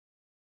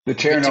The We're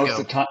chair good to notes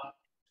go. the time.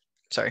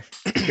 Sorry.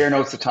 The chair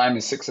notes the time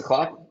is 6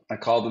 o'clock. I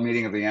call the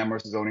meeting of the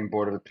Amherst Zoning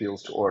Board of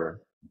Appeals to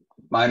order.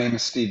 My name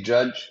is Steve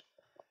Judge.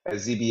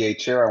 As ZBA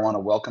chair, I want to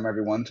welcome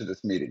everyone to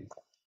this meeting.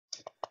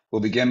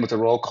 We'll begin with a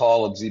roll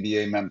call of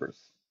ZBA members.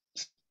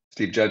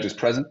 Steve Judge is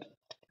present.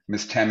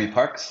 Ms. Tammy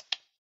Parks.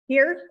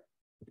 Here.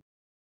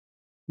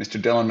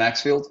 Mr. Dylan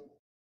Maxfield.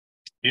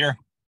 Here.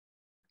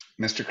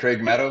 Mr.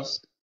 Craig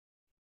Meadows.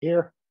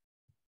 Here.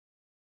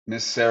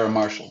 Ms. Sarah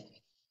Marshall.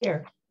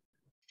 Here.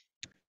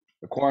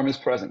 The quorum is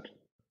present.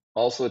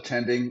 Also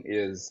attending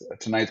is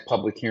tonight's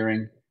public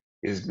hearing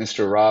is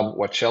Mr. Rob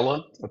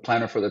Wachella, the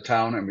planner for the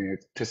town, and we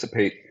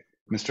anticipate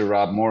Mr.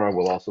 Rob Mora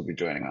will also be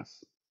joining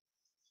us.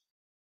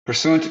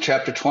 Pursuant to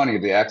Chapter 20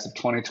 of the Acts of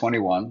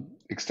 2021,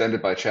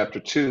 extended by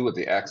Chapter 2 of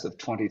the Acts of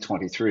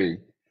 2023,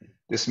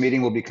 this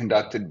meeting will be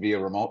conducted via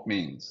remote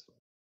means.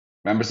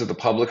 Members of the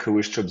public who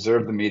wish to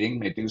observe the meeting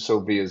may do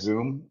so via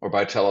Zoom or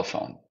by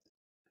telephone.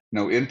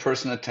 No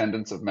in-person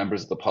attendance of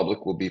members of the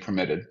public will be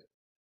permitted,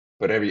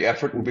 but every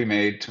effort will be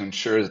made to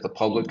ensure that the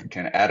public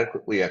can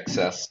adequately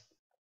access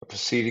the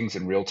proceedings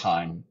in real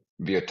time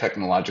via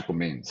technological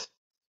means.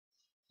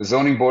 The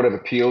Zoning Board of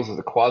Appeals is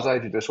a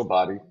quasi-judicial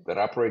body that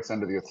operates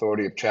under the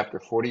authority of Chapter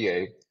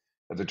 40A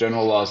of the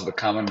General Laws of the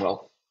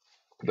Commonwealth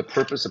for the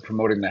purpose of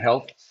promoting the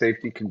health,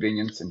 safety,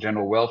 convenience, and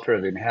general welfare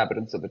of the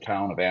inhabitants of the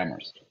town of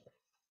Amherst.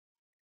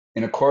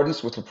 In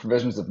accordance with the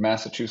provisions of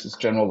Massachusetts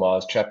General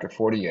Laws, Chapter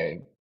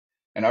 40A,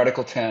 and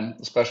Article 10,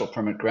 the Special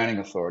Permit Granting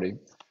Authority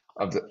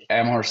of the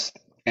Amherst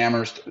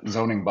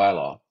Zoning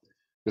Bylaw,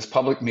 this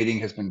public meeting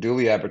has been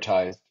duly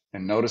advertised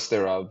and notice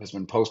thereof has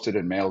been posted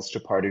in mails to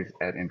parties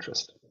at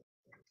interest.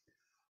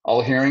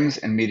 All hearings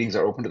and meetings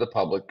are open to the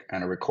public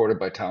and are recorded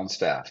by town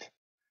staff,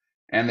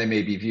 and they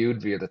may be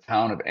viewed via the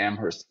Town of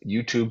Amherst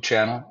YouTube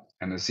channel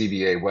and the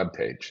ZBA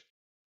webpage.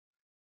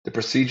 The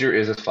procedure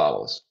is as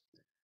follows.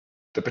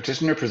 The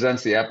petitioner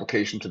presents the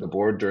application to the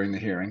board during the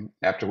hearing,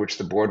 after which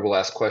the board will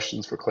ask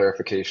questions for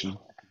clarification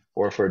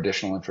or for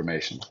additional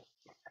information.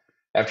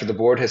 After the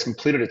board has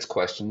completed its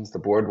questions, the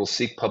board will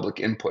seek public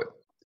input.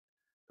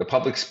 The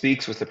public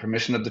speaks with the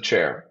permission of the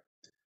chair.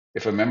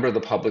 If a member of the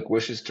public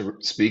wishes to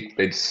speak,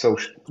 they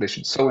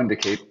should so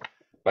indicate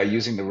by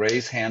using the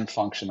raise hand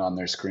function on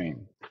their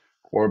screen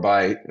or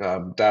by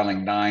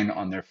dialing 9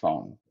 on their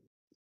phone.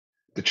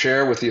 The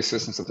chair, with the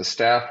assistance of the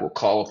staff, will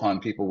call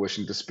upon people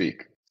wishing to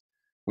speak.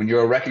 When you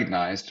are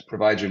recognized,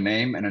 provide your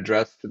name and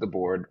address to the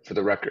board for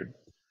the record.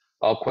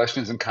 All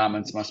questions and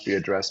comments must be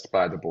addressed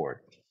by the board,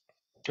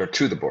 or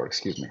to the board,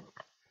 excuse me.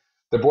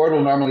 The board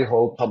will normally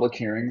hold public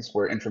hearings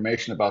where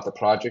information about the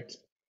project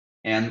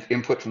and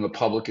input from the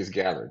public is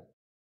gathered,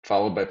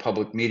 followed by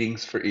public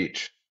meetings for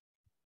each.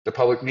 The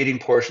public meeting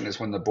portion is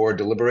when the board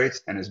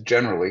deliberates and is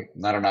generally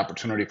not an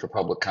opportunity for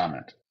public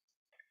comment.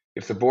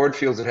 If the board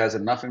feels it has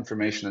enough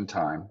information and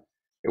time,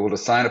 it will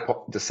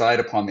decide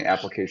upon the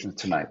applications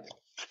tonight.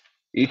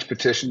 Each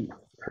petition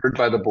heard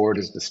by the board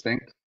is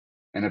distinct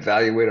and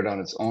evaluated on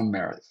its own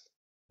merits,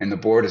 and the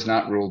board is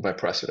not ruled by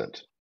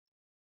precedent.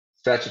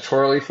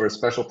 Statutorily, for a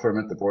special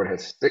permit, the board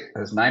has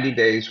 90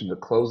 days from the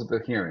close of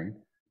the hearing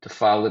to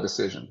file a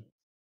decision.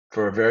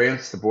 For a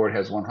variance, the board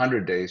has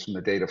 100 days from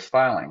the date of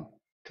filing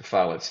to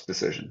file its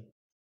decision.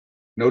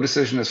 No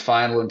decision is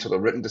final until a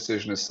written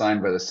decision is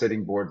signed by the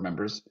sitting board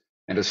members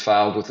and is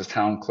filed with the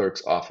town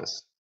clerk's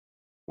office.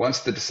 Once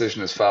the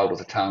decision is filed with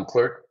the town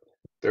clerk,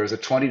 there is a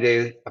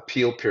 20-day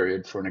appeal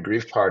period for an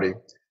aggrieved party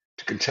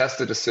to contest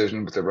the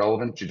decision with the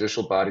relevant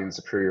judicial body in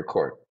Superior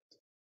Court.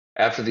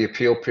 After the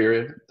appeal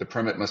period, the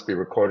permit must be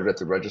recorded at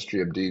the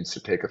Registry of Deeds to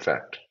take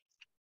effect.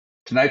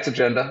 Tonight's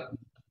agenda,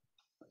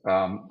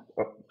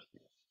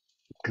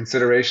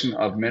 consideration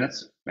of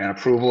minutes and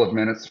approval of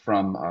minutes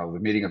from the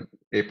meeting of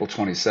April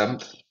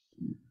 27th,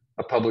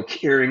 a public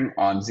hearing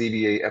on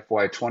ZBA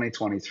FY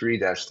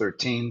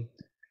 2023-13,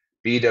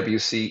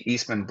 BWC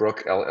Eastman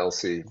Brook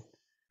LLC,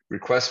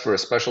 request for a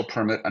special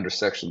permit under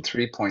section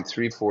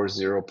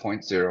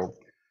 3.340.0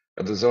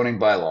 of the zoning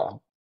bylaw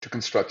to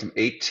construct an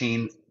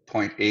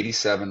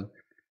 18.87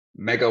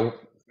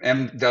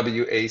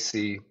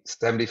 MWAC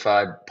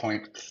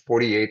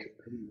 75.48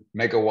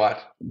 megawatt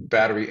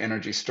battery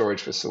energy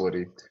storage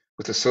facility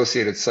with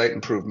associated site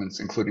improvements,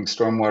 including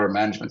stormwater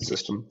management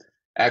system,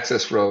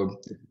 access road,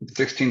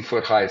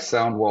 16-foot high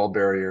sound wall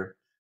barrier,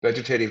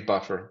 vegetative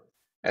buffer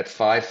at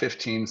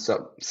 515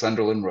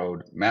 Sunderland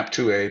Road, map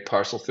 2A,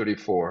 parcel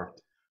 34,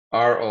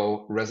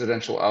 RO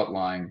residential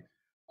outline,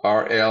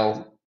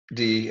 RLD/FC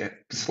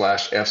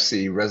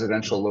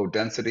residential low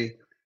density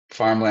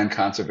farmland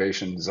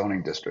conservation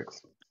zoning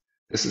districts.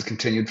 This is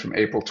continued from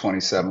April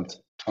 27th,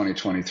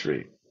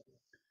 2023.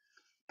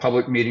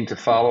 Public meeting to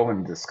follow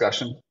and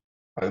discussion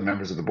by the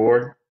members of the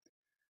board.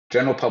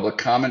 General public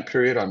comment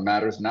period on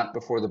matters not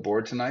before the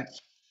board tonight.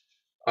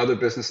 Other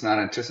business not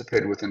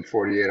anticipated within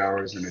 48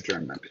 hours and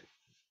adjournment.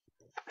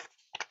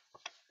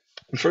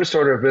 The first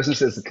order of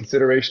business is the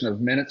consideration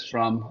of minutes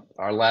from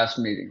our last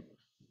meeting.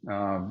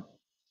 I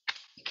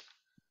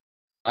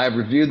have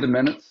reviewed the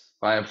minutes.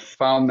 I have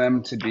found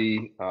them to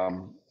be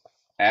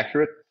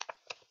accurate.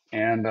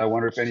 And I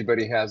wonder if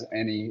anybody has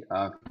any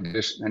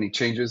any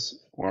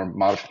changes or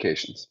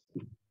modifications.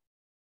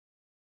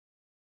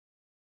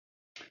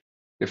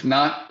 If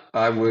not,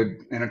 I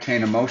would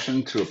entertain a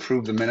motion to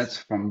approve the minutes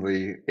from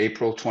the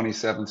April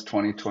 27th,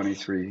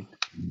 2023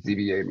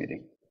 ZBA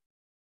meeting.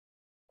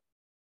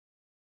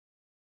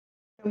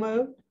 So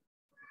moved.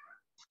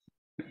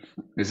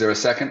 Is there a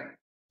second?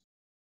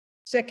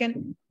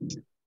 Second.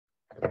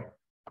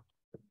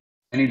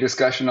 Any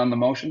discussion on the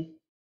motion?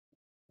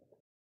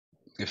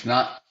 If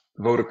not,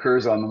 vote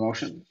occurs on the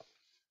motion.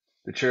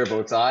 The chair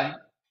votes aye.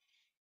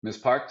 Ms.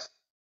 Parks?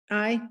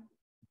 Aye.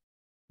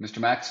 Mr.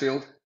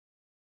 Maxfield?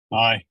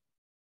 Aye.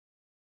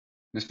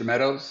 Mr.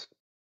 Meadows?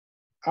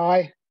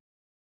 Aye.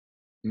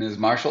 Ms.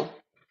 Marshall?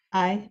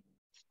 Aye.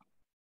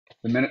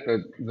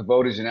 The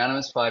vote is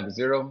unanimous,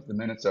 5-0. The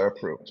minutes are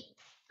approved.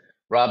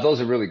 Rob, those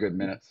are really good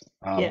minutes.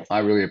 Yes. I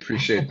really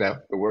appreciate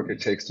that, the work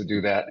it takes to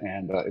do that,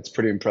 and it's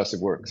pretty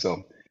impressive work.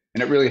 So,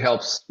 and it really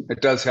helps.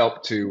 It does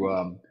help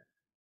to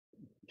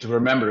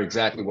remember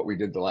exactly what we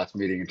did the last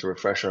meeting and to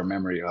refresh our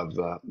memory of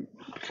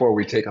before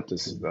we take up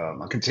this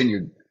a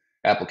continued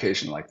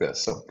application like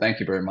this. So,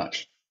 thank you very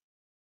much.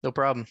 No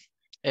problem.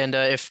 And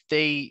I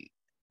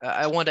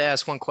want to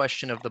ask one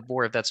question of the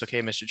board, if that's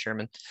okay, Mr.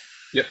 Chairman.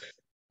 Yep.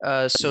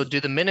 So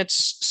do the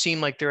minutes seem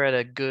like they're at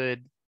a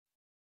good,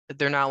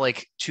 they're not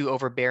like too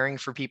overbearing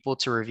for people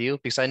to review?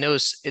 Because I know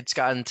it's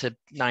gotten to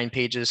 9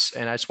 pages,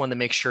 and I just wanted to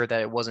make sure that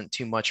it wasn't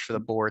too much for the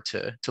board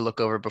to look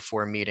over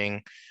before a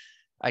meeting.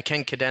 I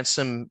can condense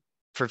them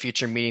for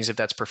future meetings if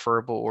that's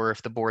preferable, or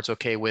if the board's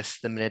okay with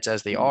the minutes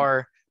as they are.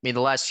 I mean,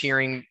 the last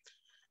meeting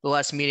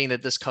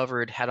that this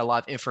covered had a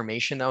lot of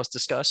information that was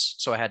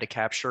discussed, so I had to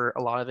capture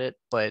a lot of it.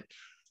 But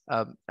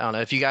I don't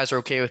know if you guys are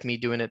okay with me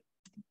doing it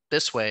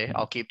this way,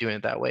 I'll keep doing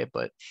it that way.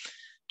 But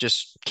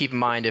just keep in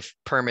mind, if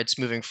permits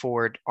moving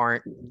forward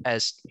aren't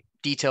as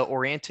detail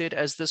oriented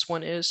as this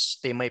one is,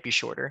 they might be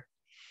shorter.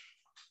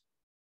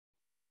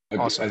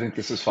 Awesome. I think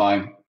this is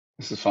fine.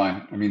 This is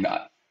fine. I mean,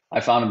 I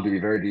found them to be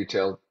very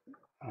detailed.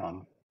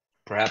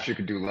 Perhaps you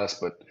could do less,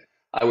 but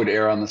I would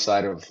err on the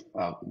side of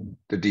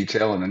the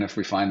detail. And then if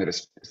we find that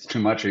it's too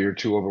much or you're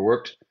too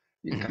overworked,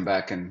 you can come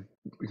back and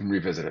we can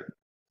revisit it.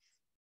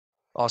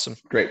 Awesome.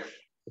 Great.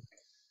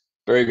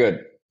 Very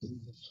good.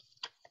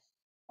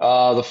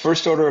 The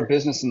first order of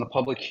business in the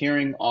public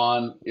hearing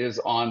is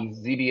on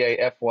ZBA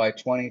FY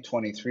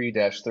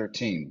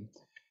 2023-13,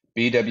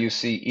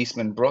 BWC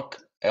Eastman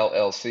Brook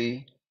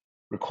LLC,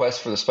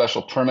 request for the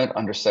special permit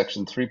under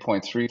section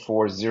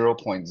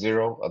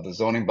 3.340.0 of the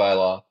zoning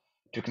bylaw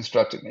to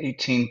construct an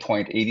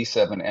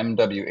 18.87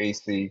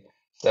 MWAC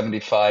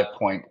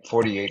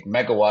 75.48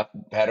 megawatt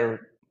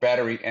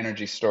battery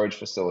energy storage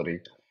facility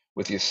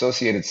with the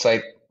associated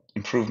site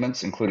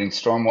improvements, including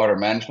stormwater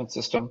management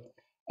system,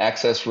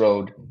 access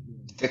road,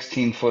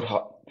 16-foot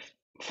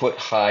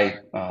high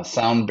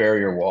sound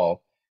barrier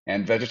wall,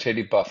 and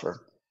vegetative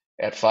buffer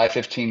at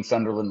 515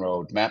 Sunderland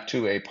Road, map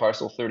 2A,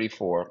 parcel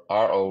 34,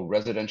 RO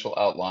residential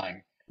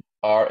outline,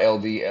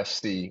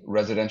 RLDFC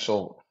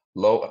residential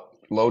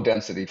low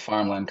density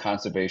farmland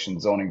conservation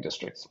zoning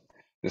districts.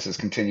 This is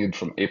continued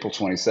from April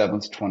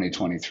 27th,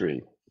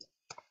 2023.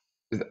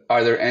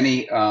 Are there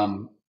any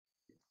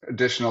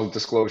additional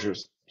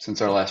disclosures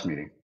since our last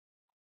meeting?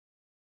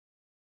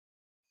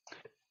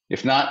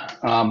 If not,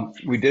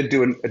 we did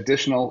do an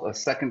additional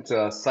second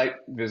site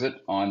visit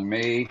on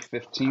May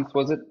 15th,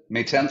 was it?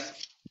 May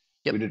 10th?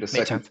 Yep, We did a May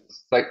second 10th.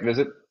 site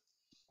visit.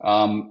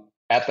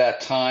 At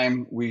that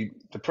time, the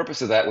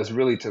purpose of that was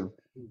really the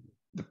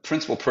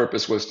principal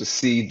purpose was to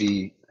see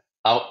the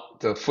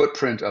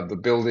footprint of the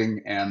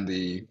building and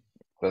the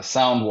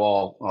sound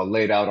wall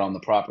laid out on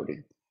the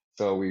property.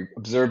 So we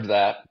observed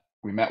that.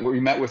 We met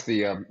with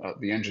the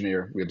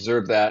engineer. We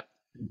observed that.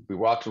 We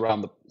walked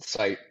around the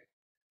site.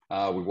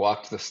 We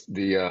walked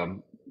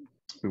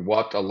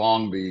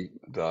along the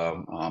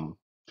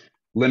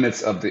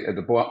limits of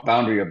the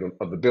boundary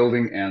of the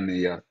building and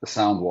the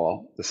sound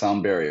wall, the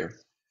sound barrier.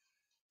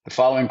 The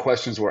following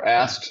questions were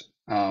asked: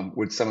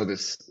 would some of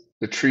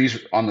the trees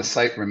on the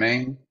site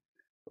remain?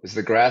 Is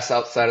the grass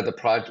outside of the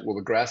project? Will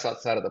the grass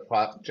outside of the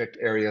project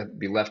area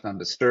be left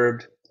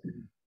undisturbed?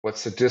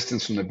 What's the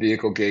distance from the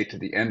vehicle gate to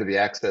the end of the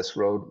access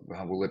road?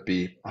 Will it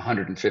be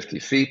 150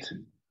 feet?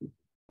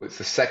 With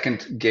the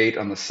second gate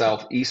on the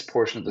southeast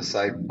portion of the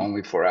site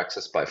only for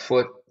access by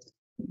foot?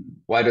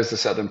 Why does the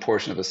southern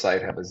portion of the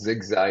site have a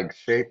zigzag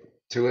shape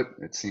to it?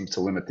 It seems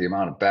to limit the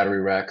amount of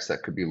battery racks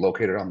that could be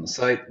located on the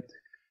site.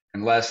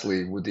 And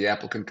lastly, would the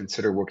applicant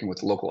consider working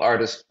with local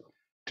artists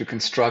to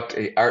construct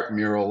an art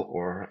mural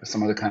or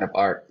some other kind of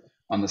art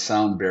on the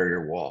sound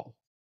barrier wall?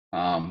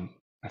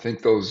 I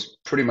think those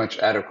pretty much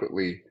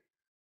adequately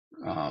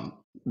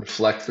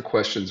reflect the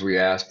questions we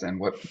asked and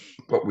what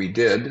we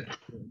did.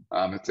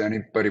 If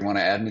anybody want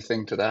to add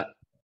anything to that?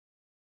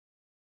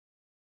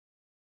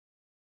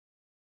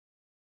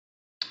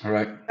 All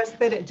right.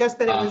 Just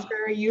that it was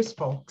very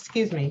useful.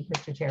 Excuse me,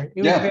 Mr. Chair.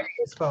 It was Yeah. very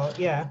useful.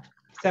 Yeah.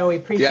 So we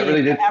appreciate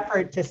really the did.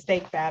 effort to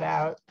stake that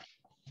out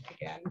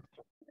again.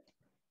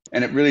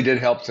 And it really did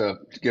help to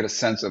get a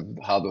sense of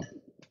how the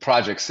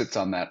project sits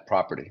on that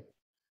property.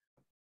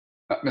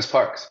 Ms.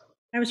 Parks?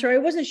 I'm sorry, I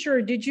wasn't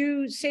sure. Did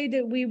you say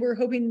that we were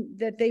hoping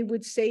that they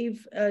would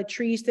save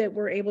trees that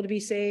were able to be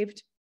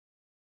saved?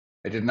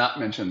 I did not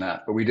mention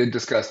that, but we did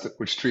discuss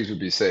which trees would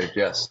be saved.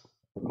 Yes,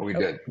 we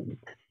did.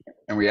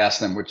 And we asked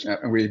them which,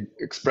 and we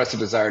expressed a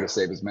desire to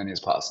save as many as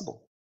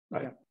possible.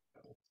 Right. Yeah.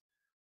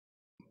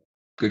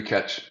 Good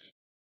catch.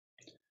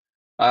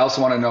 I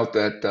also want to note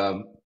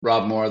that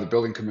Rob Moore, the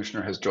building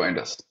commissioner, has joined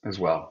us as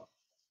well.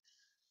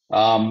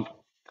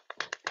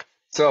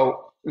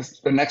 So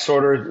the next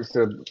order is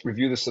to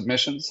review the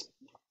submissions.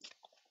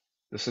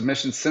 The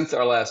submissions since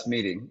our last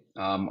meeting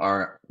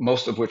are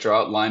most of which are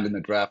outlined in the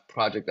draft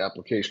project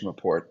application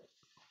report.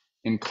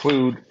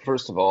 Include,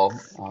 first of all,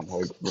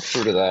 I'll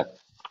refer to that.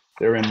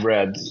 They're in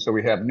red. So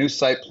we have new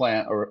site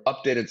plan or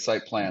updated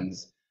site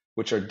plans,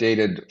 which are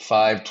dated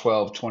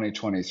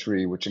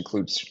 5/12/2023, which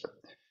includes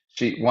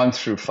sheet 1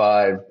 through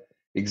 5,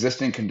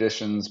 existing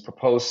conditions,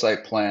 proposed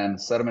site plan,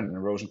 sediment and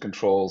erosion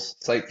controls,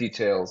 site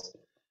details,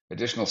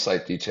 additional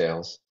site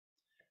details.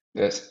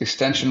 There's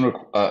extension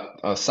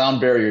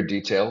sound barrier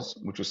details,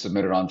 which was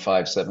submitted on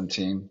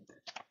 5/17.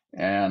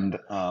 And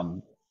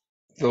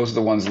those are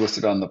the ones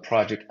listed on the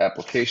project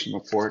application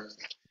report.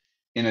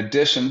 In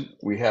addition,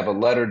 we have a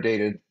letter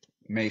dated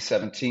May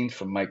 17th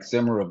from Mike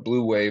Zimmer of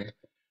Blue Wave,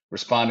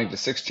 responding to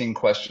 16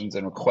 questions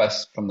and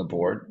requests from the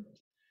board.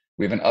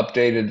 We have an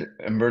updated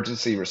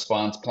emergency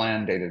response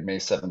plan dated May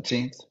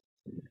 17th.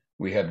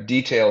 We have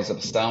details of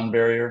a sound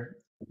barrier.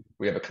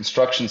 We have a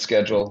construction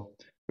schedule.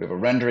 We have a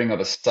rendering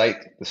of a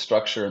site, the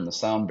structure, and the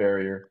sound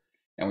barrier.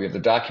 And we have the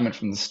document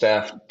from the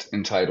staff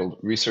entitled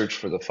Research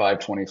for the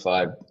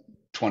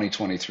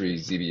 5/25/2023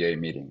 ZBA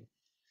meeting.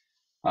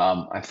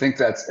 I think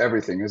that's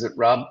everything. Is it,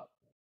 Rob?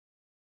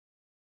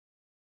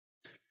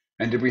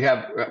 And did we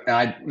have, and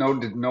I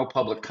noted no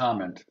public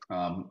comment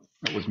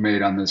that was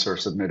made on this or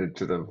submitted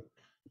to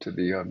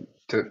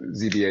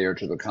ZBA or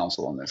to the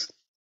council on this?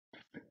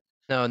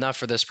 No, not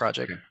for this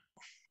project. Okay.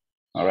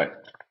 All right.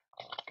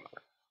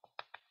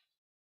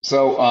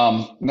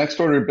 So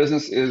next order of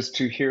business is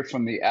to hear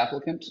from the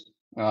applicant.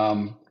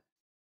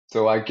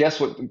 So I guess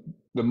what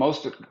the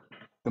most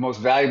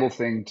valuable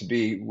thing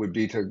would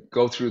be to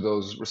go through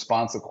those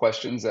responsive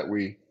questions that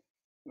we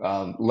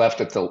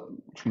left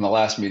from the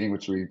last meeting,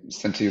 which we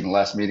sent to you in the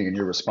last meeting, and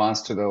your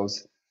response to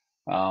those.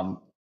 And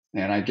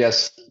I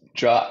guess,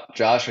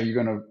 Josh, are you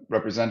going to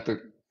represent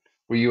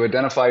will you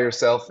identify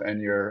yourself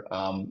and your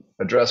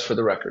address for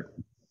the record?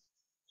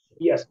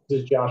 Yes,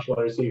 this is Josh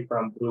Larcy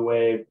from Blue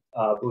Wave.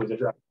 Blue Wave's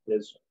address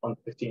is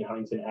 115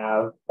 Huntington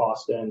Ave,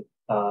 Boston,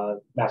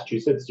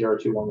 Massachusetts,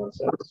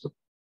 02116.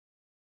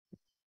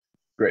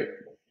 Great.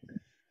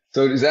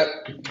 So is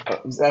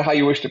that how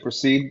you wish to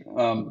proceed,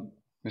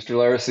 Mr.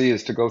 Larcy,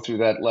 is to go through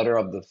that letter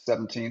of the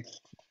 17th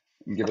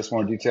and give us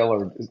more detail,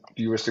 or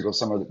do you wish to go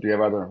somewhere? Do you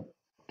have other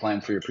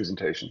plan for your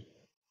presentation?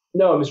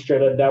 No, Mr.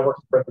 Chair, that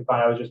works perfectly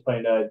fine. I was just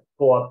planning to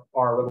pull up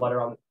our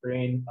letter on the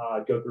screen,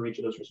 go through each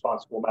of those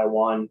responses one by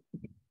one,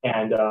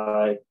 and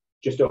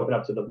just open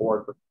up to the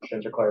board for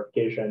questions or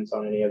clarifications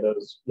on any of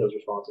those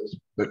responses.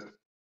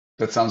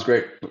 That sounds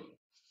great.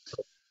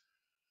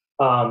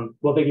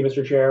 Well, thank you,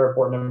 Mr. Chair,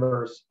 board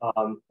members,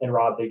 and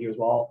Rob, thank you as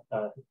well.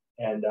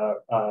 And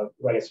I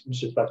guess we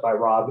should specify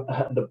Rob,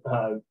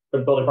 for the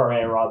building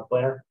department, and Rob, the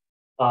planner.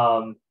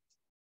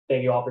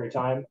 Thank you all for your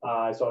time.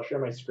 So I'll share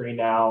my screen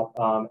now.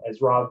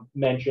 As Rob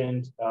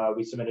mentioned,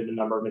 we submitted a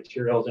number of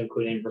materials,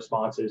 including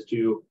responses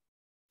to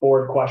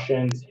board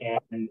questions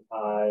and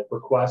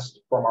requests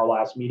from our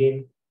last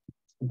meeting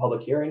and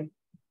public hearing.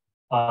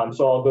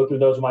 So I'll go through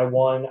those one by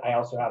one. I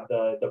also have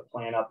the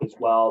plan up as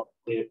well,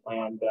 the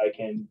plan that I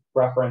can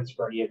reference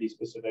for any of these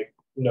specific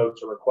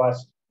notes or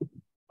requests.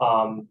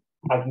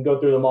 I can go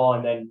through them all,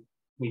 and then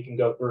we can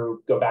go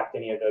back to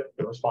any of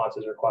the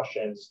responses or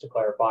questions to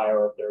clarify,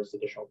 or if there's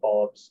additional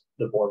follow-ups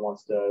the board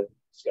wants to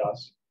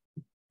discuss.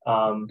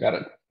 Got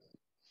it.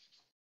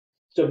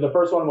 So the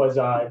first one was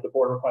the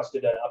board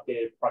requested an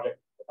updated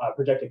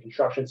projected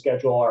construction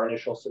schedule. Our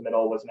initial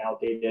submittal was an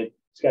outdated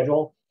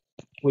schedule.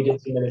 We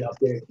did submit an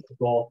updated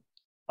schedule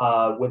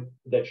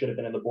that should have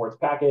been in the board's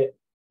packet.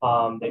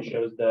 That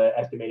shows the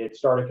estimated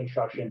start of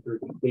construction through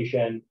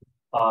completion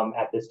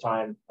at this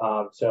time.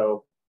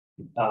 So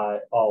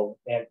I'll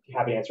be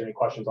happy to answer any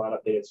questions on an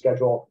updated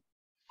schedule.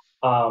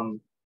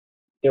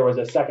 There was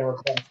a second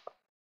request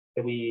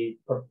that we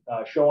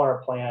show on our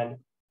plan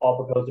all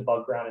proposed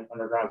above ground and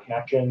underground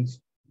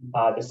connections.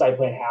 The site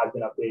plan has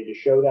been updated to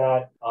show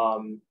that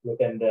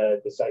within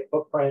the site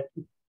footprint.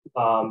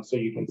 So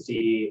you can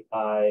see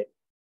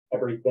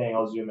everything.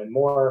 I'll zoom in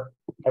more.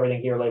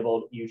 Everything here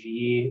labeled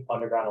UGE,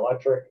 underground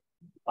electric,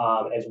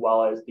 as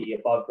well as the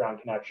above ground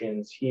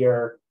connections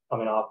here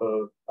coming off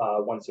of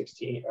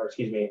 116, or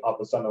excuse me, off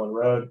of Sunderland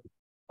Road.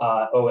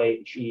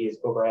 OHE is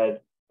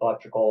overhead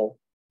electrical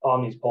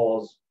on these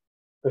poles,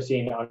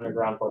 proceeding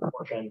underground for a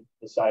portion of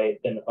the site,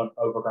 then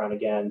overground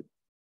again,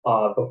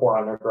 before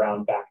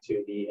underground back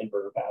to the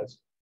inverter pads.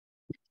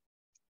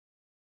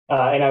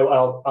 And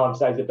I'll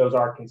emphasize that those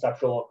are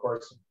conceptual. Of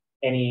course,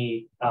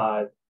 any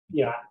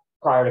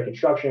prior to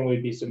construction,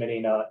 we'd be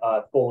submitting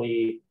a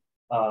fully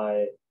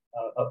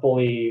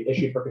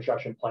issued for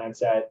construction plan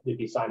set to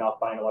be signed off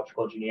by an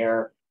electrical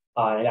engineer,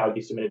 and that would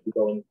be submitted to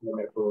building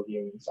permit for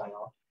review and sign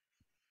off.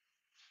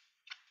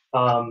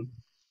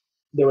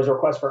 There was a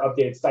request for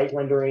updated site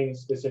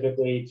renderings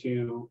specifically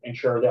to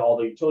ensure that all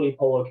the utility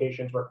pole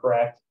locations were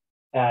correct,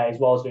 as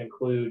well as to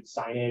include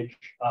signage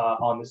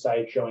on the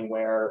site showing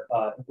where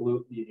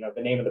the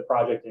name of the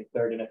project and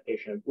clear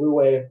identification of Blue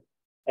Wave,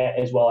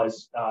 as well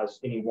as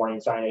any warning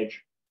signage.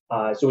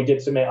 So we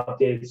did submit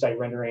updated site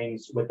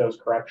renderings with those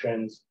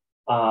corrections.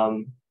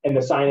 And the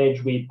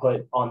signage we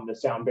put on the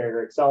sound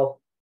barrier itself,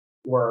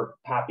 we're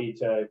happy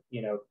to,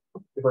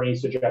 for any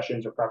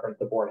suggestions or preference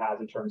the board has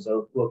in terms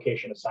of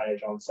location of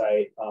signage on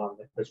site,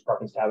 if there's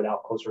preference to have it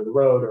out closer to the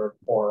road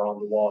or on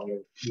the wall near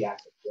the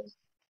access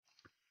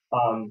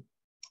point.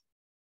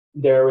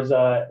 There was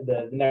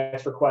the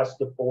next request,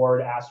 the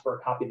board asked for a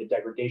copy of the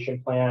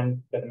degradation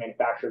plan that the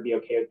manufacturer would be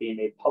okay with being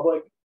made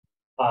public.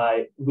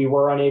 We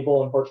were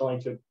unable,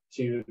 unfortunately,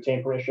 to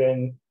obtain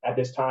permission at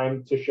this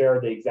time to share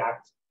the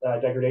exact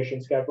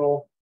degradation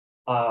schedule.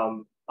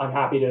 I'm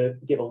happy to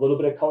give a little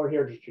bit of color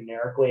here, just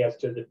generically as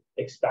to the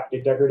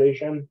expected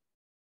degradation.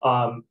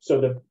 So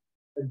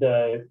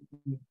the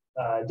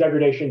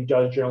degradation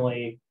does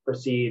generally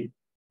proceed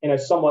in a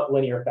somewhat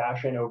linear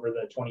fashion over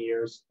the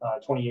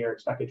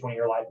expected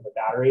 20-year life of the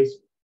batteries.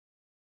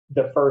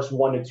 The first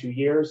 1 to 2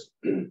 years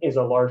is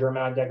a larger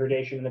amount of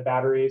degradation in the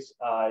batteries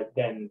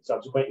than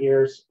subsequent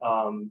years,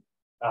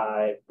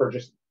 for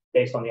just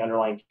based on the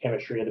underlying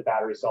chemistry of the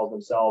battery cells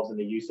themselves and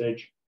the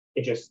usage.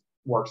 It just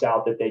works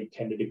out that they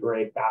tend to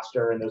degrade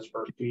faster in those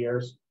first 2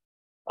 years.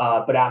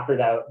 But after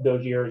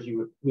those years,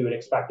 we would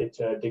expect it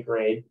to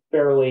degrade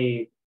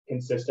fairly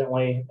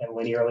consistently and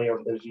linearly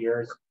over those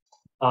years.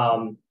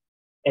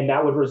 And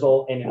that would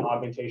result in an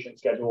augmentation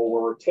schedule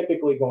where we're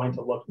typically going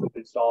to look to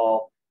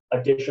install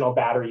additional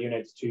battery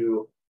units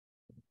to,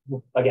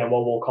 again,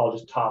 what we'll call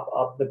just top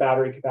up the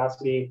battery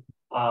capacity.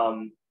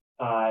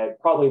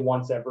 Probably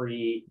once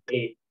every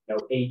 8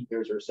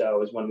 years or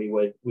so is when we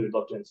would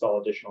look to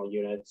install additional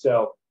units.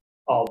 So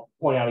I'll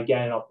point out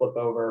again, and I'll flip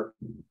over.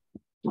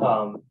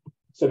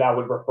 So that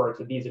would refer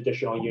to these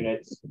additional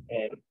units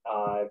and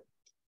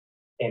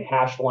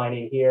hashed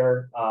lining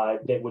here.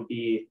 That would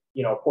be,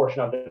 a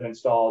portion of them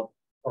installed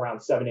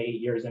around 7 to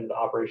 8 years into the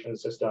operation of the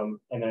system,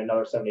 and then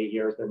another 7 to 8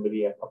 years, there would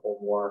be a couple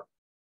more.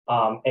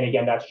 And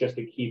again, that's just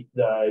to keep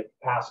the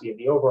capacity of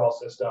the overall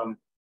system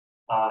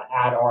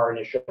at our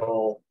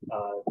initial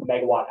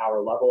megawatt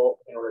hour level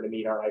in order to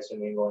meet our ISO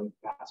New England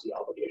capacity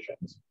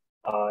obligations.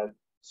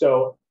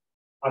 So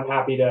I'm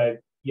happy to,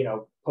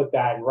 put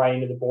that right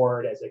into the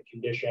board as a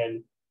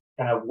condition,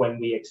 kind of when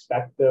we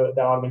expect the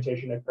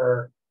augmentation to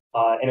occur.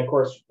 And of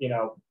course,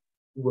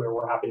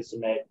 we're happy to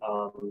submit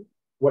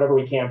whatever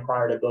we can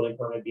prior to building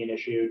permit being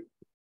issued.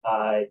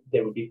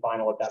 They would be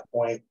final at that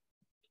point.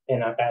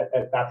 And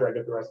after I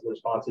get the rest of the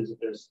responses, if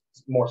there's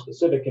more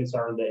specific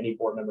concern that any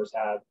board members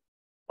have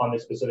on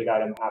this specific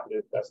item, I'm happy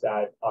to discuss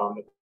that.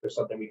 If there's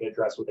something we can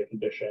address with a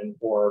condition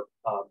or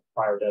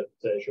prior to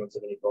issuance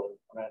of any building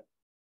permit.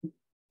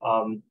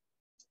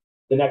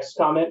 The next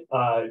comment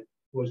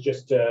was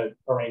just to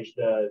arrange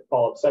the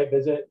follow-up site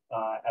visit,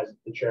 as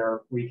the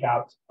chair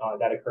recapped.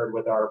 That occurred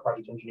with our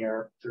project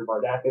engineer, Drew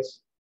Bardakis,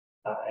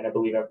 and I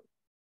believe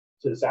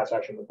to the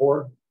satisfaction of the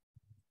board.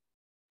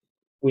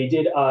 We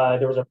did,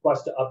 there was a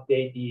request to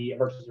update the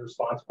emergency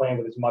response plan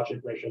with as much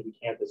information as we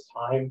can at this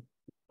time,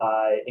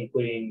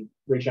 including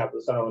reaching out to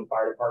the Sunderland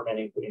Fire Department,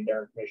 including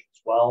their information as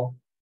well.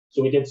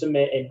 So we did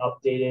submit an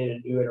updated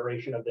and new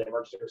iteration of the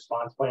emergency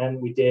response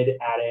plan. We did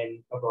add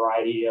in a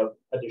variety of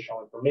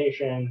additional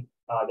information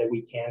that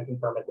we can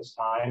confirm at this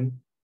time.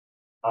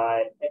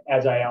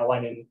 As we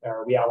outlined in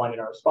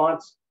our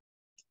response,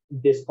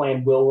 this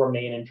plan will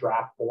remain in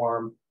draft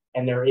form,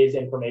 and there is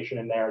information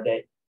in there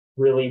that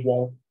really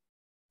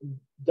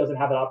doesn't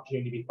have an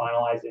opportunity to be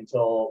finalized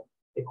until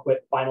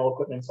final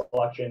equipment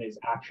selection is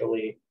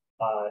actually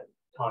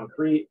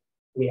concrete.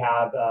 We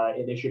have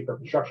an issue for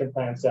construction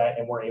plan set,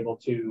 and we're able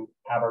to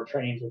have our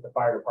trainings with the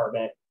fire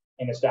department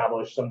and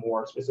establish some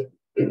more specific,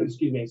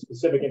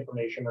 specific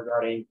information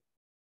regarding,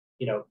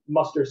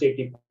 muster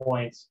safety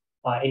points,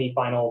 any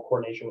final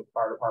coordination with the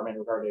fire department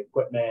regarding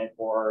equipment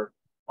or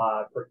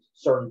for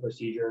certain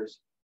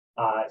procedures.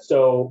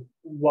 So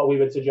what we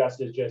would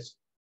suggest is just,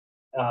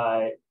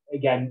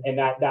 again, and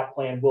that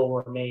plan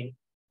will remain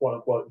quote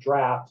unquote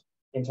draft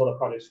until the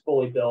project is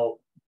fully built.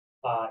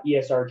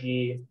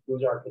 ESRG,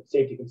 who's our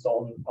safety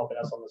consultant helping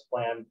us on this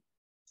plan,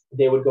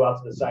 they would go out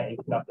to the site and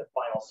conduct a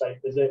final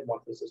site visit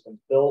once the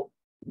system's built.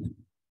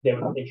 They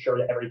would ensure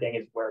that everything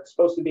is where it's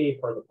supposed to be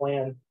per the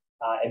plan,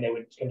 and they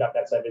would conduct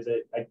that site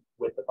visit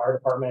with the fire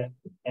department.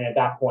 And at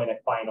that point, a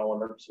final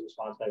emergency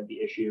response plan would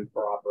be issued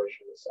for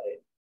operation of the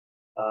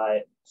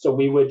site. So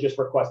we would just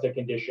request a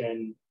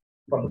condition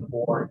from the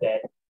board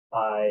that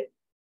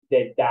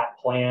that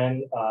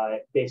plan,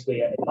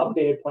 basically an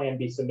updated plan,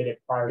 be submitted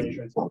prior to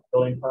issuance of the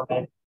building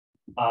permit.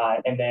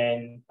 And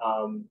then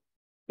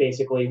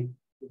basically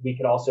we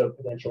could also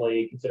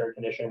potentially consider a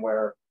condition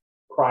where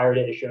prior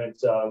to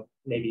issuance of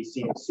maybe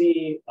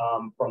COC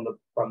from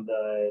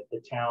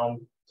the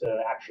town to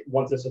actually,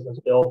 once the system's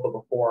built, but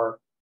before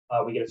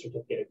we get a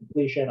certificate of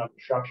completion on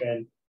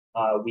construction,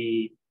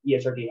 we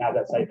ESRD has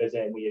that site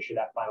visit and we issue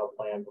that final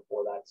plan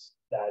before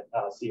that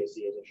COC is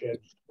issued.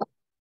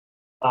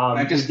 Can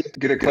I just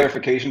get a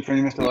clarification from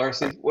you, Mr.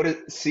 Larson? What is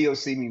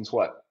COC means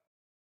what?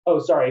 Oh,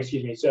 sorry,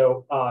 excuse me.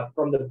 So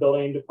from the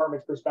building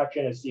department's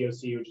perspective, a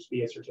COC would just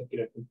be a certificate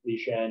of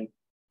completion.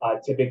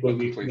 Typically,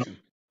 Completion.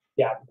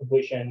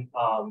 completion,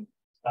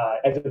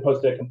 as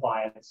opposed to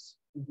compliance,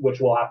 which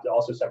we'll have to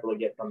also separately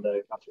get from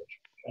the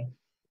conservation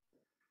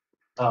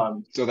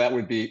commission. So that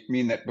would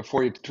mean that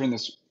before you turn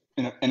this,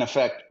 in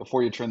effect,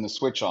 before you turn the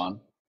switch on,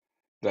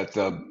 that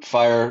the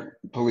fire,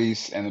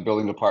 police, and the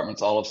building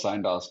departments all have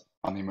signed off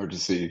on the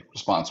emergency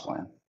response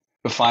plan,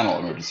 the final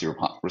emergency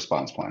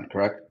response plan,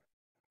 correct?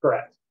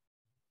 Correct.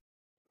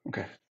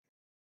 Okay.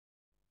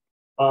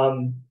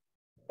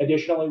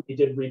 Additionally, we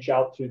did reach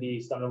out to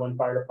the Sunderland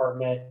Fire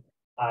Department.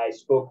 I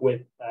spoke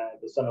with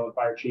the Sunderland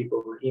Fire Chief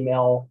over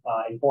email,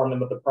 informed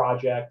them of the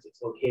project,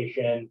 its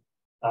location,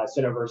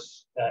 sent over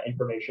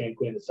information,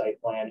 including the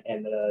site plan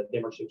and the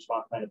emergency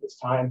response plan at this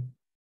time.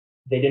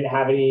 They didn't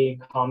have any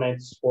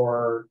comments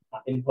or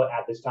input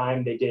at this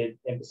time. They did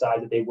emphasize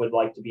that they would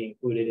like to be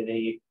included in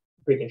any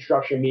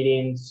pre-construction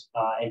meetings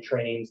and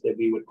trainings that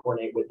we would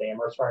coordinate with the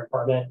Amherst Fire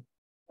Department.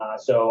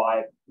 So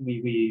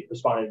we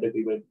responded that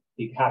we would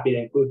be happy to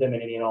include them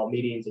in any and all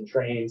meetings and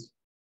trainings,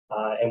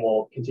 and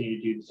we'll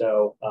continue to do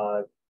so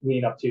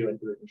leading up to and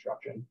through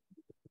construction.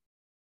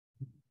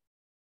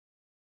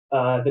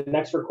 The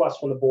next request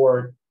from the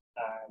board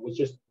was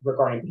just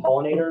regarding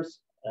pollinators,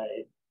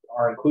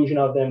 our inclusion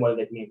of them, whether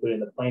they can be included in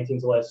the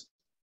plantings list.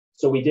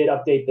 So we did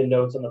update the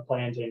notes on the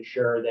plan to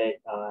ensure that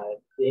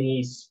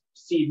any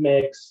seed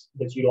mix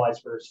that's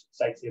utilized for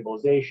site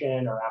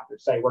stabilization or after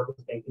site work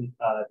has been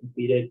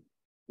completed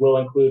will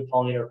include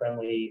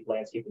pollinator-friendly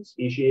landscaping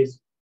species.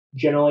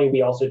 Generally,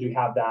 we also do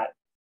have that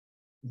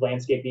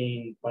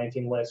landscaping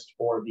planting list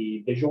for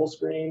the visual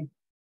screen.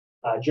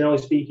 Generally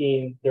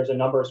speaking, there's a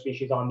number of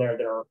species on there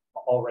that are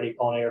already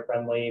pollinator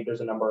friendly. There's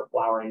a number of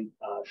flowering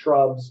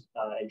shrubs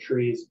and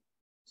trees.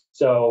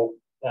 So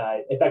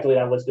effectively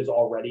that list is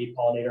already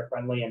pollinator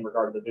friendly in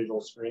regard to the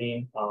visual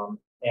screening.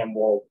 And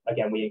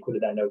we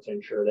included that note to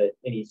ensure that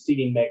any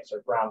seeding mix or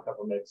ground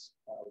cover mix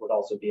would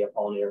also be a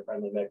pollinator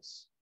friendly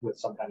mix with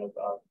some kind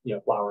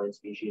of flowering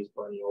species,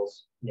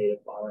 perennials,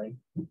 native flowering.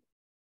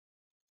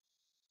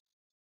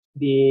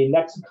 The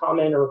next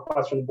comment or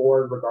request from the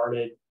board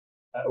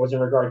was in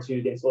regard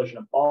to the installation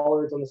of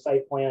bollards on the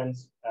site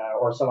plans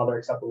or some other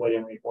acceptable way to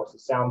reinforce the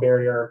sound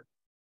barrier.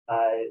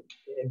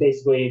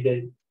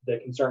 Basically, the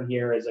concern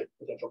here is a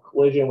potential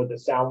collision with the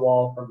sound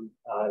wall from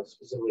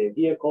specifically a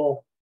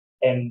vehicle,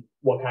 and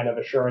what kind of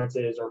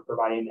assurances or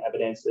providing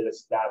evidence that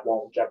that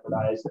won't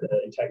jeopardize the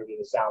integrity of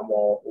the sound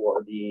wall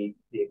or the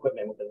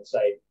equipment within the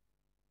site.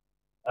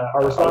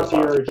 Our response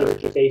here is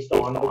just based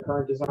on the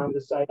current design of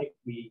the site.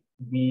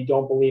 We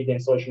don't believe the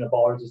installation of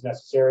bollards is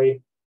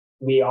necessary.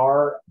 We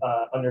are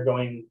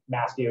undergoing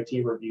Mass DOT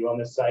review on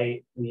this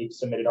site. We've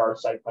submitted our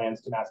site plans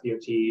to Mass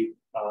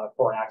DOT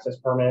for an access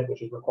permit,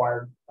 which is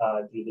required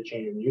due to the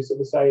change in use of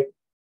the site.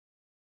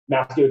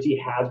 Mass DOT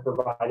has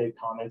provided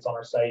comments on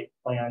our site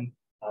plan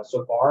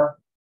so far.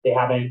 They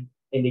haven't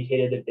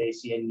indicated that they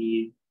see a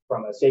need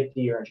from a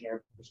safety or engineering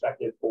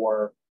perspective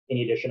for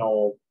any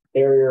additional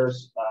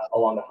barriers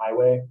along the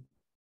highway.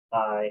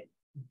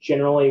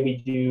 Generally,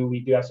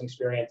 we do have some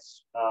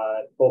experience,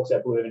 folks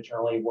at Blue Wave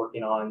internally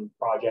working on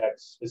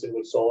projects,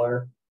 specifically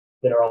solar,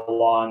 that are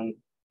along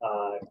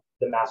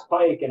the Mass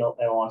Pike and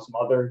along some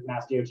other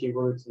Mass DOT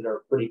routes that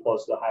are pretty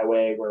close to the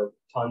highway where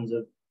tons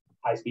of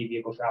high-speed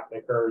vehicle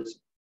traffic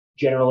occurs.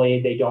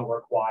 Generally, they don't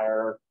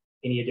require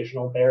any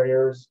additional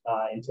barriers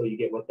until you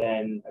get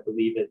within, I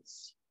believe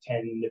it's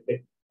 10 to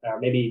 15,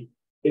 maybe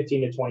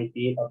 15 to 20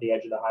 feet of the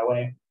edge of the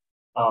highway.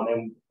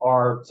 And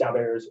our sound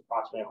barrier is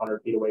approximately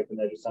 100 feet away from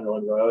the edge of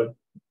Sunderland Road.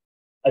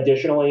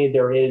 Additionally,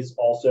 there is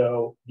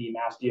also the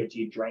Mass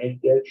DOT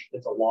drainage ditch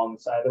that's along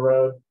the side of the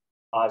road.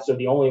 So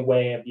the only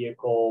way a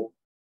vehicle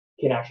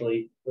can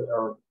actually,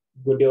 or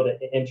would be able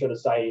to enter the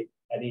site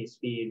at any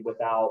speed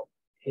without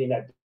hitting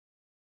that,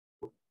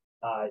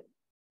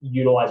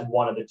 utilize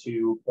one of the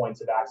 2 points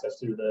of access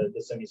through the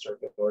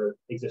semicircuit or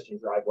existing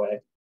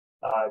driveway.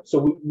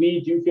 So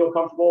we do feel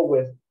comfortable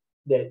with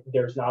that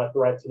there's not a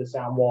threat to the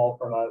sound wall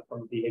from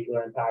a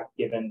vehicular impact,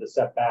 given the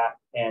setback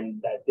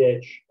and that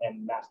ditch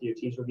and Mass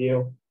DOT's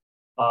review.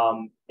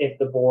 If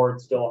the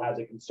board still has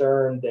a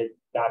concern that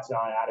that's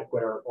not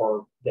adequate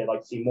or they'd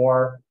like to see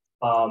more,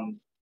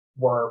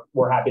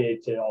 we're happy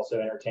to also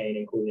entertain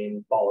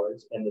including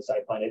bollards in the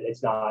site plan.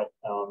 It's not,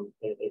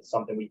 it's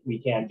something we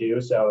can do.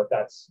 So if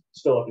that's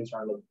still a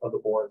concern of the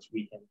boards,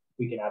 we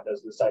can add those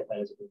to the site plan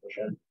as a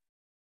condition.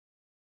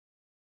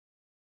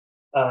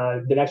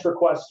 The next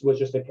request was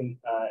just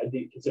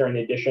considering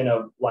the addition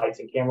of lights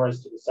and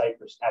cameras to the site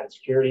for added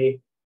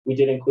security. We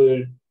did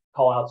include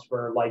call outs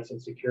for lights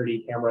and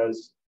security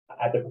cameras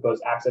at the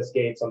proposed access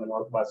gates on the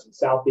northwest and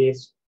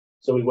southeast.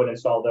 So we would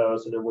install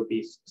those. So there would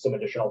be some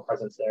additional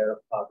presence there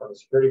from a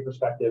security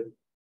perspective.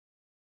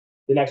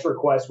 The next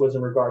request was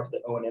in regard to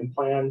the O&M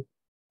plan.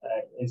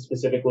 And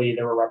specifically,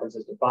 there were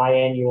references to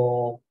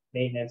biannual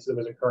maintenance that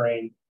was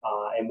occurring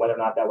and whether or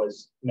not that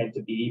was meant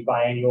to be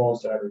biannual,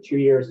 so every 2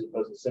 years as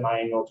opposed to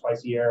semi-annual,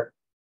 twice a year.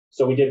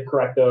 So we did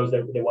correct those. That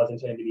it was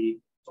intended to be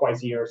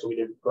twice a year, so we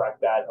did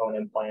correct that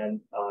O&M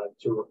plan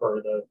to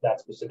refer to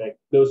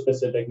those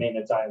specific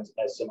maintenance items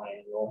as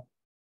semi-annual.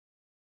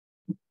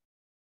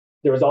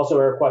 There was also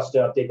a request to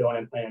update the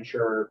O&M plan,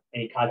 ensure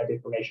any contact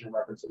information and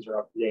references are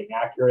up to date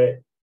and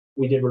accurate.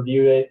 We did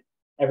review it.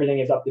 Everything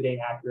is up to date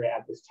and accurate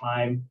at this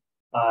time.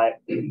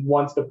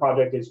 Once the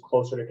project is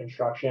closer to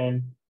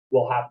construction,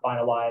 we'll have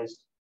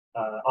finalized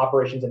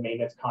operations and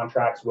maintenance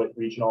contracts with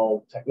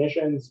regional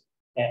technicians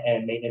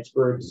and maintenance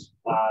groups.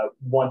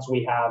 Once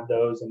we have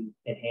those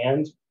in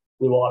hand,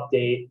 we will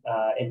update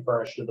and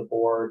furnish to the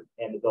board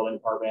and the building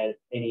department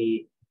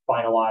any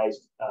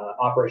finalized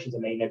operations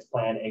and maintenance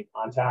plan and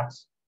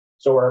contacts.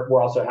 So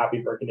we're also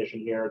happy for a condition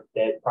here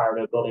that prior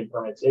to building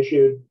permits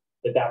issued,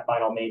 that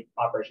final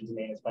operations and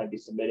maintenance plan be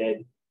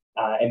submitted,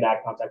 and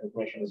that contact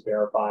information is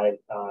verified,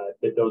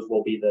 that those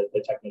will be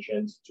the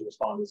technicians to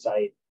respond to the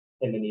site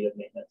in the need of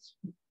maintenance.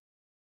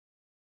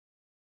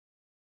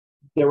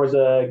 There was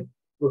a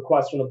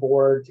request from the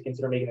board to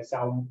consider making a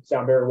sound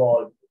barrier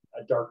wall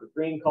a darker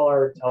green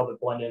color to help it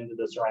blend into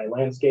the surrounding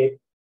landscape.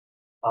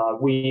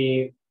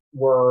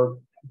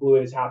 Blue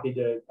is happy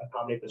to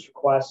accommodate this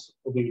request.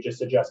 We would just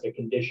suggest a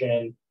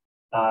condition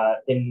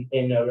in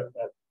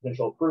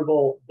potential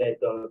approval that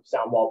the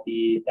sound wall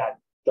be that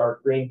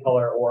dark green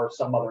color or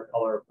some other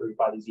color approved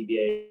by the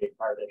ZBA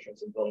prior to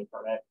issuance of building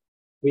permit.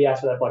 We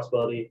ask for that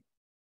flexibility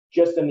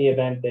just in the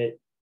event that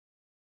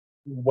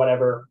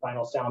whatever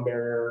final sound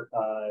barrier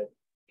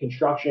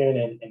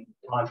construction and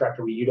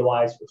contractor we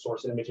utilize for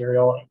sourcing the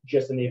material,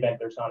 just in the event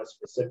there's not a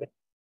specific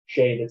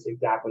shade that's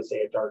exactly,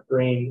 say, a dark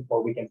green,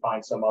 or we can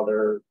find some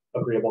other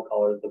agreeable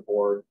color that the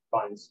board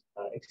finds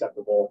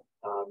acceptable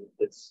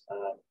that's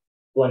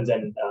blends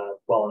in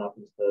well enough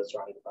into the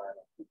surrounding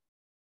environment.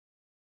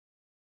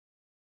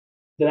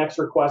 The next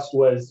request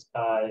was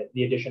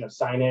the addition of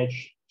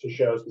signage to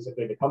show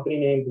specifically the company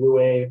name, Blue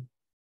Wave,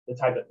 the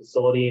type of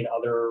facility, and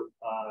other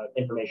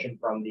information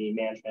from the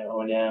management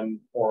O&M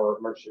or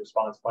emergency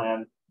response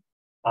plan,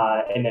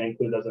 and then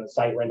include those in the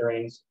site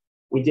renderings.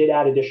 We did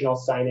add additional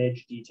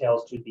signage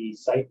details to the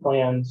site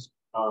plans.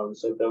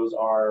 So those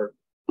are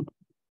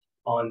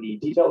on the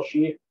detail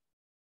sheet.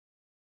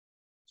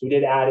 So we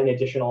did add an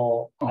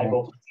additional high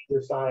voltage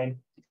sign,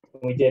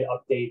 and we did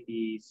update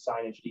the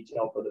signage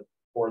detail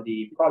for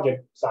the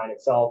project sign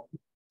itself,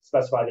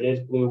 specify that it is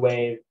Blue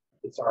Wave.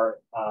 It's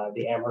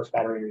the Amherst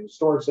battery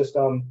storage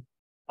system,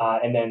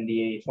 and then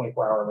the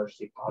 24-hour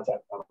emergency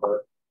contact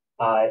number.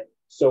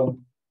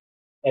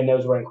 And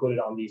those were included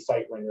on the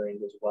site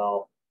renderings as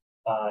well.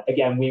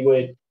 Again, we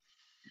would,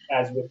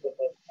 as with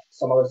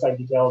some other site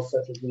details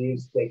such as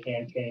these, they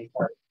can change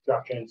part of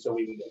construction. So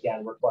we would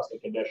again request a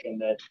condition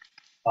that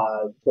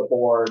the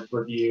board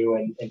review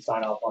and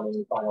sign off on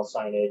any final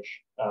signage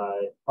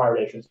prior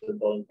to issuance of the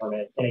building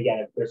permit. And again,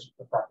 if there's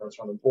a preference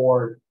from the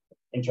board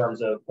in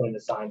terms of putting the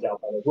signs out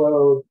by the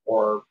road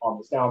or on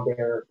the sound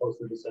barrier close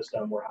to the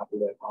system, we're happy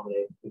to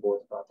accommodate the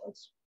board's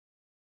preference.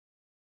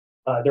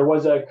 There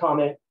was a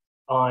comment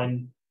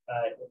on,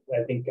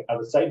 I think,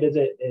 the site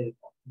visit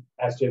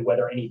as to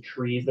whether any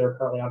trees that are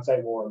currently on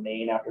site will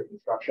remain after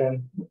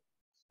construction.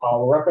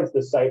 I'll reference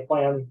the site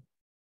plan,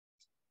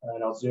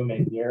 and I'll zoom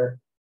in here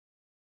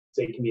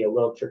so it can be a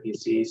little tricky to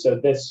see. So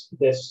this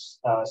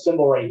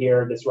symbol right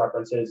here, this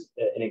references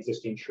an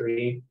existing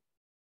tree.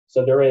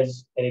 So there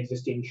is an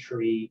existing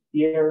tree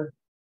here.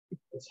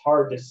 It's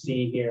hard to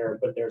see here,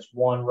 but there's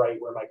one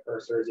right where my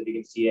cursor is, if you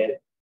can see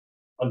it,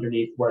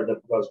 underneath where the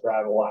proposed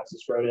gravel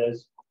access road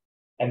is.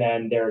 And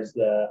then there's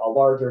a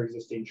larger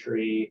existing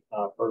tree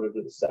further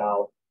to the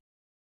south.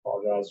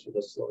 Apologize for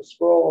the slow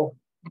scroll.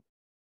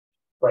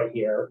 Right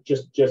here,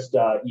 just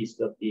southeast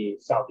of the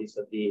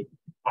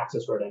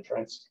access road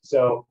entrance.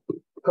 So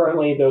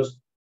currently,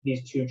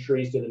 these two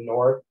trees to the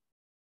north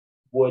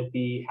would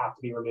have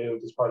to be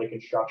removed as part of the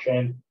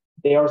construction.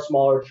 They are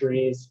smaller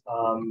trees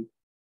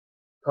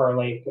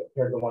currently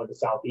compared to the one at the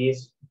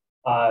southeast.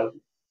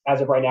 As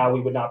of right now,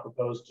 we would not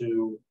propose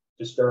to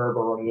disturb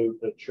or remove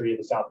the tree at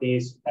the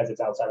southeast as it's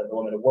outside of the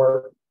limit of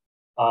work.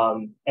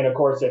 And of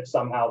course, if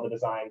somehow the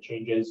design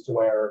changes to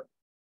where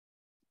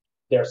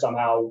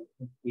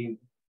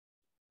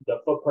the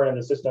footprint of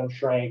the system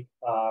shrank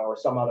or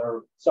some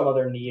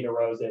other need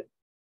arose that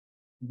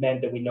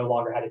meant that we no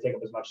longer had to take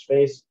up as much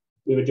space,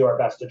 we would do our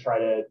best to try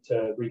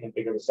to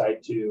reconfigure the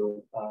site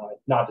to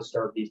not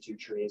disturb these two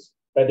trees.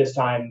 But at this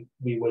time,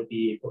 we would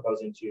be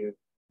proposing to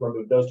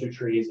remove those two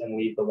trees and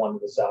leave the one to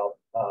the south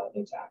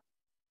intact.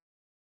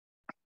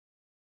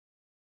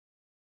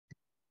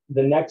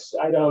 The next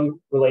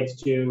item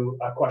relates to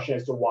a question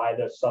as to why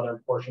the southern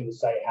portion of the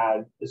site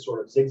had this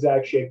sort of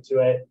zigzag shape to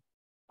it,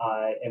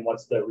 and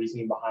what's the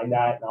reasoning behind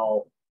that. And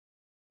I'll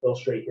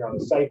illustrate here on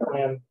the site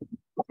plan.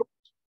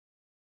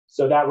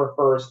 So that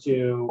refers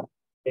to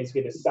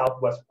basically the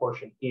southwest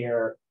portion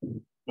here.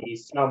 The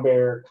sound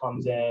barrier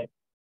comes in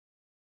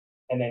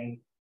and then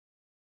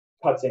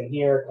cuts in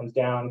here, comes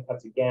down,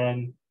 cuts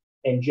again.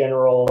 In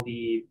general,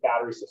 the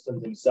battery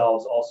systems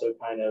themselves also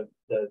kind of,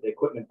 the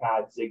equipment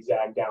pads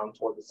zigzag down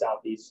toward the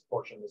southeast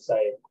portion of the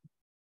site.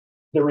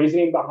 The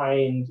reasoning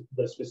behind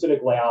the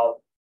specific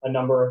layout, a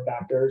number of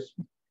factors.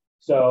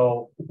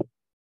 So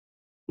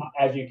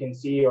as you can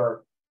see,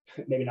 or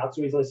maybe not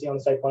so easily see on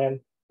the site plan,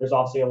 there's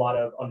obviously a lot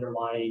of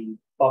underlying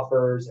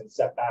buffers and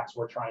setbacks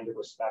we're trying to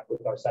respect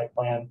with our site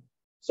plan.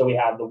 So we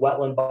have the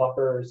wetland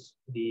buffers,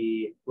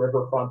 the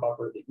riverfront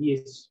buffer to the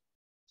east.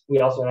 We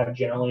also have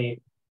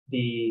generally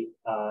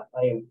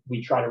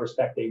we try to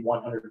respect a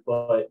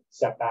 100-foot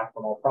setback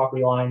from all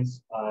property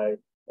lines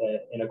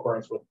in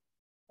accordance with,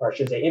 or I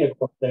should say in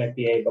accordance with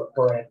NFPA, but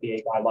per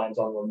NFPA guidelines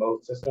on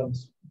remote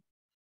systems.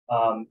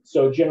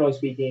 So generally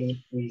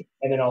speaking,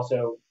 and then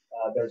also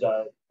there's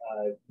a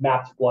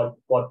mapped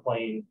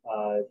floodplain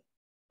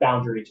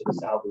boundary to the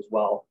south as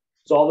well.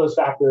 So all those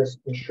factors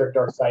constrict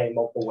our site in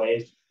multiple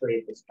ways to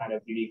create this kind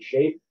of unique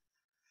shape.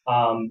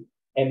 And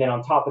then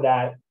on top of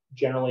that,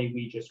 generally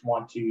we just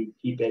want to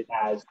keep it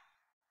as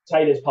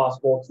tight as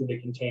possible to the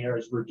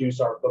containers,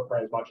 reduce our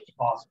footprint as much as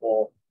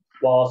possible,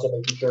 while also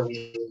making sure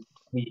we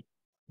meet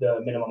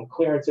the minimum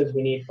clearances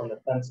we need from the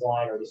fence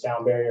line or the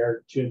sound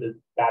barrier to the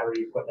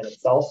battery equipment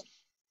itself.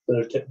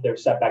 So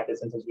there's setback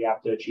distances we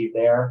have to achieve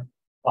there.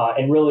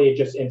 And really it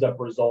just ends up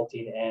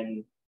resulting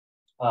in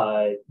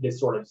this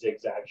sort of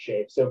zigzag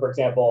shape. So for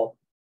example,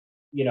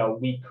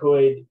 we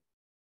could,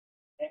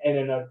 and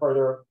then a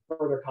further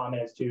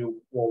comment as to,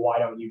 well, why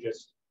don't you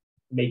just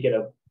make it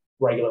a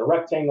regular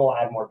rectangle,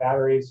 add more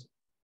batteries?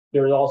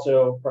 There's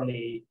also, from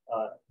the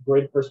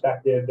grid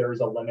perspective, there is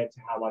a limit to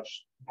how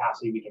much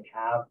capacity we can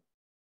have.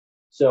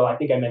 So I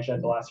think I mentioned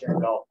at the last hearing,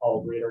 but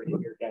I'll reiterate it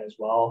here again as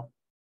well.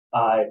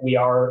 We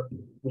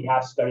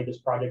have studied this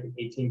project with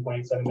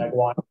 18.87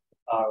 megawatts,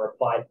 or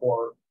applied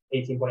for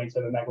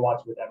 18.87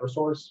 megawatts with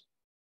Eversource.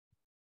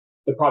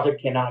 The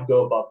project cannot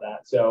go above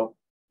that. So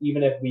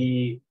even if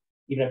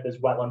those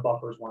wetland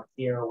buffers weren't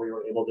here, we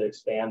were able to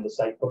expand the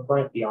site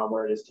footprint beyond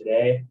where it is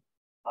today,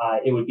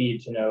 it would be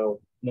to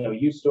no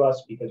use to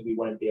us because we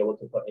wouldn't be able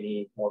to put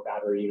any more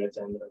battery units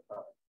in that are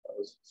currently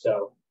proposed.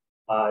 So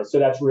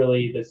that's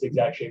really, this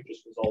exact shape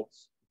just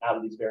results out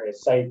of these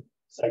various site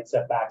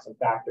setbacks and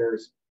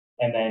factors,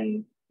 and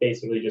then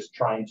basically just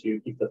trying to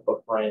keep the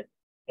footprint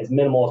as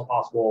minimal as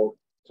possible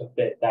to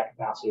fit that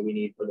capacity we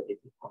need for the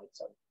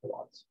 18.7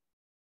 kilowatts.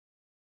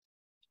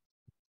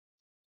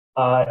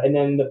 And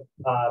then the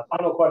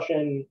final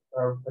question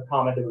or the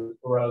comment that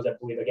arose, I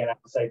believe, again, at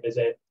the site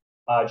visit,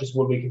 just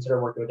would we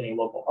consider working with any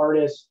local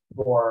artists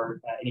for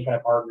any kind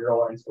of art mural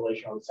or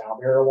installation on the sound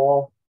barrier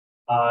wall?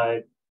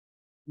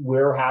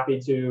 We're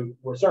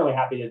certainly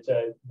happy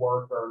to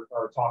work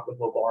or talk with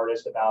local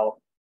artists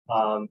about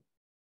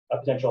a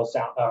potential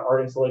sound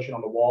art installation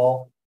on the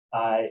wall.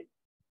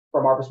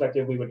 From our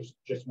perspective, we would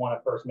just want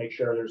to first make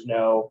sure there's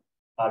no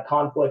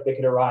conflict that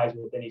could arise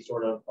with any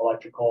sort of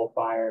electrical,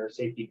 fire,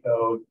 safety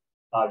code,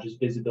 just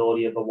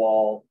visibility of the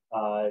wall,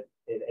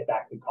 if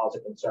that could cause a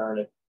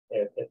concern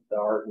if the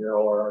art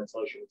mural or art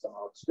installation would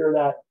somehow obscure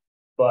that.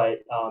 But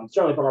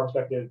certainly from our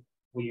perspective,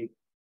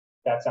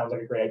 that sounds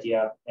like a great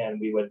idea, and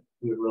we would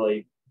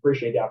really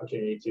appreciate the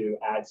opportunity to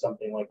add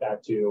something like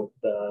that to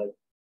the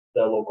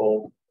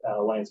local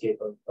landscape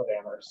of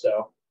Amherst.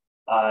 So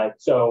I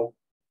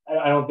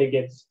don't think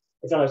it's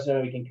not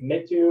necessarily we can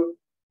commit to,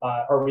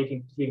 or we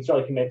can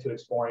certainly commit to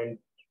exploring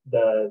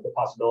the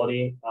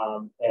possibility,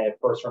 at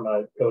first from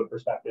a code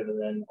perspective,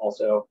 and then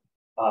also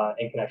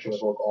in connection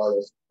with local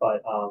artists.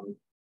 But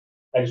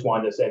I just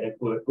wanted to say that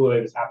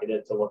Fluid is happy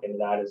to look into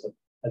that as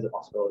a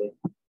possibility.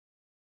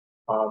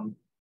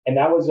 And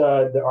that was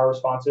our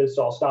responses.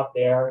 So I'll stop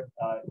there.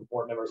 If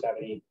board members have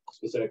any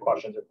specific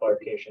questions or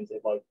clarifications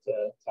they'd like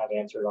to have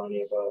answered on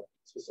any of the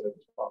specific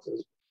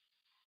responses.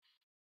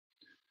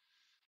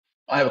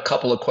 I have a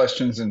couple of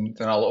questions, and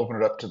then I'll open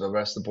it up to the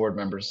rest of the board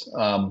members.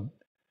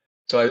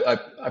 So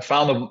I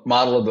found the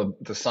model of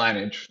the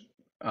signage.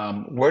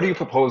 Where do you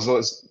propose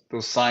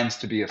those signs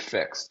to be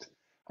affixed?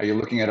 Are you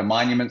looking at a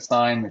monument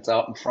sign that's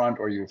out in front,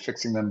 or are you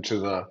affixing them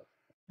to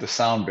the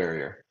sound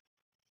barrier?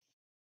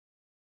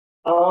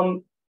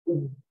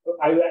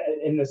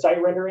 In the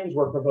site renderings,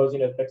 we're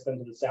proposing to affix them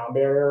to the sound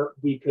barrier.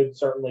 We could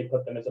certainly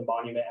put them as a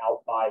monument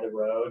out by the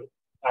road.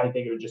 I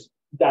think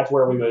that's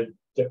where we would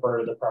defer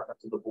to the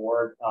preference of the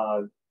board.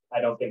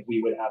 I don't think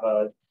we would have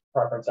a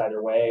preference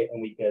either way,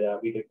 and we could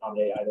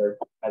accommodate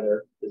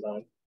either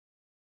design.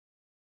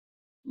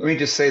 Let me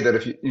just say that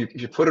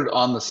if you put it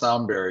on the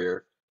sound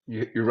barrier,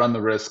 you run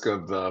the risk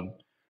of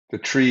the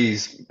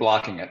trees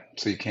blocking it,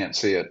 so you can't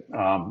see it.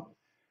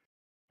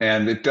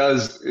 And it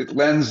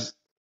lends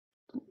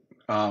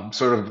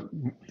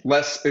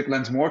it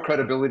lends more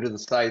credibility to the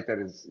site that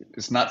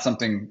it's not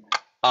something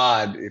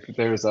odd if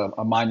there's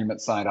a monument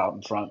sign out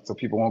in front, so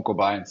people won't go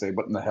by and say,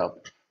 what in the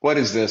hell? What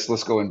is this?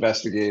 Let's go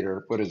investigate,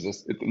 or what is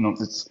this?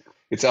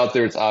 It's out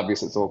there, it's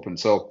obvious, it's open.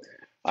 So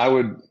I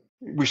would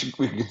we can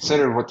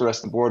consider what the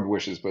rest of the board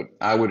wishes, but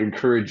I would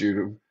encourage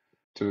you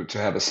to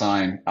have a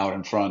sign out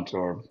in front,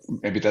 or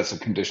maybe that's a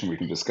condition we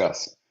can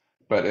discuss,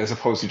 but as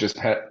opposed to just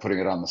putting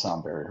it on the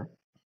sound barrier.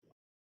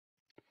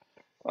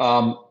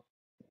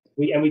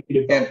 We can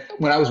do both. And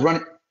when I was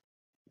running,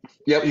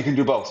 yep, you can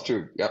do both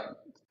too. Yep.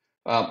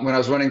 When I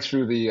was running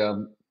through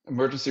the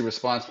emergency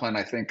response plan,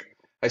 I think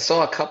I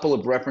saw a couple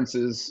of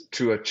references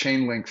to a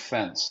chain link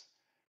fence,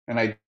 and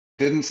I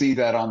didn't see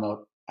that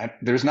on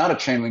there's not a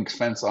chain link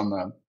fence on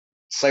the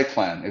site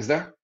plan, is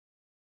there?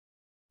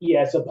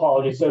 Yes,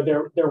 apologies. So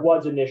there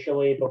was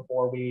initially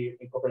before we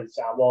incorporated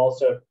sound wall.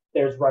 So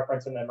there's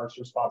reference in the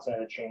emergency response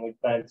and a chain link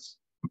fence.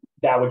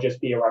 That would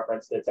just be a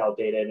reference that's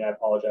outdated, and I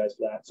apologize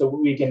for that. So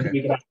we can have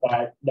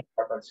that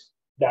reference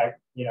that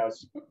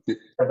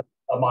for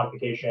a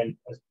modification.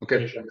 Okay.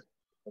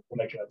 We'll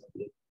make sure that's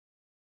updated.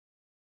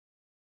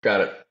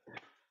 Got it.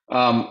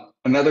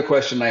 Another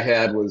question I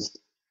had was,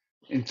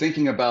 in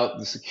thinking about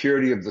the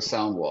security of the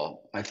sound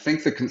wall, I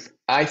think the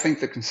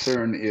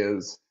concern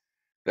is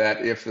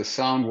that if the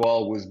sound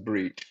wall was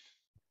breached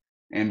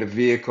and a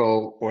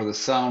vehicle or the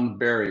sound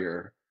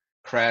barrier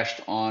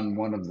crashed on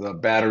one of the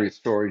battery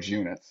storage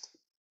units,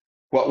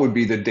 what would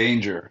be the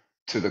danger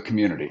to the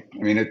community?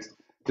 I mean,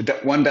 the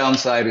one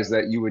downside is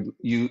that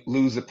you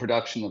lose the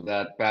production of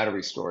that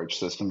battery storage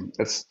system.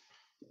 That's,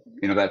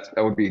 that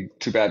would be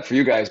too bad for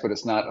you guys, but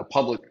it's not a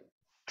public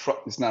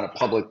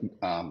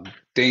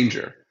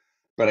danger.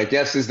 But I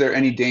guess, is there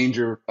any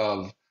danger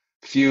of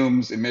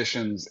fumes,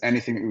 emissions,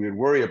 anything that we would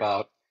worry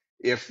about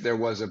if there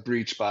was a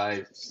breach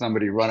by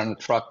somebody running a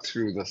truck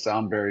through the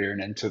sound barrier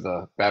and into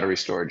the battery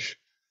storage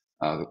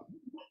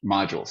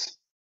modules?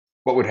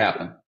 What would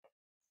happen?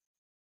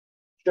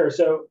 Sure.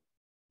 So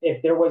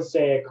if there was,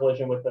 say, a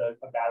collision with a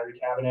battery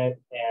cabinet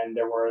and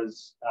there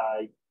was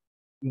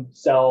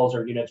cells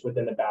or units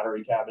within the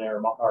battery cabinet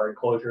or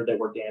enclosure that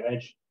were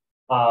damaged,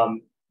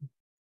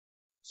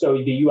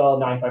 so the UL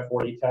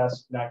 9540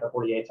 test,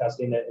 9540A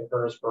testing that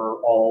occurs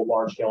for all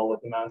large-scale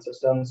lithium-ion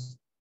systems,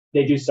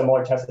 they do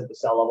similar tests at the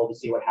cell level to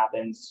see what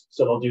happens.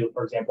 So they'll do,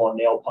 for example, a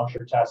nail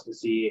puncture test to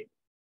see,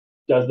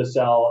 does the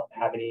cell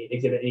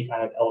exhibit any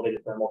kind of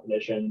elevated thermal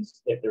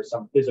conditions, if there's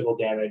some physical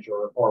damage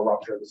or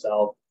rupture of the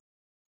cell.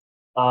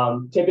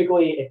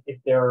 Typically,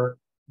 if there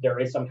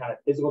is some kind of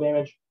physical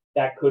damage,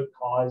 that could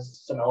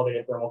cause some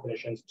elevated thermal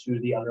conditions to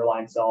the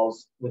underlying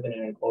cells within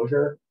an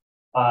enclosure.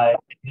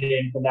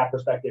 And from that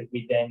perspective,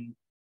 we then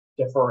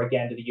defer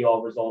again to the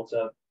UL results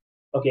of,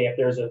 okay, if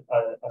there's a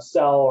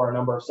cell or a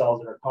number of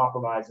cells that are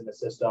compromised in the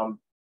system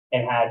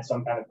and had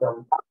some kind of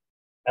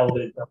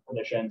elevated thermal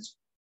conditions,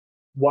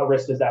 what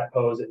risk does that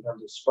pose in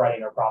terms of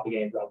spreading or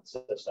propagating throughout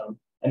the system?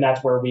 And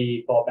that's where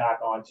we fall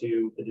back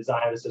onto the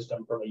design of the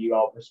system from a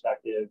UL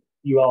perspective,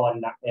 UL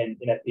and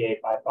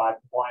NFPA 5.5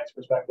 compliance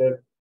perspective,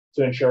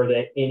 to ensure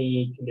that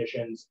any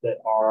conditions that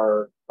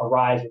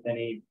arise with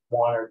any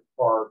one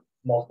or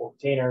multiple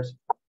containers,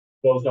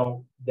 those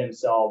don't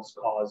themselves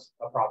cause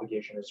a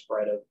propagation or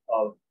spread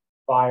of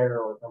fire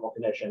or thermal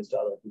conditions to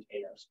other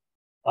containers.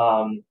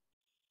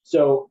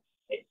 So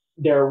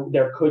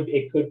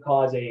it could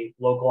cause a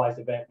localized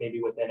event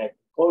maybe within a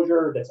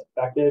enclosure that's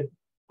affected,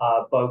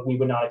 but we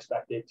would not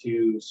expect it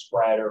to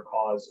spread or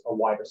cause a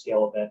wider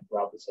scale event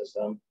throughout the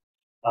system.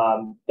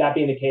 That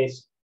being the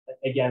case,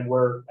 again,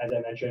 as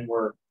I mentioned,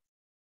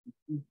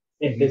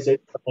 if this is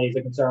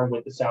a concern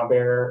with the sound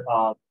barrier,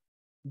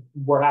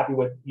 we're happy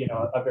with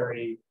a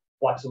very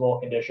flexible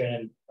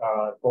condition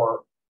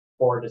for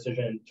a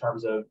decision in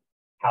terms of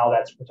how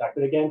that's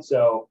protected against.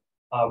 So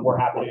we're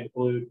happy to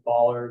include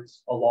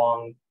bollards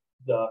along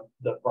the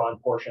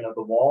front portion of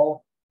the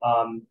wall.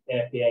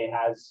 NFPA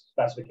has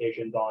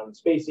specifications on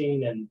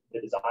spacing and the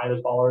design of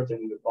those bollards,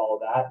 and we would follow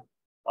that.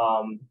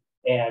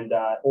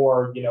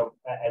 Or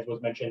as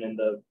was mentioned in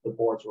the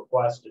board's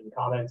request and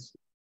comments,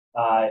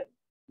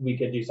 we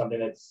could do something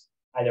that's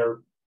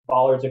either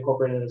bollards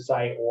incorporated in the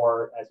site,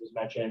 or, as was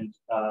mentioned,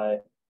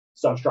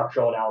 some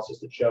structural analysis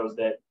that shows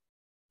that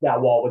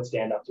wall would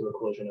stand up to a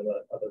collision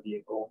of a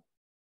vehicle.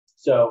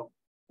 So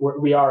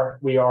we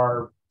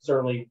are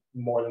certainly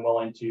more than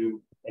willing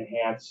to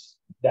enhance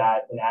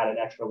that and add an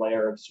extra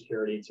layer of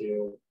security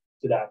to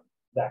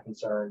that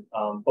concern.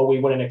 But we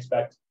wouldn't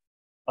expect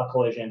a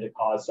collision to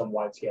cause some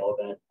wide scale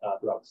event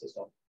throughout the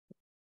system.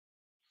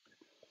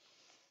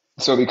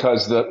 So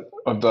because the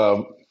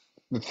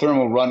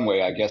thermal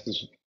runway, I guess,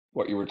 is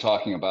what you were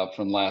talking about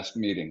from last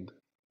meeting.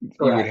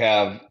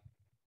 Correct.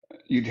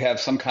 You'd have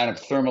some kind of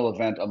thermal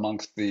event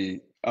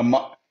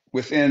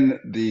within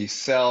the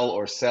cell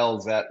or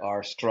cells that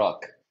are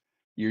struck.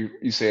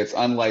 You say it's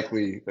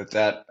unlikely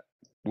that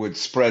would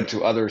spread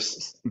to other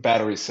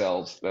battery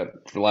cells,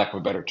 that, for lack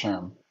of a better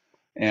term,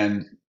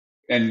 and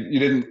you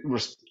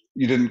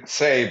didn't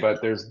say,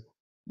 but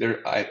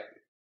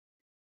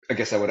I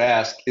guess I would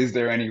ask, is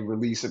there any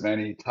release of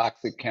any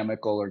toxic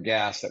chemical or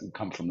gas that would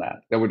come from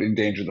that would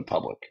endanger the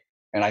public?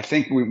 And I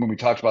think when we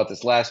talked about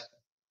this last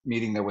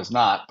meeting, there was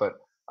not, but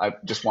I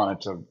just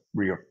wanted to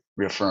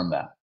reaffirm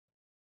that.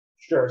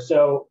 Sure.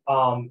 So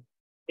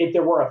if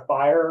there were a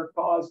fire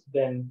caused,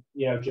 then,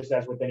 just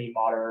as with any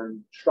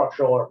modern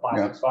structural or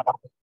plastics fire,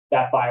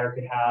 that fire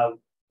could have,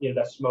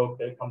 the smoke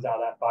that comes out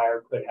of that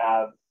fire could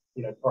have,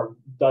 or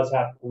does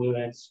have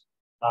pollutants,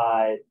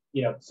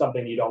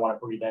 something you don't want to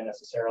breathe in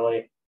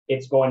necessarily.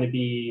 It's going to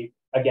be,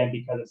 again,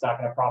 because it's not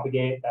going to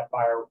propagate, that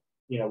fire,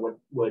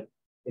 would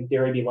in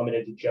theory be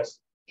limited to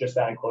just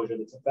that enclosure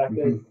that's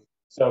affected.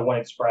 So when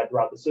it's spread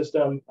throughout the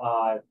system,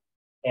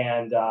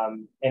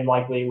 and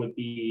likely would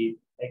be,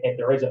 if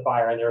there is a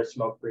fire and there is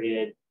smoke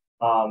created,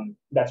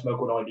 that smoke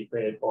would only be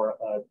created for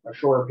a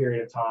shorter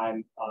period of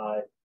time.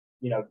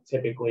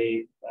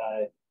 Typically,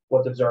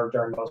 what's observed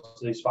during most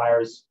of these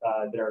fires,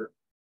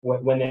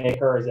 when they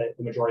occur, is that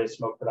the majority of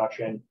smoke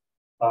production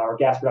or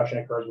gas production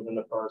occurs within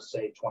the first,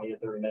 say, 20 to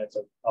 30 minutes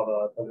of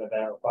an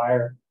event or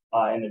fire,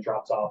 and then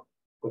drops off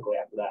quickly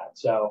after that.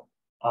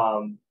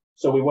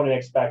 So we wouldn't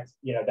expect,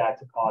 that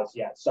to cause,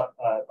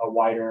 a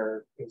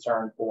wider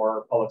concern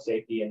for public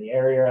safety in the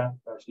area,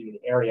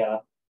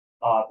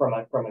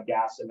 from a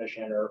gas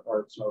emission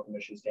or smoke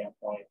emission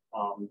standpoint.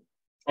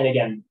 And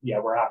again,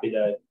 we're happy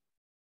to,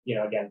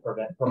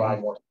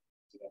 provide more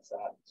against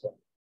that. So.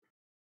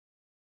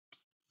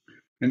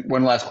 And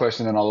one last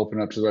question, then I'll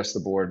open up to the rest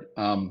of the board.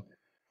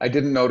 I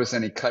didn't notice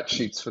any cut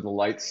sheets for the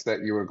lights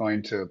that you were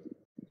going to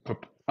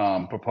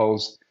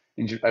propose.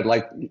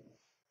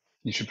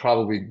 You should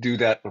probably do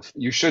that.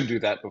 You should do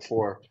that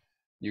before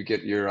you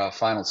get your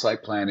final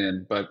site plan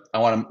in. But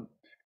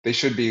they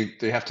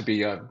have to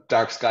be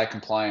dark sky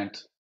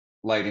compliant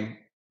lighting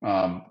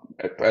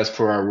as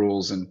per our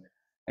rules. And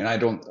I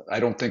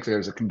don't think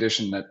there's a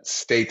condition that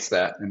states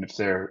that. And if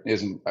there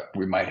isn't,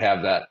 we might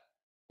have that.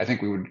 I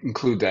think we would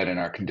include that in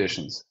our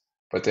conditions.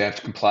 But they have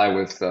to comply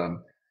with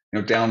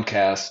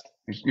downcast.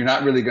 You're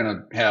not really going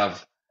to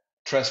have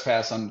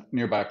trespass on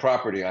nearby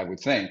property, I would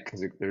think,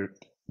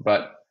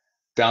 but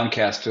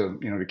downcast to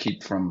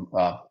keep from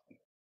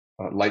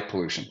light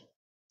pollution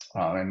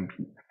and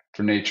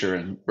for nature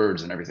and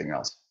birds and everything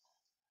else.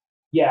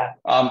 Yeah.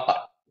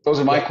 Those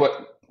are my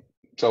questions.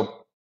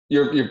 So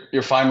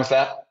you're fine with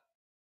that?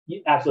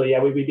 Absolutely.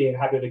 Yeah, we'd be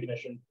happy with the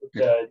condition to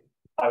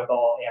comply with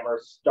all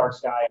Amherst, dark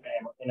sky,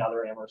 and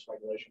other Amherst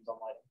regulations on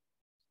lighting.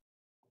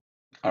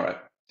 All right.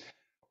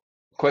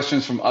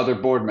 Questions from other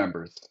board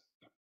members?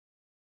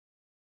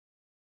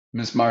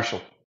 Ms.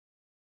 Marshall.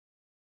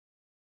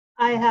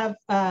 I have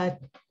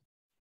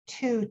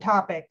two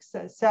topics.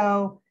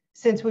 So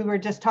since we were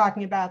just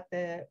talking about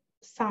the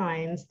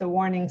signs, the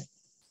warning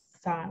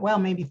sign, well,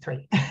 maybe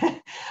three.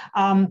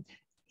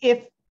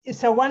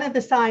 So one of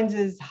the signs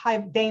is high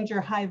danger,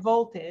 high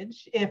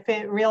voltage. If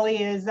it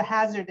really is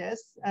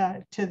hazardous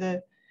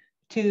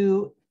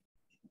to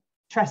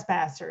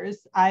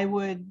trespassers, I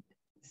would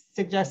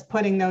suggest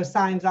putting those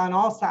signs on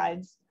all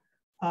sides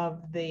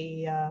of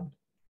the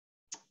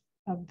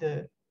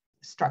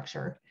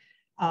structure.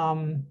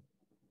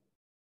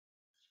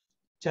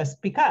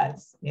 Just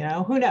because,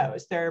 who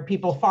knows? There are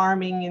people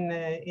farming in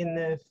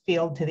the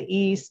field to the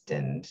east,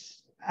 and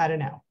I don't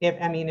know.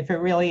 If it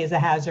really is a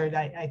hazard,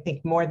 I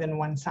think more than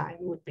one sign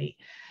would be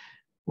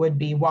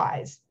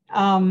wise.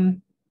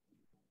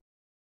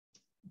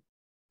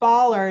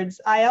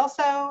 Bollards. I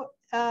also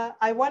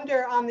I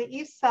wonder on the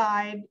east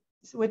side,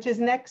 which is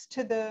next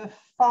to the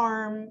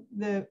farm,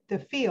 the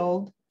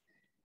field,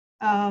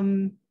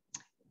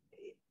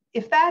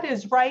 if that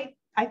is right.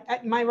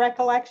 My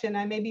recollection,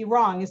 I may be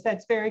wrong, is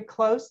that's very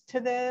close to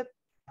the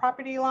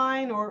property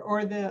line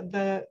or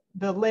the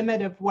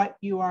limit of what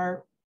you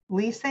are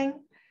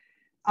leasing.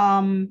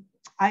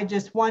 I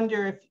just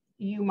wonder if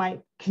you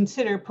might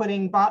consider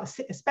putting,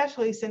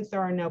 especially since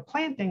there are no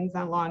plantings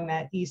along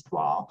that east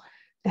wall,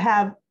 to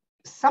have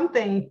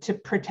something to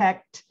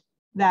protect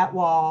that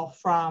wall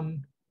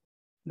from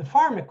the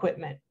farm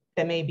equipment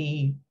that may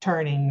be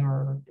turning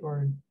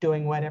or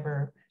doing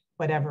whatever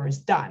is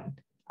done.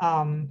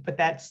 But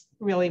that's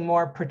really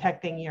more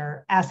protecting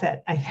your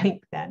asset, I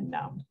think, than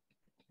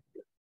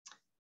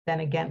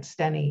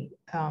against any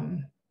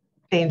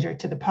danger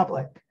to the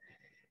public.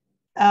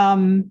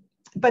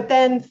 But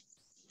then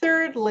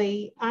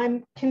thirdly,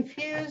 I'm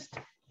confused,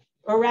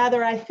 or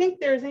rather, I think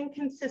there's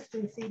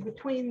inconsistency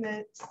between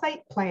the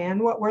site plan,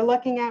 what we're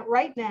looking at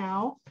right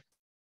now,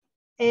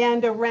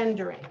 and a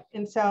rendering.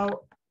 And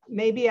so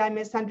maybe I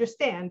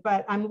misunderstand,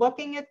 but I'm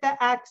looking at the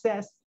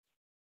access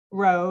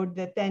road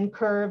that then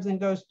curves and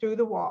goes through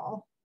the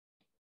wall.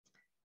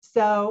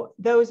 So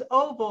those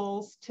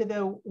ovals to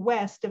the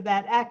west of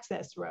that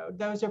access road,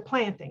 those are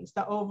plantings,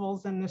 the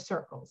ovals and the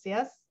circles,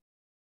 yes?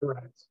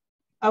 Correct.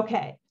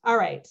 Okay, all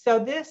right. So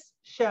this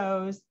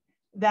shows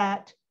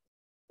that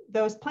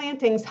those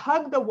plantings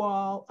hug the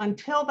wall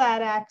until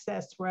that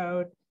access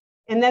road,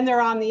 and then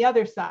they're on the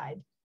other side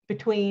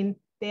between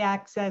the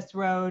access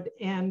road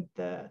and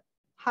the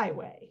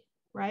highway,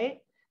 right?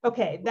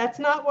 Okay, that's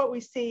not what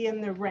we see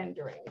in the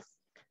renderings.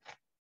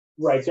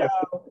 Right, so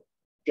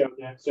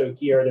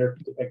here they're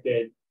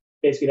depicted,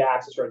 basically the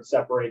access road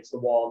separates the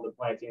wall and the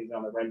plantings, and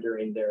on the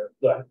rendering the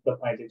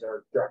plantings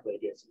are directly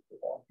adjacent to the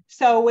wall.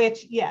 So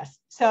which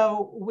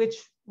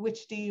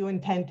do you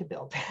intend to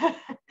build?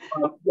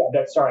 Yeah,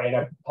 That's sorry, and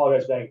I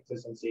apologize for that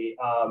inconsistency.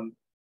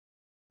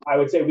 I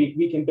would say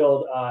we can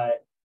build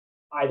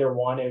either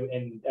one,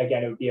 and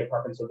again, it would be a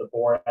preference of the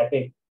board. I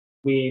think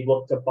we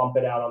look to bump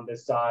it out on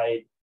this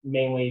side,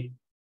 mainly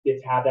to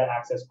have that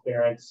access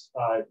clearance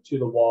to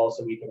the wall,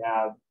 so we can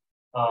have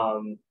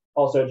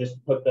also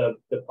just put the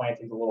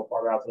plantings a little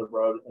farther out to the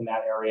road in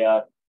that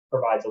area,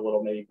 provides a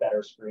little maybe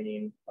better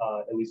screening,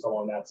 at least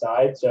along that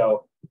side.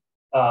 So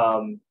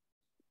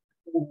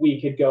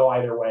we could go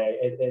either way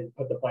and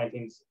put the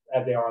plantings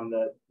as they are on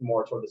the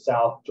more toward the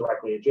south,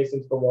 directly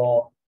adjacent to the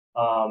wall.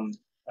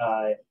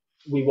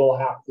 We will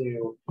have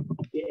to,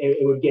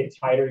 it would get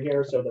tighter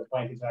here, so the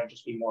plantings might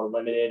just be more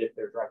limited if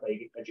they're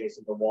directly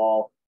adjacent to the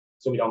wall,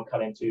 so we don't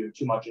cut into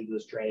too much into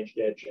this drainage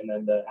ditch and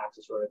then the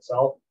access road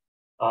itself.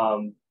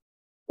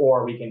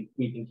 Or we can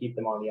keep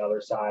them on the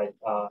other side,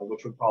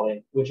 which would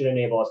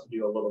enable us to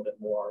do a little bit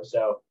more.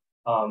 So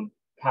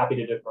happy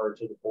to defer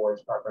to the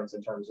board's preference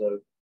in terms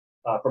of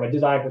from a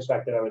design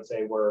perspective. I would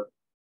say we're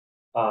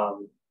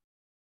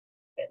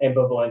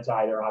ambivalent to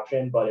either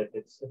option, but if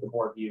the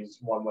board views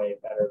one way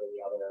better than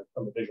the other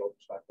from a visual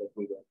perspective,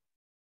 we're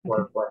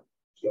go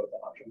with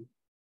that option.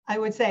 I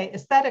would say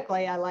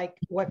aesthetically, I like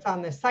what's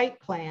on the site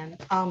plan,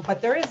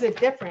 but there is a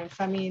difference.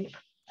 I mean,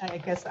 I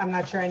guess I'm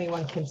not sure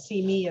anyone can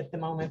see me at the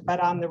moment,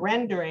 but on the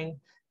rendering,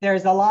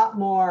 there's a lot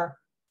more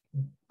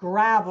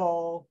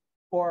gravel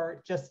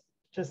or just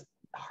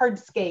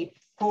hardscape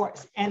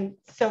forest. And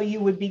so you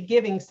would be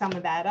giving some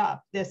of that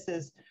up. This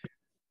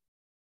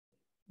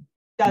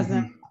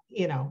doesn't,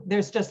 you know,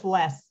 there's just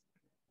less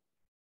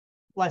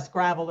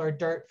gravel or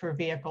dirt for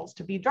vehicles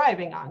to be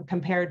driving on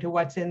compared to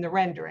what's in the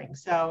rendering.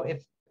 So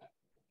if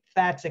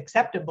that's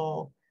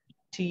acceptable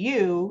to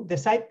you, the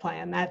site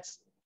plan,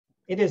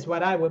 it is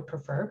what I would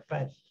prefer,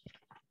 but.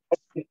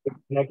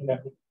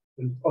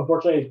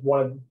 Unfortunately,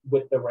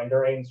 with the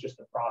renderings, just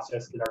the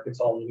process that our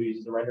consultant who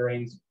uses the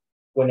renderings,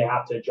 when they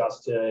have to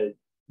adjust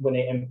when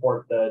they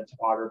import the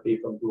topography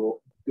from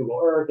Google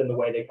Earth and the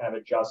way they kind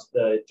of adjust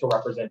to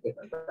represent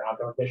different ground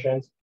cover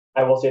conditions,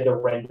 I will say the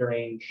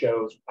rendering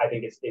shows, I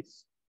think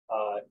it's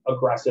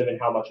aggressive in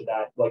how much of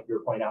that, like you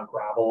were pointing out,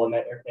 gravel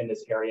in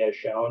this area is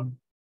shown.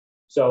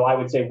 So I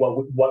would say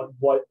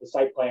what the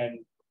site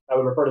plan, I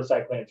would refer to the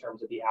site plan in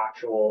terms of the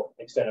actual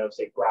extent of,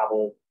 say,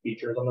 gravel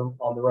features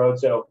on the road.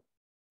 So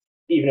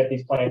even if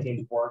these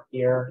plantings weren't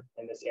here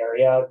in this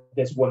area,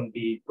 this wouldn't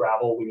be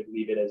gravel. We would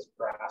leave it as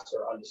grass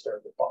or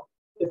undisturbed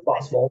if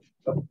possible.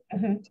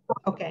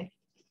 Okay.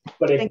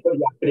 But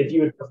if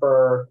you would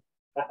prefer,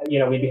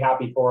 we'd be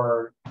happy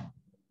for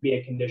be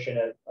a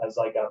condition as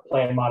like a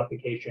plan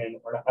modification,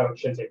 or I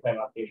shouldn't say plan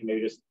modification,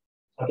 maybe just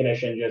a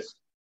condition, just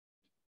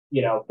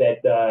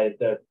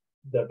that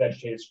the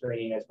vegetative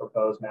screening as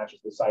proposed matches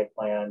the site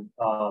plan,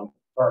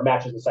 or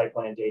matches the site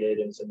plan dated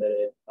and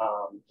submitted,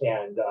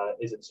 and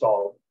is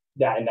installed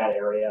in that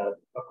area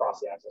across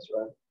the access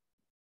road.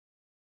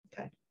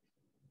 Okay.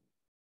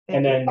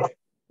 And then,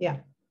 yeah.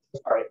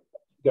 Sorry.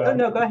 Go ahead. Oh,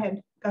 no, go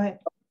ahead. Go ahead.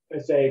 I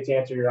was going to say, to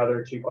answer your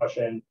other two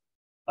questions,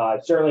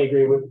 certainly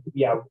agree with,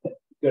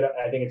 good.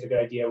 I think it's a good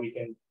idea. We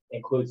can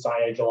include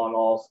signage along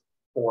all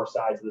four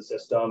sides of the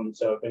system.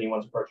 So if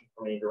anyone's approaching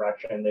from any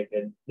direction,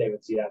 they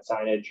would see that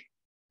signage.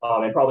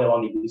 And probably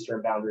along the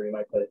eastern boundary, we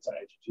might put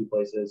signage in two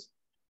places.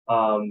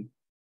 And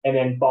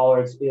then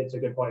bollards, it's a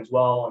good point as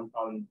well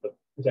on the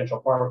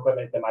potential farm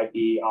equipment that might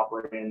be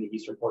operating in the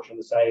eastern portion of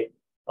the site.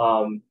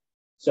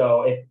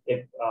 So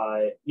if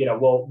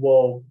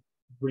we'll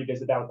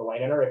revisit that with the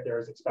landowner if there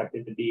is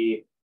expected to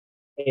be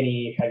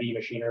any heavy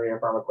machinery or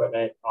farm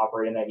equipment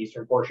operating in that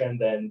eastern portion,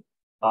 then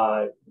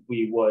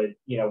we would,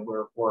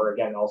 we're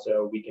again,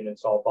 also we can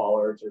install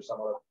bollards or some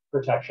other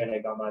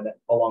protection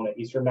along the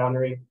eastern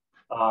boundary.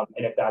 And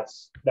if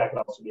that can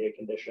also be a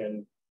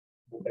condition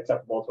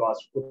acceptable to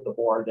us with the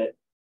board, that,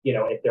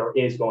 if there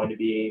is going to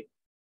be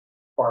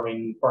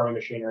farming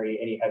machinery,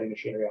 any heavy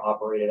machinery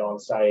operated on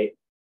site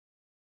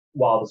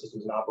while the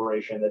system's in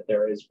operation, that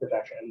there is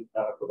protection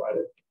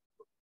provided.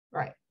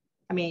 Right.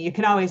 I mean,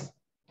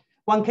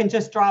 one can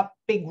just drop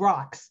big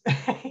rocks.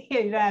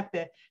 You don't have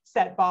to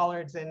set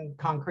bollards in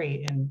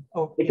concrete and,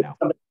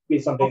 be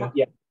something,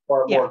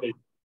 more visual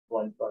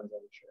and fun, I'm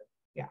sure.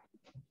 Yeah.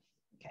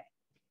 Okay.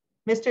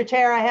 Mr.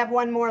 Chair, I have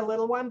one more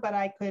little one, but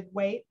I could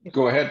wait.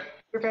 Go ahead.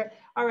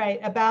 All right.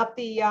 About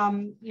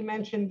the, you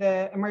mentioned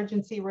the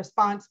emergency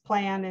response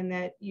plan and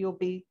that you'll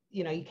be,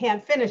 you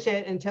can't finish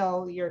it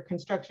until your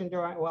construction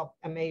drawing, well,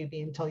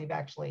 maybe until you've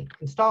actually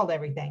installed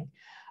everything.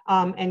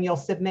 And you'll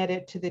submit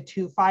it to the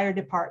 2 fire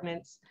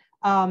departments.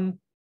 I'm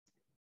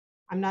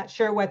not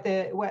sure what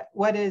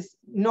is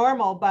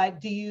normal, but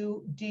do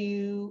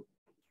you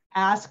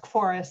ask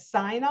for a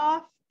sign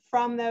off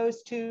from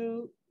those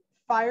 2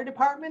 fire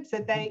departments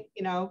that they,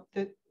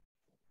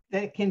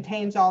 that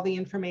contains all the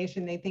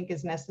information they think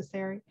is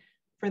necessary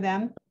for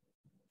them?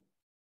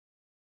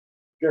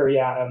 Sure.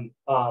 Yeah.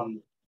 In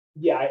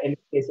this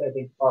case, I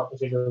think our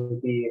procedure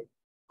would be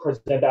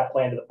present that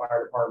plan to the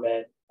fire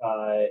department,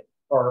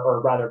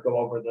 or rather go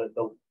over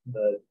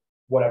the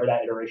whatever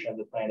that iteration of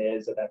the plan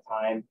is at that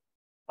time,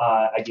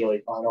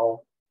 ideally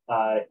final.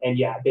 And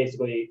yeah,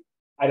 basically,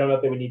 I don't know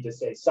if they would need to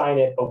say sign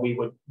it, but we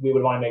would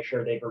want to make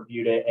sure they've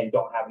reviewed it and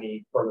don't have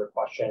any further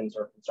questions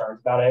or concerns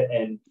about it.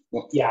 And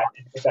yeah,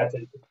 if that's a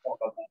form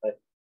of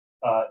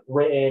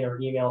written or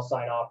email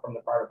sign off from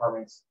the fire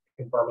departments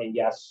confirming,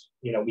 yes,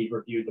 we've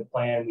reviewed the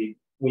plan,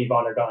 we've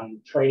undergone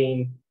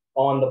training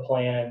on the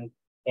plan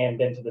and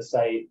been to the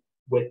site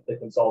with the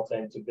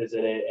consultant to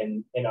visit it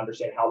and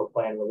understand how the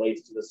plan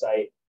relates to the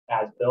site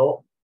as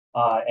built.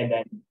 And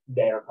then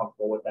they are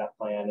comfortable with that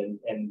plan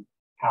and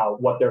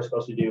what they're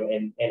supposed to do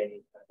in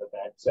any kind of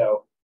event.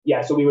 So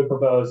yeah, so we would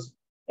propose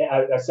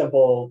a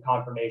simple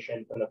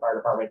confirmation from the fire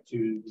department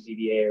to the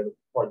ZBA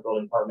or the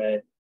building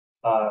department,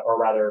 or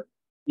rather,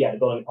 yeah, the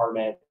building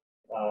department.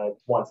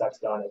 Once that's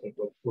done, I think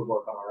would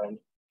work on our end.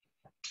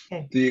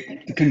 Okay.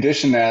 The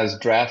condition as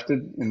drafted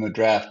in the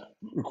draft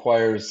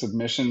requires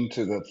submission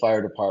to the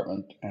fire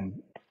department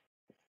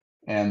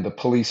and the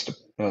police to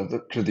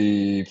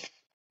the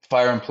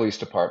fire and police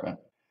department,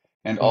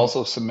 and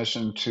also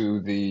submission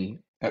to the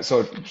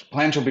so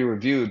plans will be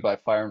reviewed by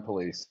fire and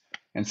police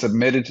and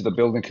submitted to the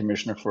building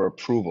commissioner for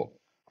approval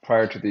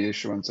prior to the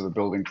issuance of a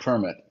building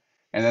permit.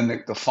 And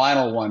then the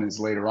final one is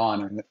later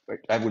on, and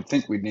I would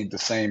think we'd need the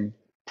same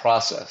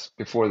process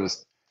before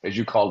this, as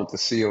you called it, the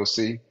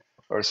COC,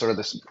 or sort of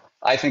this.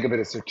 I think of it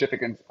as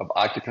certificate of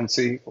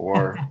occupancy,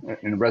 or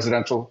in a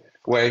residential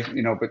way,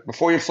 But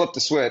before you flip the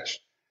switch,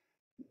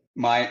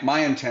 my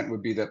intent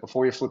would be that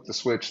before you flip the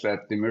switch,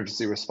 that the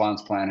emergency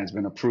response plan has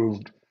been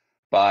approved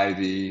by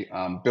the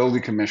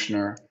building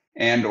commissioner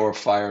and or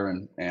fire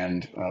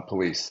and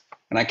police.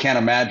 And I can't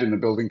imagine the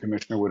building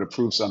commissioner would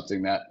approve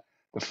something that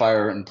the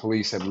fire and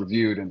police have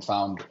reviewed and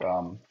found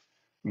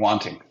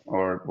wanting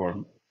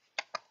or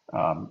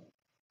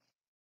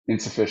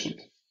insufficient.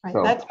 Right.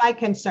 So, that's my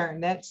concern,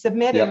 that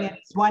submitting it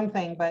is one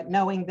thing, but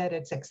knowing that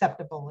it's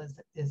acceptable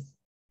is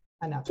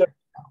another.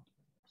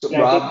 So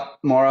Rob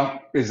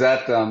Morra, is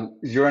that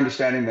your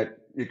understanding that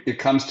it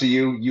comes to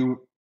you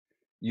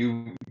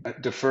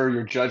defer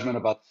your judgment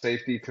about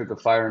safety to the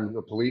fire and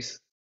the police,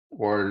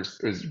 or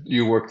is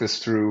you work this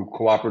through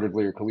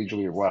cooperatively or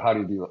collegially, or what? How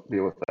do you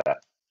deal with that?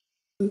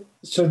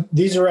 So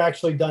these are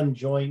actually done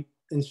joint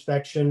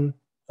inspection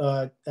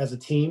as a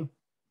team,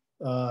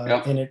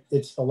 and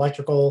it's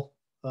electrical,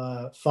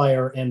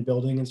 fire, and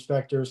building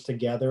inspectors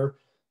together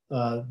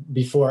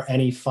before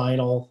any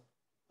final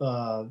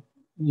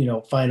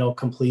final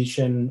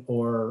completion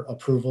or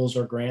approvals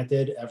are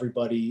granted.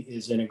 Everybody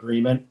is in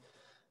agreement.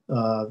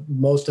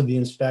 Most of the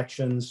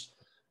inspections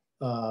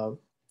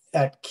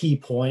at key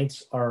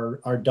points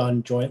are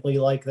done jointly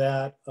like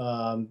that.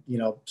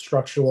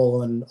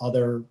 Structural and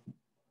other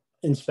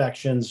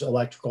inspections,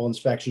 electrical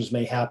inspections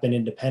may happen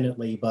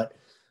independently, but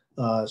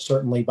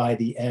certainly by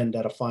the end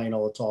at a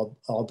final, it's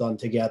all done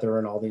together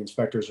and all the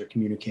inspectors are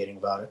communicating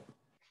about it.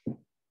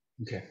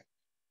 Okay.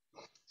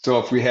 So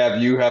if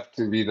you have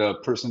to be the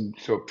person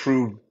to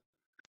approve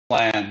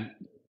plan,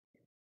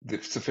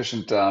 the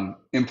sufficient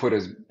input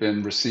has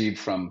been received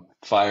from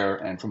fire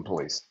and from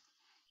police.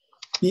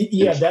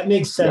 Yeah, that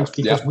makes sense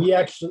because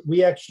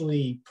we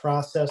actually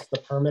process the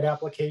permit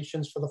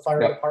applications for the fire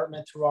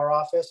department through our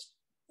office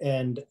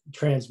and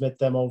transmit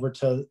them over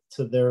to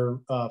their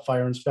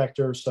fire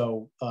inspector.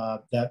 So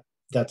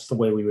that's the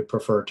way we would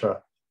prefer to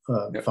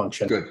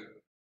function. Good.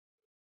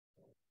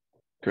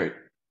 Great.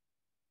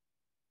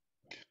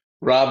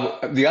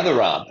 Rob, the other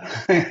Rob,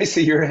 I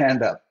see your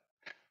hand up.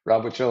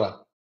 Rob Wachilla.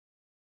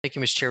 Thank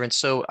you, Mr. Chairman.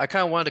 So I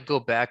kind of wanted to go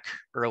back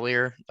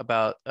earlier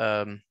about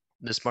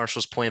Ms.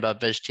 Marshall's point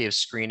about vegetative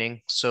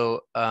screening.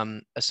 So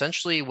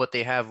essentially what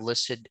they have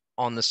listed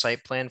on the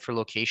site plan for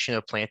location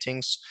of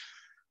plantings,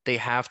 they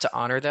have to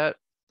honor that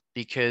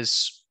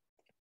because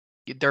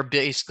they're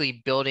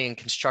basically building and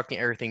constructing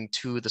everything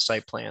to the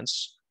site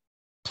plans,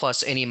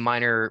 plus any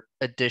minor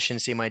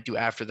additions they might do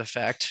after the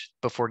fact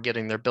before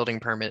getting their building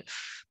permit.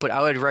 But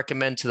I would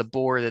recommend to the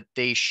board that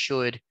they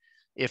should,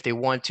 if they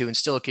want to,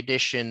 instill a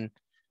condition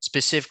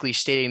specifically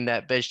stating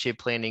that vegetative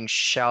planting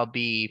shall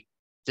be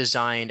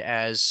designed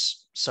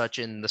as such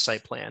in the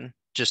site plan,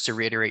 just to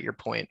reiterate your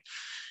point.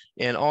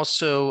 And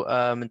also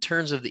in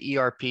terms of the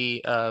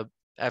ERP,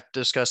 after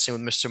discussing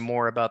with Mr.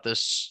 Moore about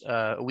this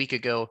a week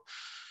ago,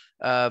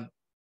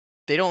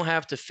 they don't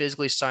have to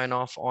physically sign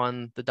off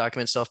on the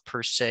document itself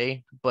per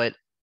se, but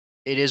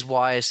it is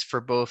wise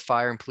for both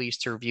fire and police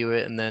to review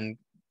it and then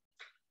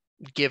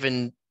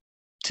given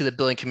to the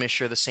building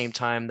commissioner at the same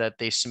time that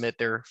they submit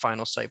their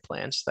final site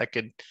plans. That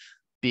could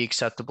be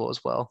acceptable as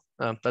well.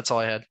 That's all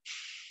I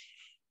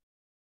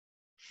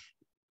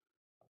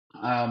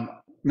had.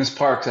 Ms.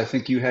 Parks, I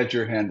think you had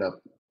your hand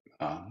up.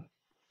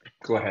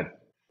 Go ahead.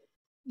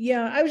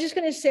 Yeah, I was just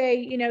going to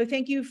say,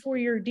 thank you for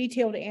your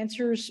detailed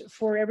answers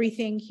for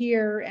everything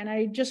here. And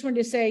I just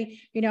wanted to say,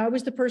 I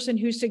was the person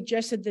who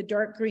suggested the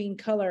dark green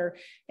color,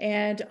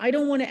 and I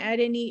don't want to add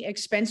any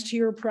expense to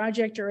your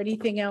project or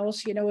anything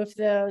else. If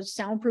the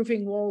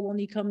soundproofing wall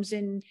only comes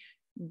in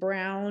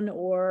brown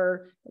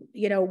or,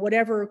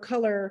 whatever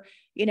color,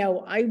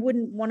 I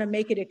wouldn't want to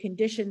make it a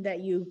condition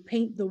that you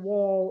paint the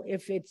wall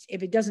if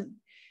it doesn't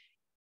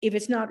if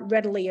it's not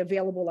readily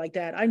available like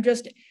that. I'm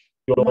just,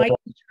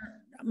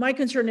 my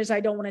concern is I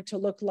don't want it to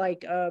look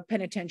like a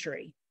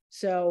penitentiary.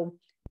 So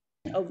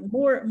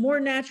more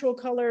natural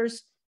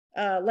colors,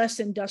 less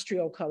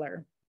industrial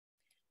color.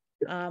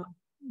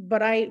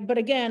 But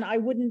again, I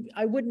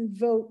wouldn't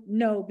vote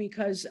no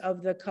because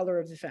of the color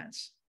of the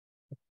fence.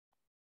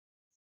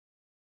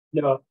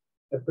 No,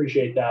 I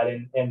appreciate that,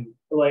 and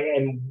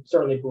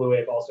certainly Blue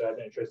Wave also has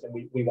an interest, and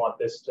we want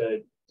this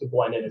to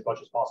blend in as much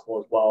as possible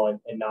as well,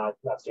 and not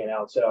stand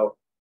out. So,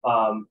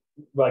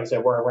 like I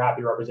said, we're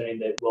happy representing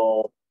that.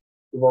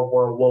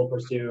 We'll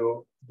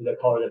pursue the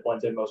color that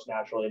blends in most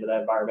naturally into the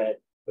environment,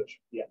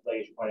 which, yeah,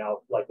 like you point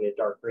out, likely a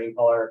dark green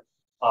color.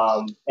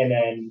 And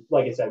then,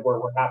 like I said, we're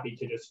happy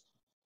to just,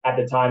 at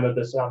the time of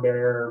the sound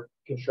barrier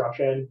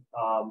construction,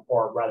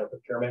 or rather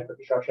procurement for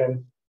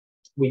construction,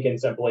 we can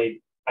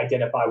simply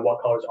identify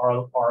what colors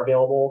are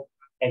available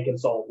and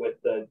consult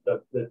with the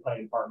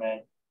planning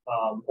department,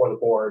 or the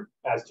board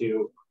as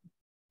to,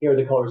 here are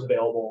the colors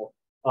available,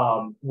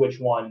 which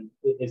one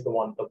is the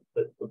one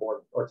the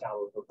board or town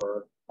would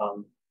prefer,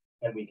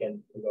 and we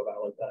can go about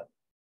it like that.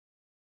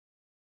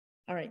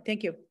 All right,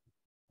 thank you.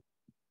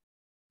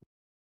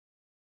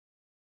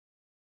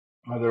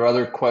 Are there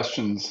other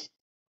questions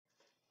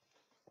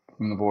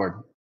from the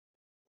board?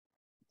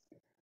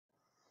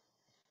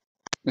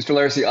 Mr.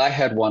 Laracy, I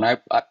had one.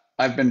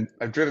 I've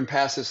driven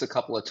past this a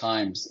couple of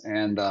times,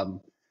 and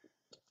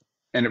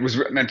it was,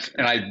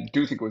 and I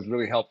do think it was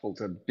really helpful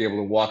to be able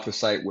to walk the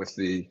site with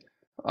the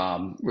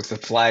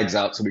flags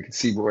out so we could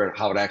see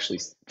how it actually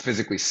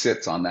physically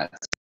sits on that.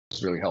 It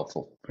was really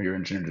helpful for your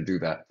engineer to do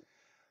that.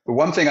 But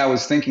one thing I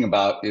was thinking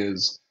about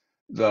is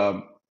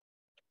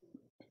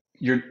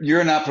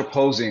you're not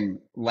proposing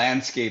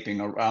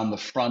landscaping around the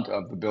front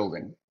of the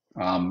building.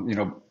 You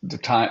know,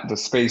 the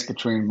space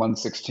between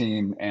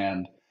 116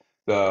 and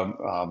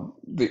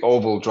the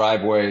oval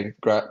driveway,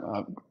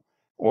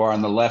 or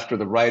on the left or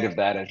the right of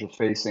that as you're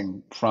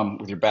facing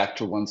with your back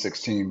to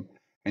 116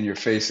 and you're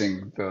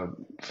facing the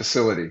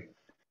facility.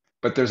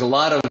 But there's a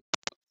lot of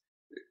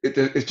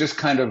it's just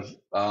kind of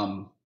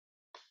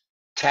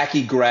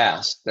tacky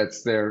grass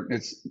that's there.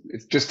 It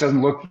just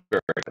doesn't look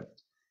very good.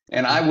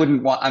 And I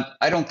wouldn't want,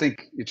 I don't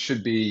think it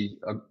should be,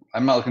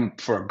 I'm not looking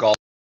for a golf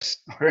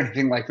or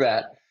anything like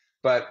that,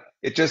 but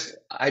I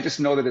just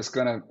know that it's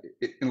gonna,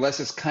 unless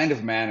it's kind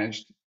of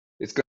managed,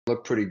 it's gonna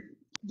look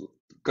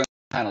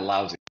kind of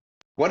lousy.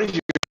 What is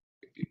you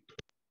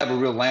have a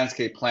real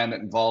landscape plan that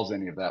involves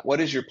any of that? What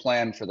is your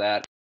plan for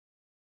that?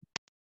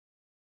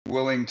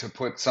 Willing to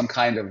put some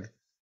kind of,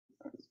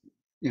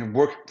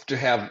 work to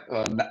have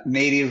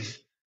native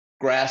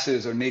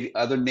grasses or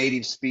other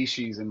native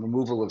species and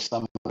removal of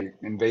some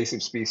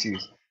invasive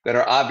species that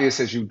are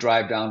obvious as you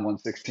drive down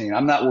 116.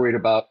 I'm not worried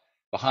about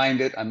behind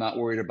it. I'm not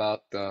worried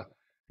about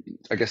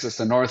I guess it's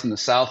the north and the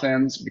south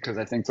ends, because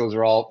I think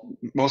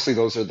mostly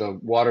those are the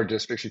water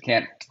districts. You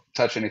can't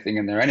touch anything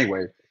in there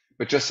anyway,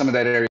 but just some of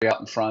that area out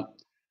in front.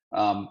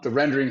 The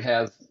rendering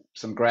has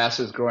some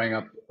grasses growing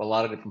up a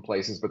lot of different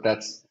places, but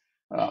that's,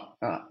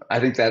 I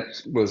think that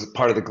was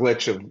part of the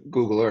glitch of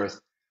Google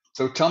Earth.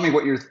 So tell me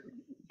what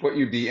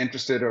you'd be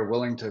interested or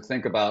willing to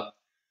think about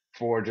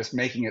for just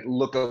making it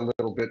look a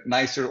little bit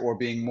nicer or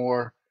being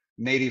more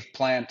native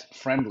plant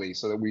friendly,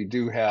 so that we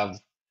do have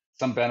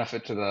some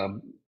benefit to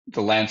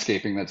the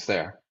landscaping that's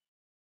there.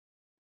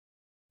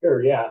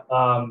 Sure. Yeah.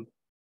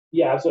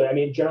 Yeah. Absolutely. I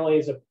mean, generally,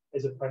 as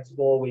a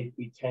principle,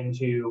 we tend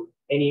to,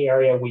 any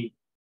area we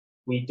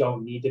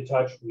don't need to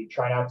touch, we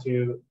try not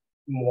to,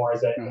 more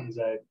as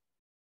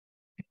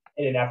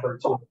in an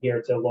effort to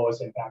adhere to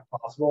lowest impact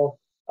possible.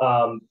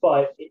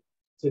 But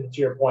to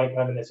your point,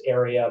 kind of in this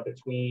area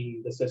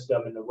between the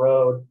system and the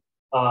road,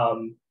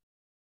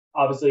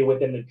 obviously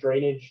within the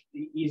drainage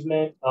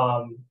easement,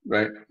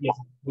 right? You know,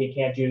 we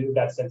can't do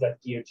that since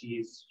that's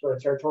DOT's sort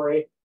of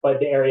territory. But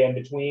the area in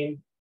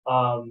between,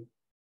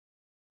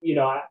 you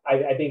know,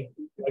 I think,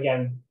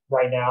 again,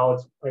 right now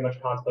it's pretty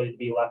much contemplated to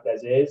be left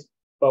as is.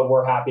 But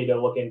we're happy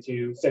to look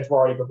into, since we're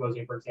already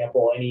proposing, for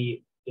example,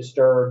 any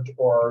disturbed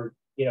or,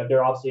 you know,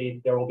 there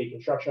will be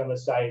construction on the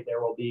site.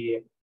 There will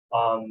be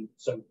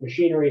some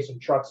machinery, some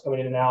trucks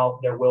coming in and out.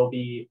 There will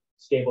be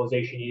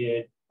stabilization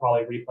needed,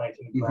 probably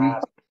replanting the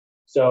grass.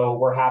 So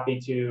we're happy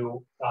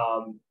to,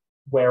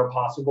 where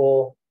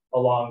possible,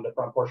 along the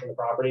front portion of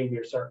the property,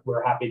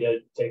 we're happy to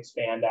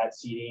expand that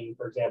seeding,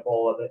 for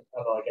example, of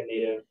like a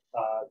native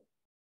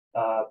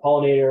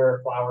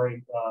pollinator,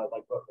 flowering,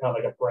 like kind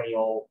of like a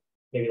perennial,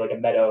 maybe like a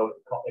meadow,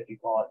 if you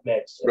call it,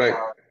 mix. Right.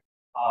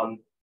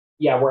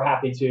 Yeah, we're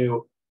happy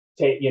to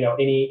take, you know,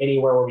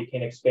 anywhere where we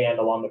can expand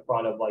along the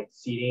front of like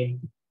seeding,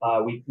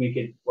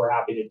 we're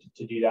happy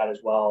to do that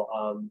as well.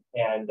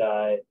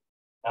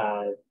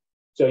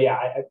 So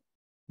yeah,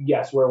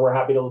 yes, we're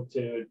happy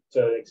to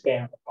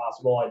expand if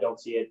possible. I don't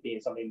see it being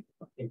something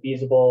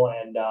infeasible,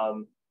 and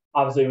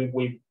obviously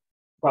we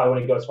probably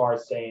wouldn't go as far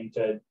as saying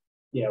to,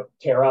 you know,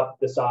 tear up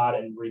the sod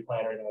and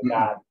replant or anything like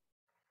that.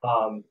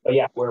 But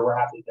yeah, we're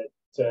happy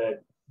to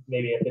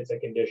maybe, if it's a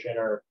condition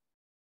or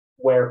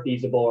where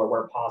feasible or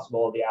where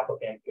possible, the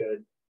applicant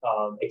could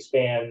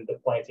expand the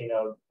planting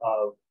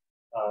of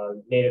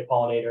native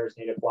pollinators,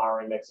 native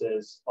flowering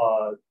mixes,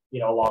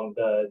 along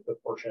the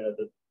portion of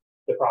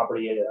the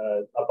property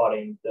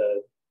abutting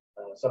the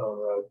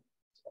Sutherland Road.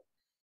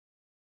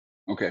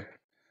 Okay.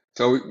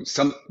 So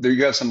there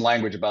you have some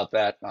language about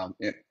that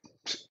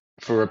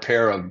for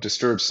repair of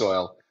disturbed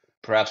soil.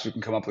 Perhaps we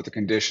can come up with a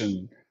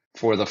condition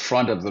for the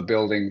front of the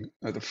building,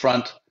 or the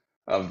front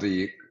of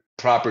the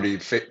property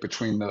fit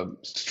between the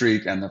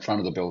street and the front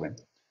of the building.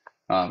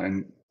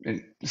 And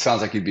it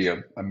sounds like you'd be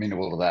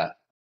amenable to that.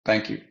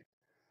 Thank you.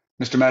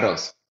 Mr.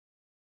 Meadows.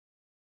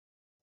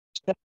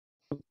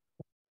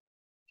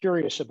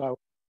 Curious about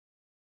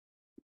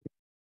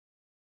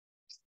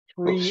Oops,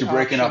 three you're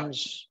breaking up.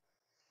 options.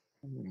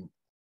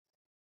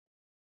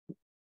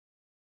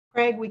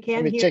 Craig, we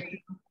can't Let me hear take- you.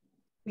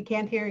 We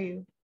can't hear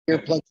you.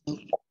 Earplug.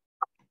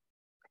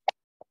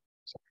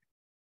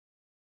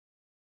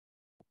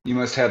 You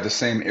must have the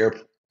same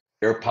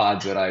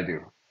AirPods that I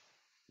do.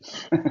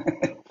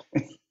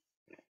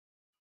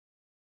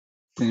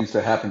 Seems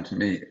to happen to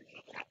me.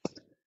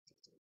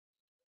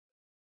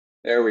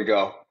 There we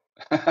go.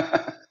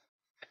 A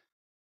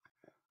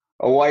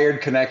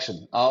wired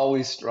connection,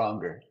 always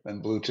stronger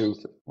than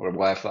Bluetooth or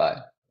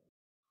Wi-Fi.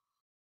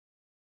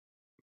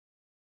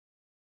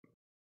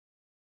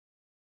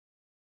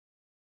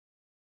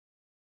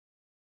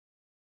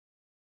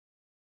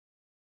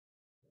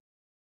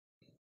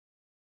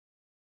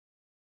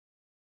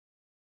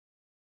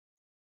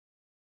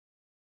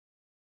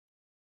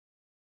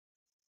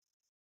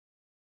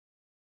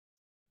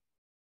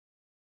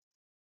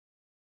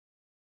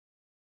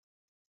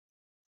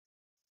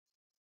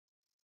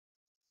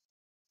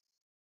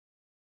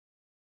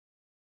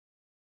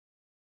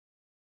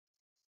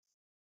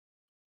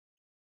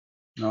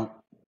 No,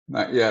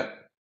 not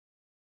yet.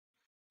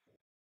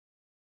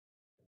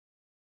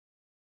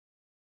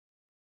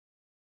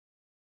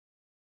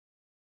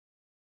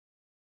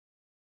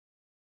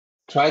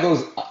 Try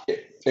those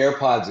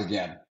AirPods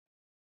again.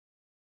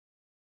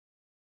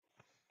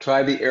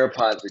 Try the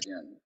AirPods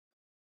again.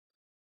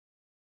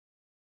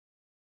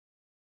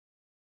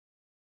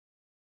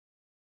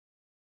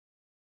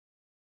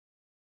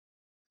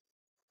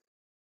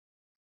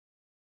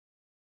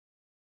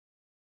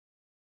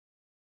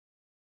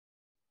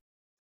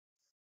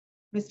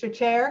 Mr.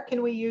 Chair,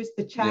 can we use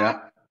the chat? Yeah.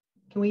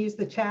 Can we use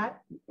the chat?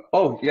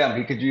 Oh, yeah,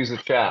 we could use the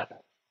chat.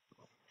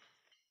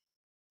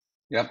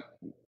 Yep.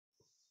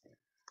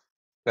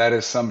 That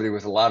is somebody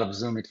with a lot of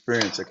Zoom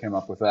experience that came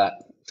up with that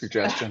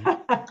suggestion.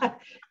 Did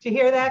you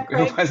hear that, It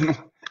Craig? wasn't-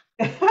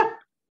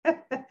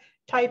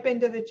 Type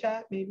into the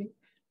chat, maybe.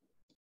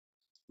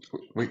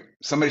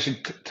 somebody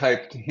should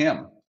type to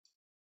him.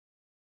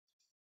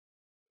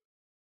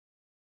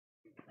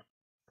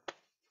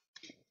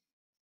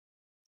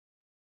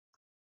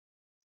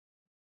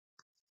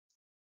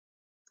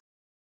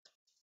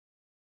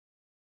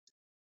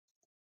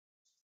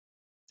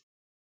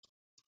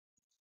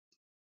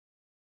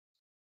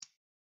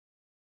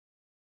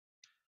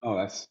 Oh,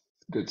 that's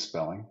good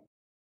spelling.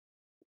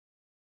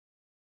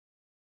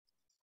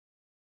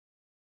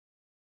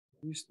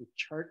 Use the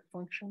chart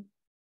function.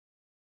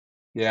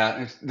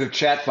 Yeah, it's the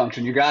chat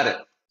function. You got it.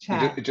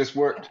 Chat. It just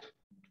worked.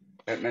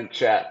 It meant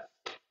chat.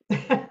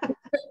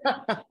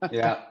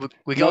 Yeah.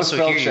 We can No also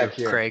spell hear you, check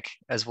here. Craig,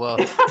 as well.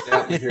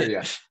 Yeah, we hear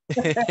you.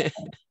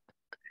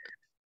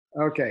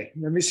 Okay,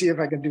 let me see if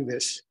I can do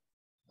this.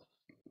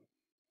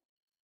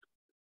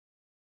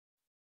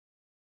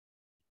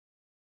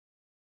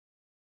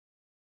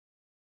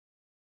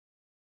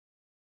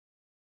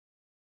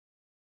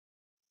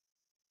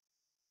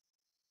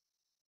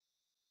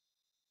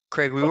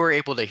 Craig, we were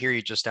able to hear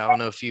you just now. I don't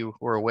know if you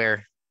were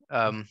aware.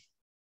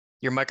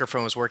 Your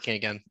microphone was working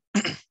again.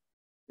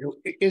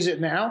 Is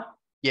it now?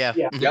 Yeah.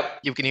 Yeah. Mhm. Yep.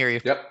 You can hear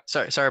you. Yep.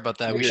 Sorry about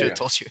that. We We hear should you. have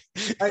told you.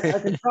 I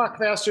can talk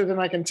faster than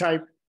I can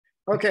type.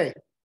 Okay.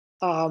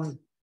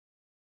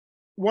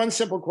 One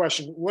simple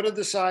question. What are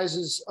the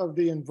sizes of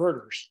the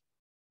inverters?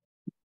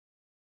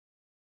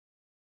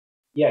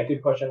 Yeah,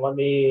 good question. Let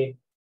me,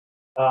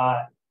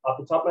 off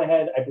the top of my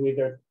head, I believe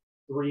there are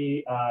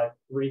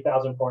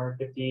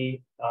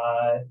 3,450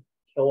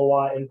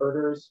 kilowatt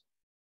inverters.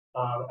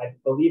 I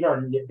believe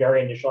our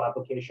very initial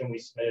application, we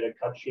submitted a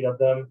cut sheet of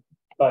them,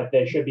 but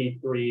there should be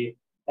three.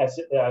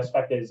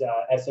 Spec is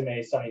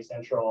SMA Sunny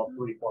Central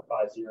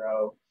 3450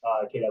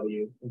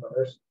 kW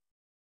inverters.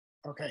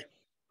 Okay,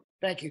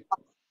 thank you.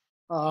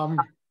 And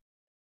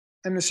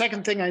the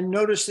second thing, I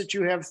noticed that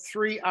you have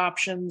three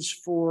options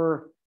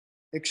for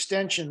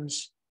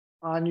extensions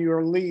on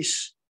your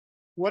lease.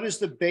 What is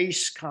the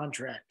base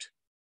contract?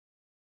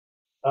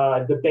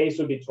 The base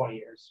would be 20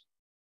 years.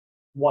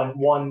 One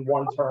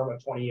term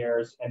of 20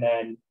 years, and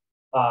then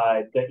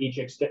each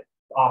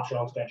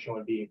optional extension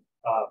would be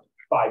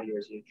 5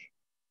 years each.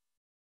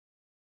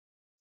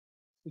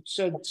 It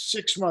said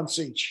 6 months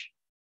each.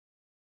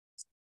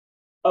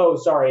 Oh,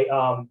 sorry.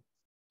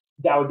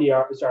 That would be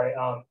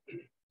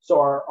so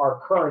our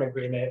current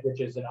agreement,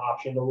 which is an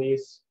option to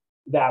lease,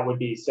 that would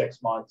be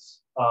 6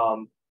 months.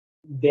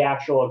 The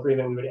actual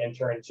agreement we would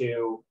enter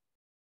into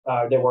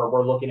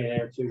we're looking at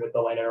enter into with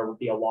the landowner would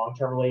be a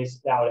long-term lease.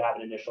 That would have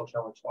an initial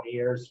term of 20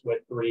 years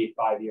with 3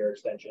 5-year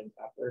extensions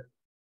after.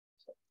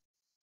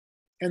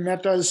 And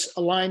that does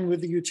align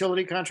with the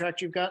utility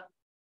contract you've got?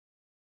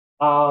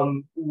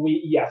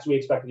 Yes, we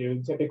expect to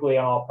do. Typically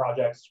on all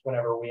projects,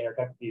 whenever we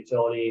interconnect with the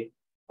utility,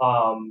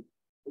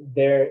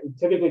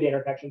 typically the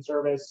interconnection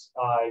service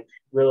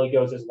really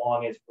goes as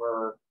long as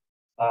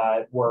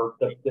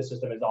the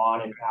system is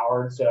on and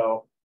powered.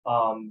 So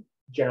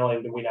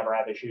generally we never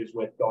have issues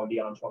with going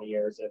beyond 20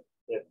 years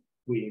if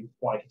we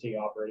want to continue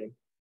operating.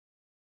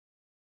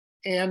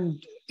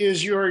 And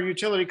is your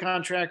utility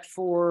contract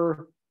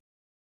for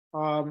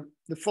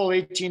the full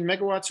 18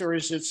 megawatts, or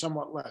is it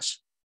somewhat less?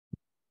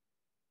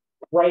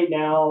 Right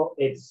now,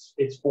 it's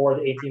for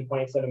the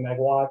 18.7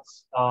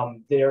 megawatts.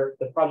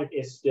 The project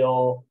is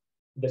still,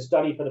 the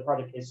study for the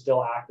project is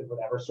still active with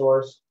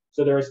Eversource.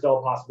 So there is still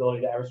a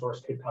possibility that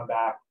Eversource could come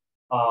back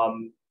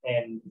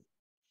and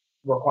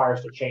require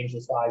us to change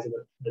the size of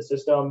the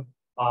system.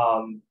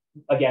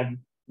 Again,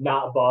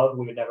 not above,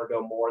 we would never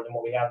go more than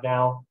what we have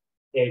now.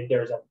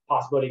 There's a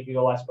possibility to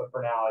go less, but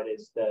for now it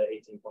is the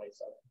 18.7.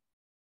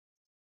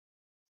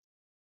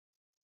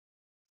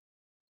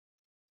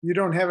 You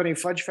don't have any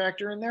fudge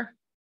factor in there?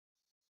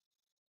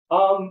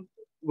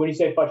 When you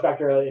say fudge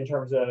factor in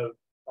terms of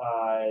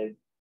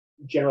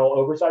general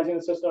oversizing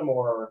the system,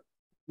 or?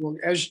 Well,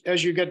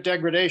 as you get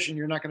degradation,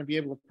 you're not going to be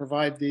able to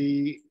provide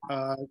the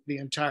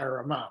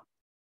entire amount.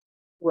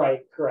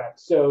 Right, correct.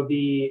 So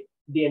the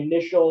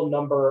initial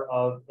number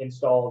of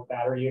installed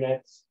battery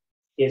units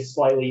is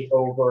slightly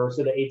over.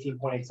 So the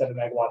 18.87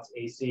 megawatts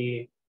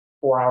AC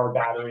 4-hour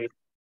battery.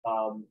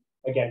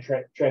 Again,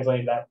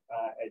 translating that,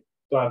 I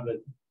don't have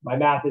my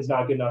math is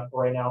not good enough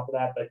right now for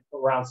that, but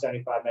around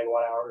 75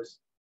 megawatt hours.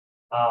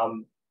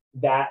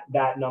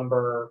 That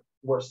number,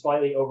 we're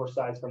slightly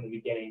oversized from the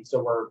beginning.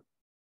 So we're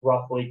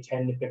roughly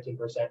 10 to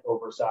 15%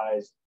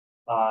 oversized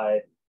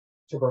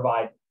to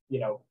provide,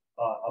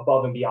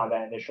 above and beyond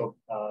that initial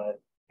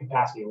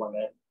capacity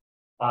limit.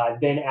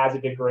 Then as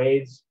it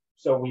degrades,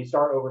 so we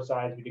start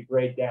oversized, we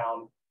degrade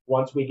down.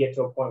 Once we get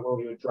to a point where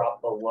we would drop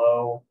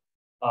below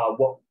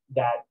what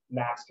that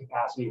max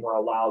capacity we're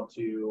allowed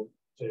to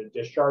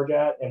discharge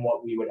at, and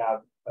what we would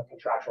have a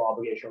contractual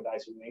obligation with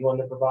ISO New England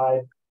to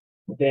provide,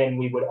 then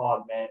we would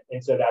augment.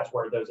 And so that's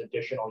where those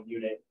additional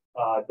unit,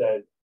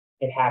 the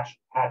hatched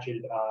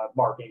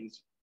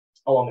markings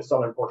along the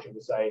southern portion of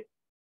the site,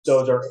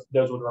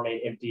 those would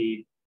remain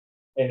empty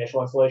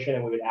initial installation,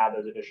 and we would add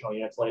those additional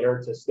units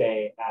later to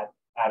stay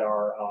at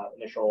our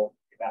initial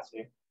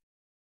capacity.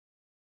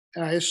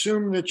 And I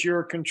assume that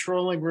you're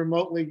controlling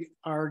remotely.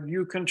 Are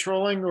you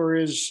controlling, or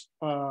is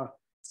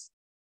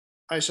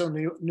ISO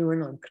New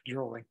England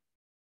controlling?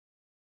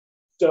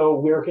 So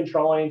we're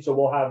controlling, so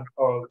we'll have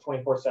a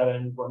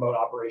 24/7 remote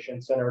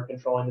operations center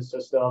controlling the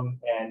system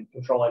and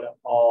controlling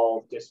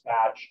all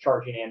dispatch,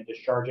 charging and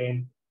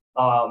discharging.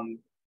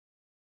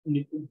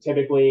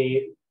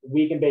 Typically,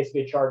 we can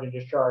basically charge and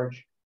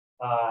discharge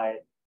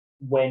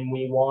when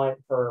we want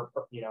for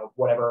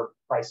whatever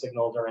price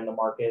signals are in the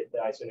market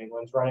that ISO New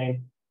England's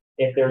running.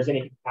 If there's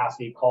any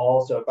capacity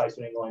call, so if ISO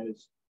New England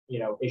is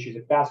issues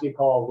a capacity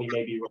call, we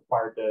may be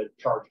required to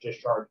charge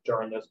discharge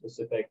during those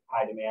specific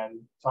high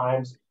demand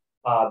times.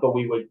 But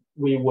we would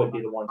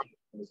be the ones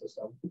in the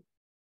system.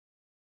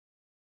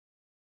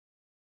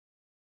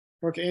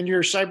 Okay, and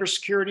your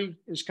cybersecurity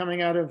is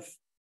coming out of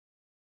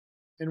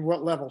in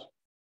what level?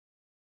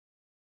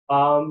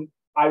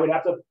 I would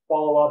have to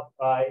follow up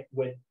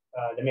with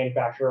the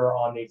manufacturer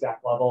on the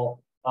exact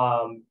level.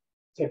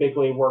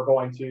 Typically, we're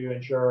going to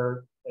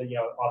ensure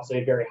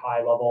obviously a very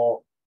high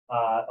level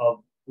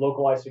of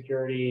localized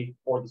security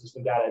for the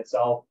system data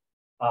itself,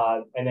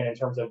 and then in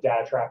terms of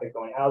data traffic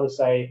going out of the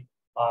site,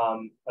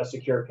 a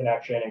secure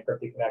connection,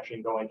 encrypted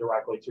connection going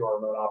directly to our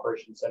remote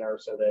operations center,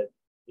 so that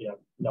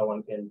no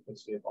one can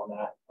snoop on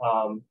that.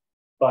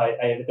 But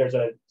if there's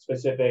a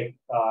specific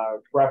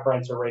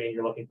reference or rating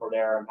you're looking for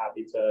there, I'm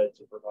happy to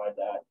provide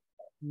that.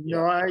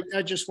 No,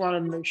 I just want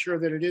to make sure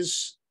that it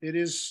is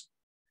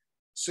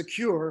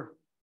secure,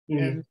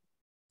 mm-hmm.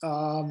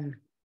 And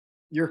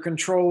your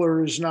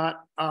controller is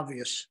not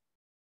obvious.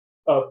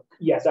 Oh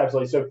yes,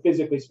 absolutely. So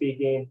physically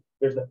speaking,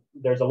 there's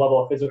a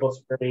level of physical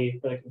security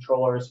for the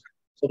controllers.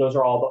 So those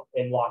are all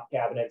in locked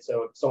cabinets.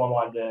 So if someone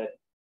wanted to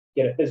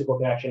get a physical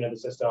connection to the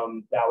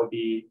system, that would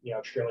be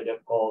extremely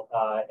difficult,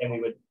 and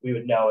we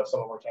would know if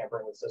someone were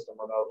tampering with the system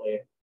remotely.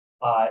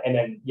 And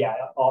then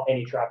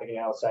any trafficking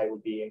outside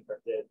would be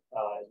encrypted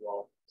as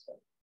well. So.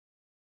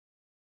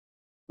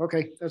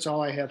 Okay, that's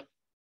all I had.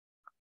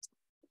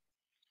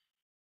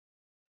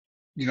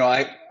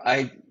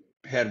 I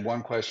had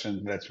one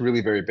question that's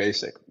really very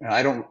basic, and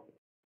I don't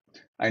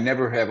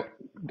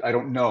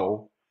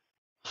know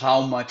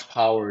how much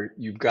power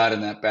you've got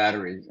in that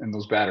battery, in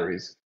those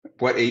batteries,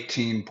 what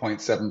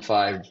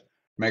 18.75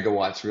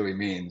 megawatts really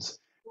means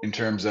in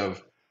terms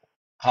of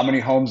how many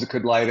homes it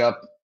could light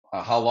up,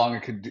 how long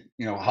it could,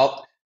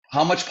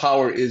 how much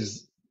power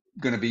is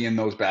going to be in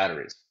those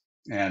batteries,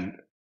 and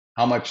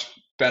how much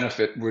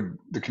benefit would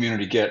the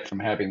community get from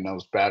having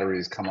those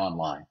batteries come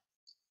online?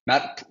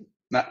 Not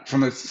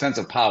from a sense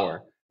of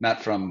power,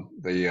 not from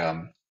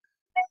the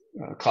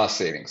cost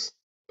savings,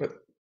 but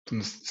from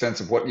the sense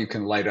of what you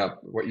can light up,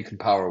 what you can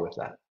power with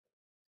that.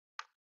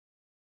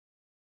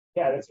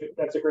 Yeah,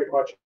 that's a great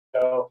question.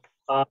 So,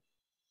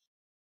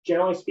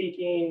 generally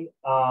speaking,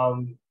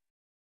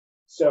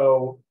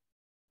 so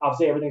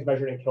obviously everything's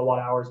measured in kilowatt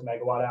hours,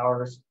 megawatt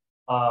hours.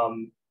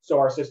 So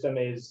our system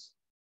is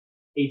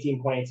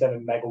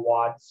 18.87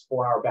 megawatts,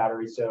 4-hour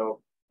battery.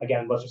 So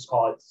again, let's just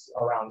call it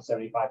around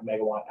 75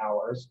 megawatt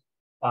hours.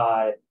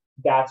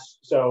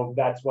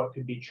 That's what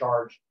could be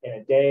charged in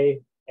a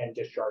day and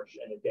discharged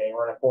in a day,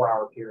 or in a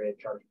 4-hour period,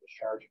 charge and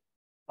discharge.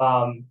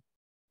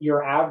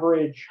 Your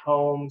average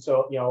home,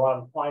 so a lot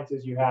of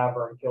appliances you have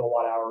are in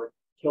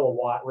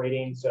kilowatt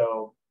rating.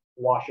 So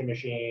washing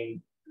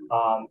machine,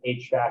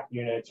 HVAC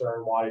units are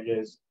in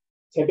wattages.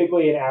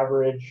 Typically, an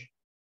average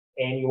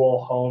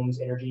annual home's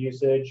energy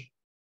usage,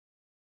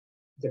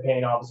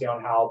 depending obviously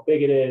on how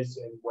big it is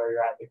and where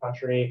you're at in the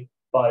country,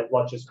 but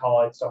let's just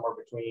call it somewhere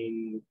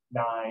between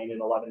 9,000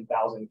 and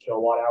 11,000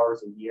 kilowatt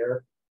hours a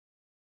year.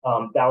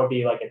 That would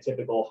be like a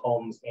typical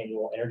home's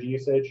annual energy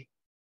usage.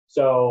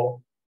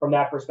 So from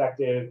that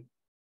perspective,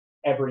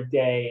 every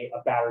day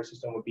a battery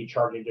system would be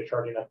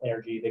discharging enough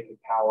energy that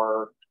could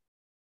power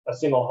a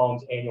single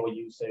home's annual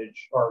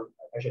usage, or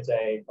I should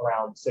say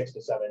around 6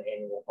 to 7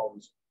 annual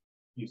homes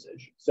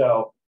usage.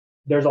 So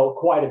there's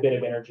quite a bit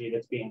of energy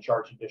that's being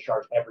charged and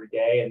discharged every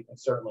day, and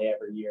certainly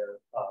every year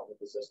with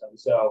the system.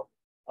 So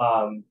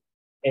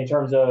in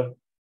terms of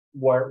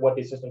what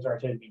these systems are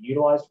intended to be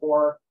utilized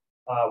for,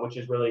 which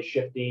is really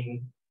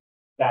shifting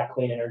that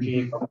clean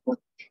energy from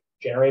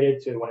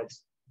generated to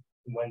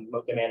when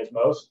demand is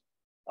most,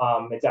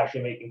 it's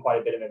actually making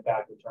quite a bit of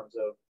impact in terms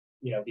of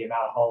the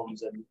amount of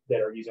homes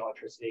that are using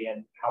electricity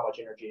and how much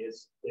energy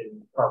is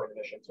in carbon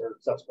emissions or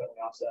subsequently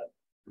offset.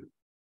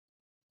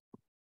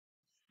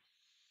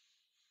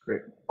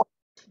 Great,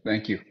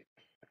 thank you.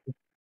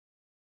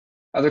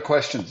 Other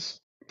questions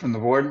from the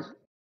board?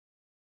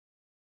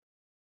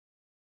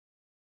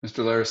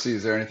 Mr. Laracy,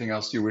 is there anything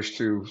else you wish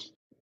to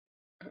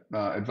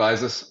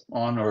advise us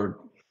on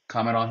or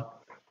comment on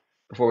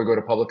before we go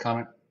to public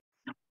comment?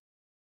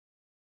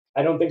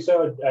 I don't think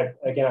so.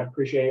 Again, I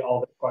appreciate all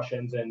the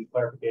questions and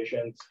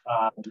clarifications,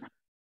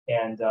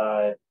 and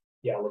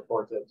yeah, look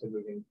forward to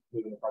moving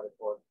the project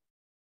forward.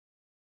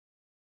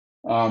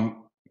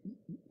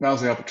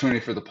 Now's the opportunity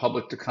for the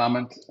public to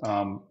comment.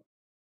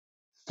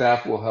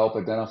 Staff will help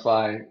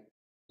identify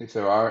if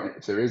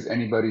there is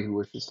anybody who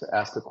wishes to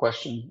ask a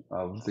question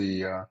of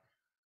the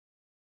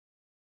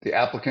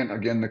applicant.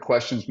 Again, the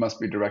questions must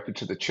be directed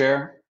to the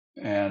chair,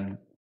 and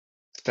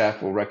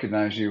staff will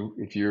recognize you.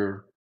 If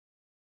you're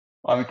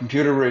on the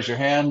computer, raise your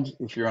hand.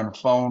 If you're on a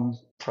phone,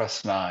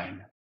 press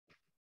 9.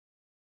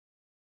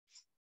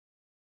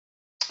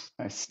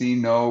 I see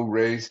no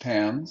raised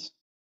hands.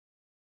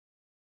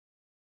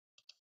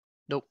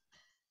 Nope.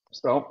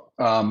 So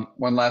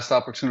one last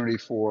opportunity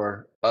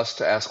for us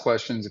to ask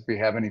questions if we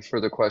have any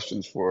further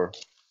questions for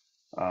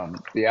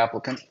the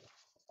applicant.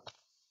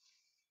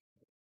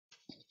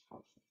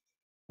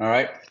 All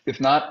right,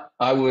 if not,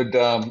 I would,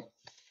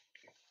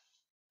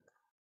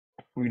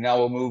 we now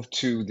will move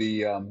to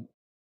the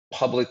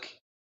public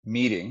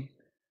meeting,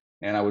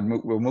 and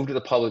we'll move to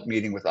the public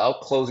meeting without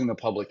closing the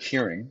public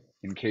hearing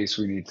in case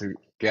we need to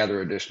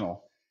gather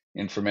additional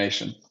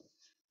information.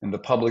 And the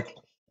public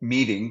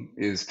meeting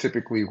is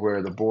typically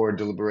where the board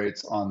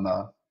deliberates on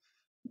the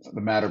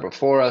matter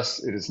before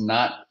us. It is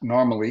not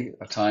normally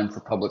a time for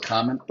public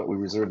comment, but we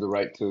reserve the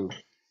right to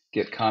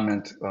get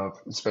comment,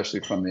 especially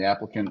from the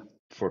applicant,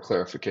 for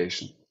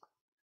clarification.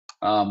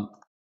 I'm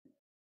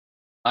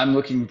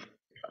looking,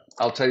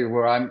 I'll tell you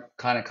where I'm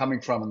kind of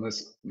coming from in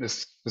this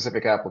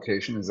specific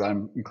application is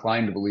I'm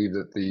inclined to believe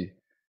that the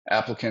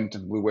applicant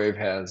and Blue Wave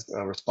has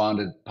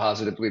responded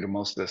positively to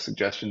most of the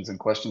suggestions and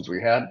questions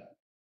we had.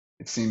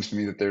 It seems to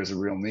me that there's a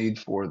real need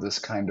for this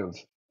kind of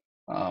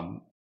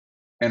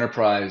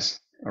enterprise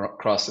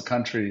across the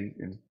country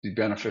and be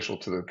beneficial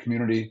to the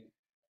community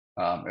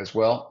as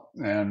well.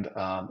 And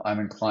I'm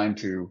inclined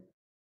to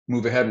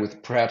move ahead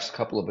with perhaps a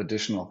couple of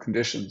additional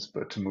conditions,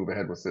 but to move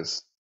ahead with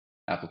this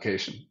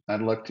application.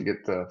 I'd like to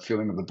get the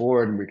feeling of the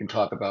board, and we can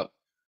talk about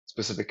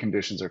specific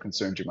conditions or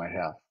concerns you might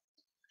have.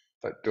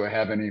 But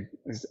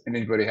does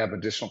anybody have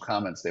additional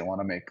comments they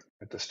want to make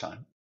at this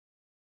time?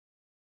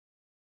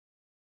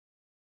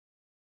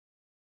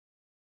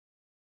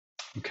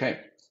 Okay.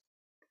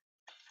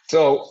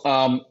 So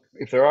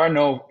if there are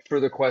no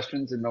further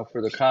questions and no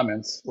further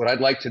comments, what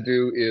I'd like to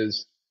do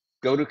is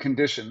go to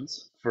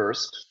conditions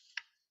first,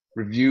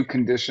 review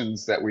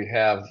conditions that we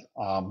have,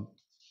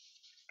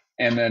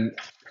 and then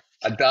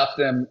adopt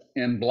them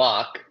in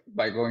block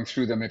by going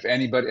through them. If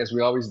anybody, as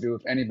we always do,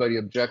 if anybody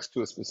objects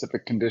to a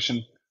specific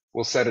condition,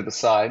 we'll set it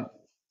aside.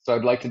 So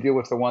I'd like to deal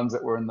with the ones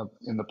that were in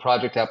the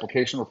project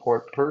application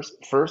report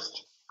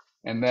first,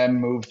 and then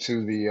move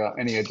to the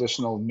any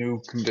additional new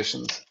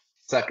conditions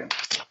second.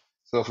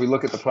 So if we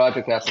look at the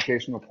project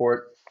application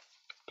report,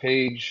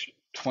 page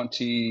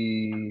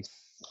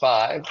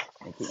 25,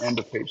 at the end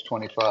of page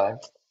 25,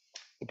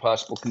 the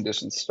possible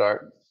conditions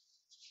start.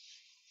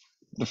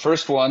 The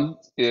first one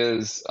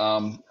is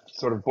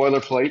sort of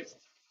boilerplate,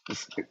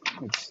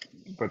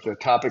 but the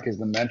topic has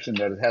been mentioned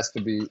that it has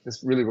to be,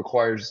 this really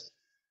requires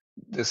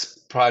this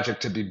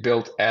project to be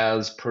built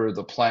as per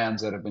the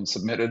plans that have been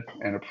submitted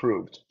and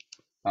approved.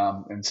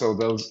 And so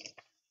those,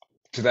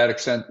 to that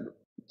extent,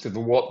 to the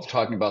wall,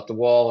 talking about the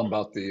wall and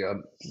about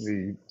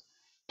the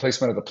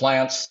placement of the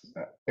plants,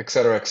 et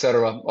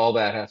cetera, all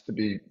that has to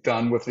be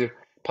done with the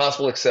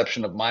possible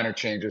exception of minor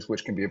changes,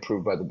 which can be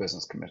approved by the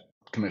business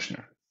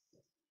commissioner.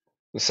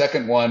 The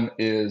second one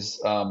is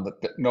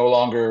that no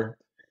longer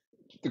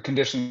the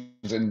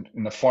conditions in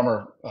the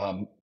former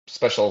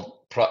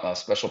special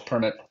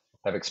permit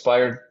have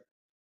expired.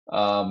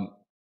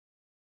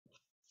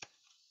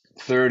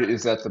 Third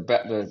is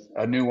that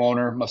a new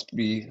owner must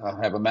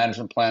have a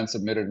management plan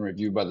submitted and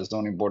reviewed by the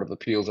Zoning Board of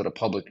Appeals at a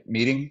public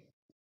meeting.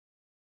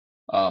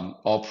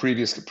 All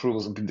previous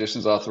approvals and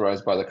conditions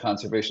authorized by the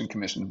Conservation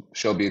Commission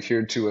shall be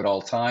adhered to at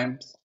all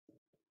times.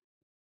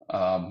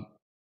 And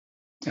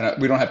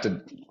we don't have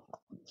to,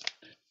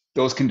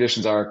 those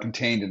conditions are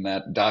contained in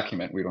that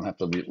document. We don't have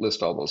to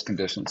list all those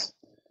conditions.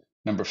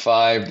 Number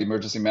 5, the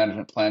emergency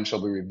management plan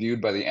shall be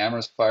reviewed by the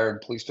Amherst Fire and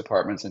Police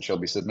Departments and shall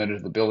be submitted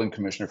to the building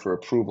commissioner for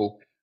approval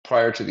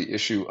prior to the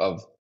issue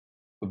of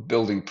the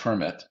building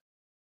permit.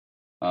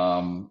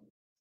 And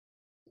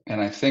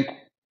I think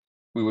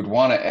we would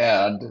want to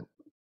add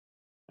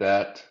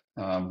that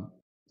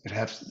it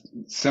has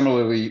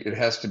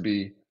to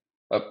be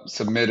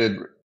submitted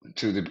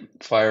to the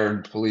fire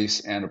and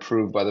police and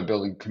approved by the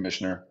building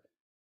commissioner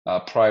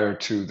prior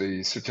to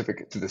the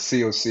certificate, to the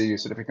COC,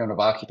 certificate of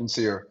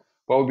occupancy, or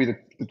what would be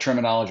the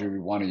terminology we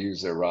want to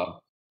use there, Rob?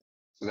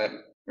 So that,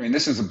 I mean,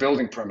 this is a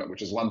building permit,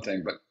 which is one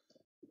thing, but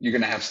you're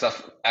going to have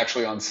stuff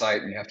actually on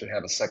site and you have to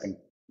have a second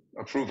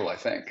approval, I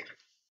think.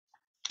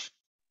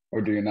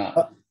 Or do you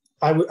not?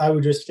 I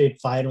would just state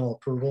final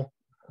approval.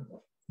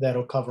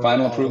 That'll cover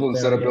final approval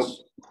instead of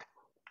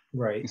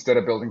right, instead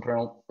of building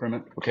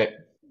permit. Okay,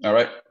 all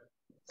right.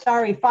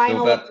 Sorry,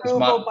 final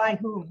approval by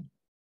whom?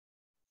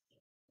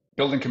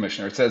 Building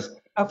commissioner. It says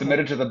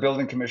submitted to the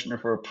building commissioner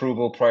for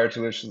approval prior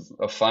to issue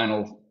of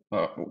final.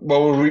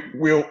 Well,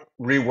 we'll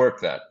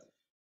rework that.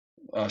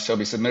 Shall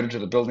be submitted to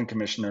the building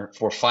commissioner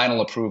for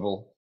final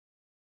approval.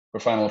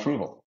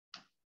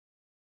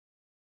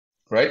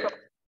 Right.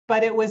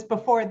 But it was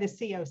before the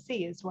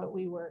COC is what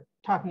we were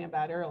talking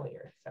about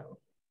earlier.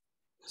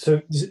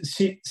 So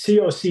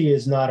COC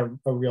is not a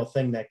real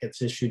thing that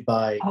gets issued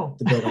by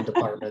the building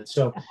department.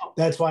 So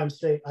that's why I'm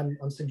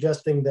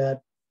suggesting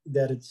that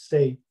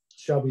it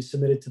shall be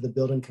submitted to the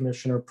building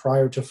commissioner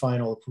prior to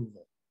final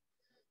approval.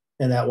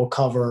 And that will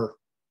cover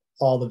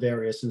all the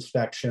various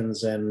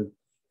inspections and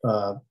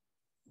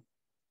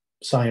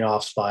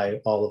sign-offs by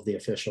all of the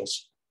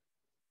officials.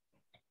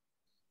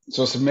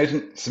 So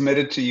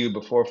submitted to you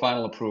before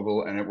final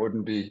approval, and it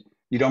wouldn't be,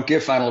 you don't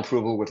give final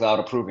approval without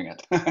approving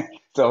it.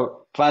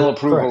 So final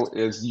approval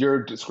is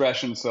your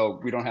discretion, so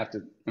we don't have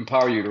to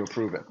empower you to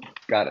approve it.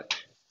 Got it.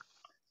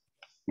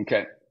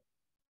 Okay.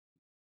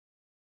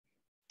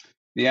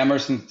 The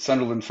Amherst and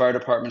Sunderland Fire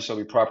Department shall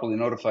be properly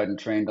notified and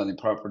trained on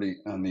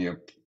the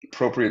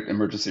appropriate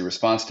emergency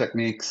response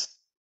techniques.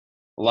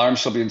 Alarms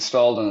shall be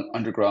installed on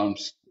underground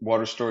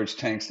water storage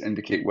tanks to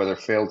indicate whether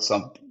failed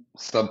sump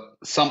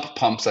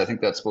pumps, I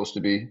think that's supposed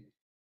to be,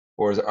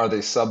 or are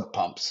they sub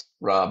pumps,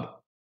 Rob?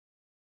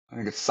 I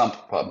think it's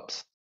sump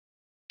pumps.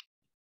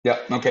 Yeah,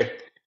 okay.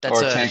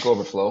 Or tank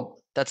overflow.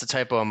 That's a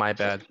typo on my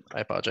bad. I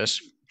apologize.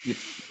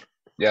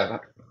 Yeah.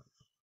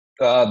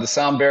 The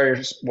sound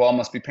barrier wall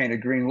must be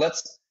painted green.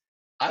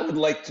 I would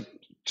like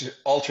to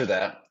alter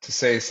that to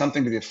say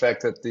something to the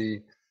effect that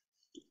the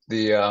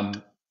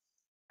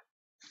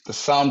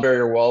sound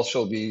barrier wall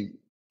shall be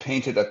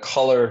painted a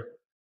color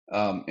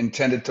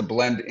intended to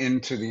blend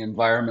into the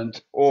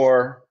environment,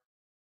 or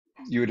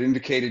you had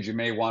indicated you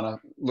may want to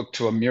look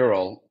to a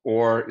mural,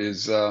 or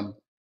is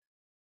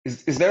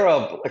there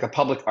a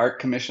public art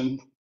commission,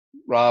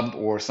 Rob,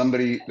 or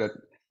somebody that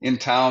in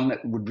town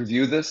that would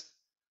review this?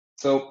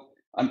 So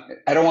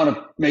I don't want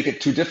to make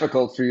it too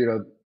difficult for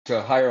you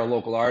to hire a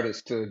local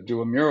artist to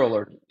do a mural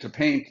or to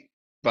paint,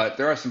 but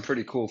there are some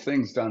pretty cool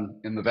things done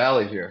in the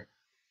valley here,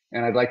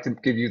 and I'd like to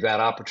give you that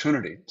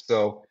opportunity.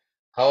 So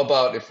how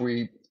about if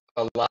we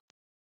allow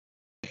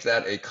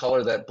that a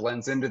color that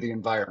blends into the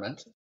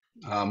environment,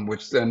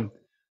 which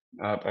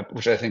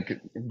I think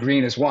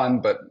green is one,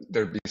 but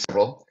there'd be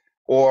several,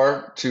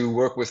 or to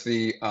work with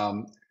the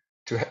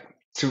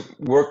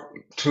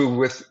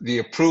with the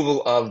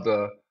approval of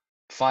the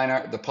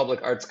the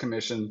Public Arts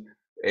Commission,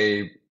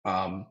 a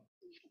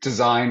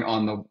design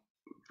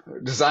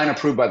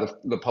approved by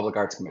the Public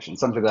Arts Commission,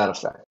 something to that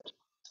effect.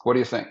 What do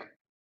you think?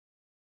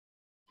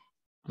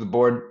 The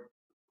board,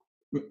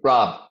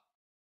 Rob,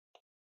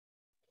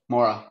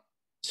 Maura.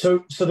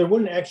 So there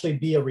wouldn't actually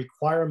be a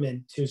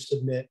requirement to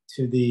submit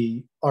to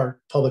the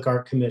Public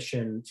Art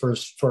Commission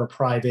for a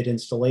private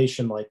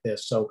installation like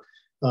this. So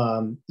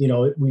You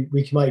know,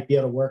 we might be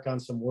able to work on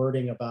some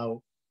wording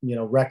about, you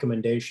know,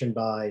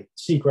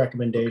 seek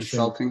recommendation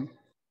Consulting.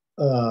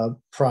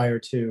 Prior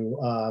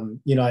to,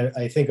 you know,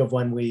 I think of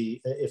when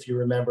if you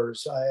remember,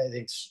 I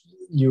think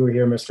you were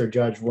here, Mr.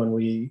 Judge, when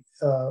we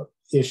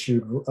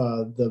issued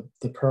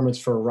the permits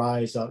for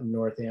Rise out in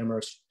North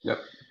Amherst. Yep.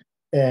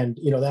 And,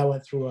 you know, that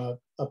went through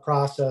a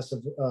process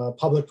of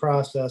public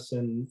process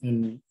and,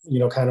 you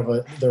know, kind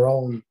of their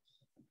own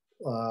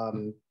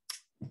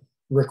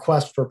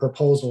request for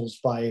proposals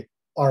by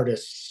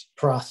artists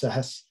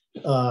process,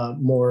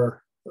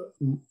 more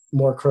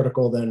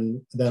critical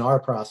than our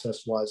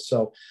process was.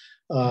 So,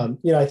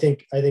 you know, I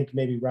think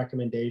maybe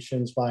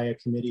recommendations by a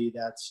committee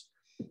that's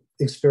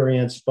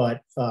experienced,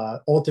 but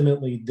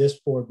ultimately this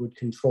board would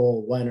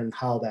control when and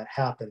how that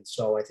happens.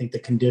 So I think the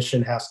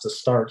condition has to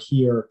start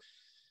here,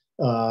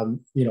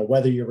 you know,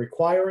 whether you're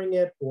requiring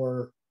it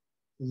or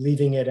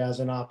leaving it as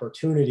an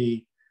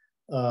opportunity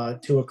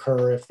to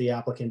occur if the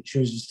applicant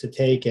chooses to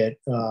take it,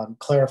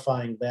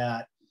 clarifying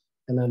that.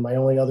 And then my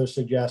only other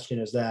suggestion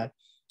is that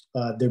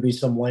there be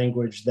some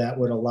language that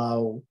would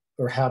allow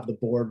or have the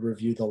board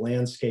review the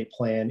landscape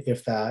plan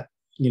if that,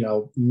 you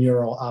know,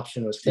 mural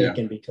option was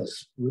taken,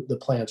 because the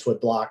plants would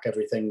block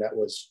everything that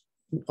was,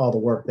 all the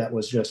work that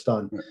was just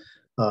done,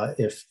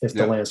 if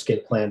the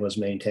landscape plan was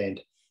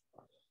maintained.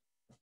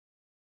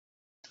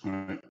 All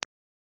right.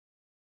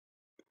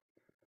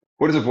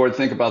 What does the board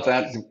think about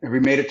that? Have we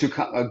made it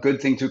a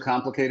good thing too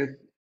complicated?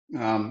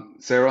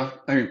 Sarah,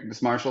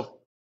 Ms. Marshall?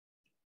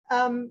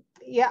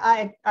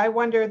 Yeah, I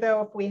wonder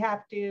though if we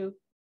have to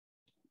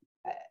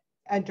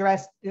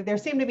address, there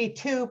seem to be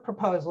two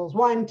proposals,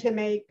 one to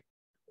make,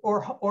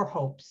 or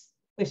hopes,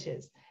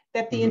 wishes,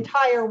 that the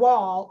entire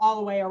wall all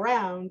the way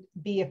around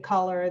be a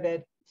color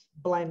that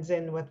blends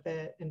in with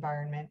the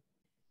environment,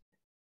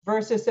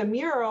 versus a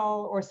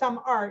mural or some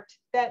art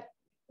that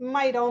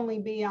might only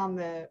be on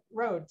the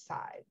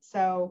roadside.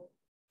 So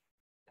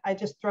I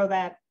just throw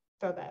that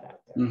out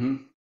there.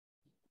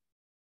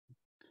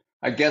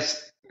 I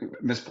guess,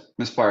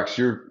 Ms. Parks,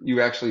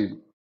 you actually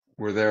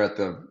were there at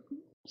the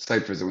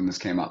site visit when this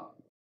came up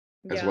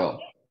as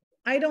well.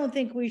 I don't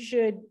think we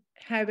should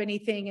have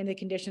anything in the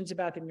conditions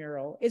about the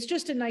mural. It's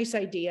just a nice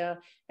idea.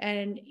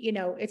 And, you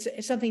know, it's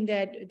something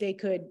that they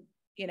could,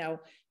 you know,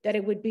 that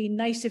it would be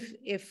nice if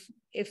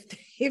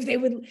they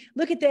would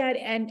look at that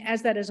and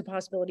as that as a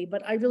possibility,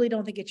 but I really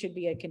don't think it should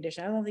be a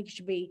condition. I don't think it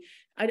should be,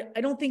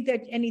 I don't think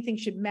that anything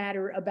should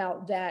matter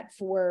about that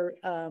for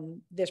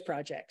this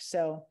project.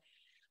 So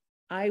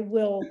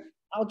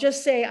I'll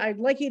just say, I'd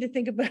like you to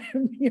think about a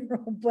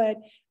mural, but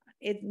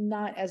it's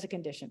not as a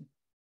condition.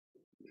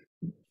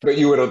 But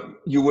you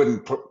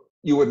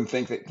wouldn't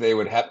think that they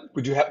would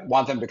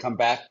want them to come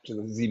back to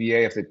the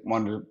ZBA if they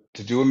wanted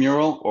to do a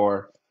mural,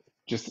 or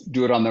just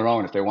do it on their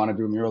own? If they want to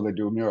do a mural, they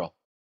do a mural.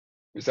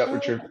 Is that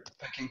what you're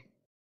thinking?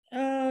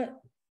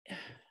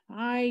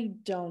 I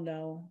don't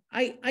know.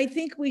 I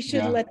think we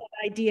should let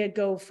that idea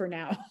go for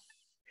now.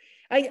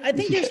 I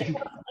think there's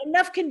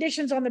enough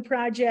conditions on the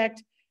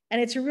project,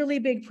 and it's a really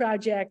big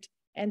project.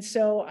 And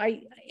so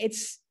I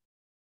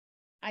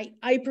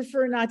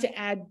prefer not to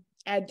add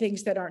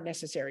things that aren't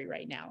necessary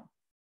right now.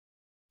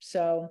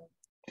 So.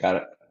 Got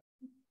it.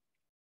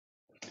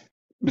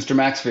 Mr.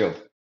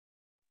 Maxfield.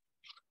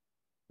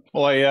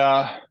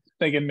 Well,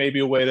 thinking maybe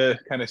a way to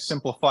kind of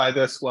simplify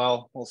this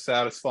while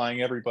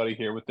satisfying everybody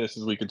here with this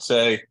is we could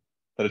say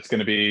that it's going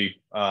to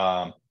be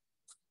a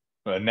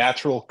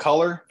natural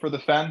color for the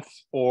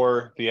fence,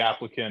 or the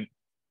applicant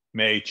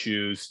may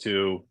choose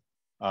to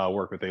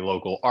work with a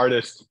local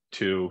artist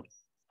to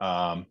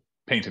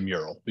paint a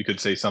mural. We could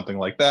say something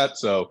like that.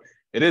 So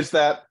it is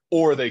that,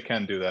 or they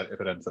can do that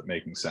if it ends up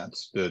making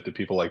sense. Do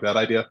people like that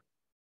idea?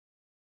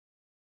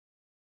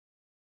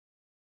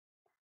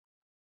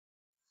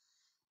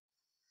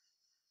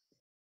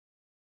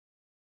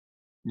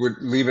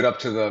 Would leave it up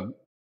to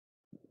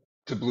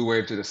Blue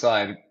Wave to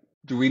decide.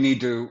 Do we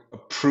need to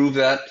approve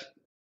that?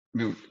 I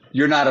mean,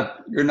 you're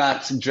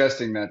not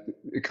suggesting that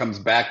it comes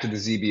back to the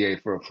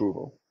ZBA for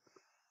approval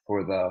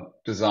for the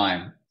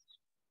design.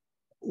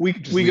 We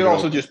could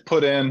also just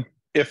put in,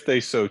 if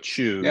they so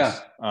choose,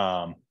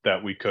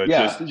 that we could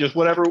just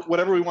whatever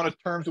we want to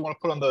terms we want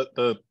to put on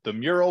the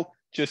mural,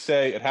 just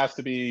say it has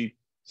to be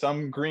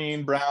some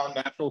green, brown,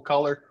 natural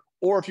color.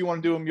 Or if you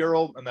want to do a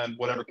mural, and then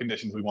whatever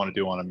conditions we want to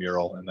do on a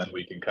mural, and then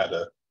we can kind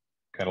of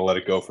let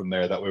it go from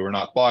there. That way we're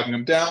not bogging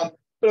them down.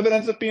 But if it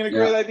ends up being a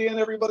great idea and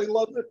everybody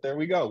loves it, there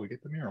we go. We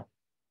get the mural.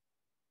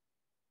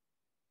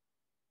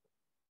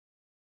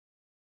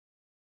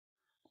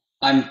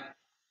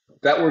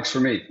 That works for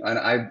me.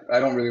 I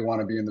don't really want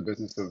to be in the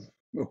business of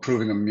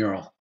approving a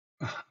mural.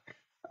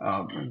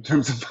 In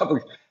terms of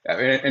public,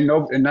 and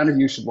none of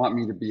you should want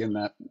me to be in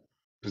that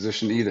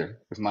position either,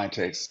 with my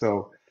taste.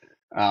 So,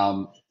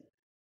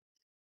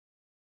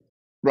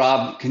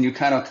 Rob, can you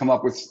come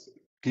up with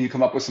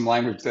some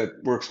language that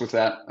works with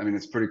that? I mean,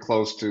 it's pretty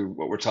close to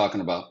what we're talking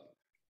about.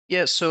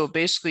 Yeah, so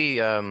basically,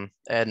 and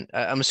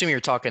I'm assuming you're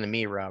talking to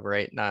me, Rob,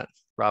 right? Not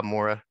Rob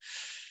Mora.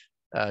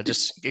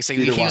 Just he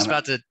was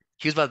about to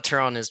He was about to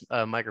turn on his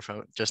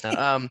microphone just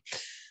now.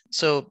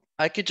 So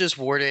I could just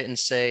word it and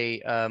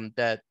say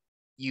that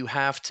you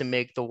have to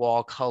make the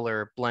wall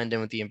color blend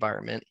in with the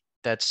environment.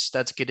 That's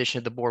a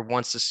condition the board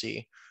wants to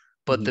see.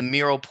 But the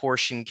mural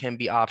portion can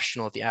be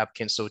optional if the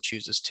applicant so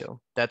chooses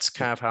to. That's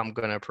kind of how I'm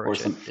going to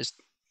approach it.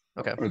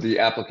 Okay. Or the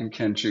applicant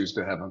can choose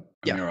to have a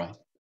mural.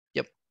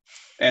 Yep.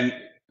 And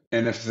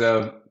if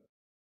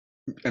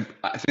and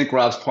I think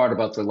Rob's part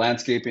about the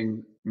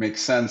landscaping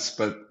makes sense,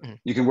 but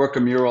you can work a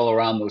mural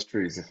around those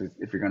trees if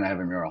you're going to have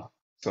a mural.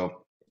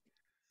 So,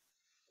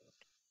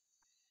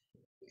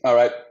 all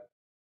right.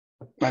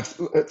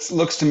 It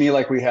looks to me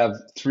like we have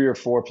 3 or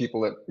 4 people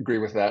that agree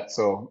with that.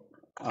 So,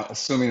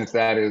 assuming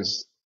that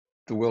is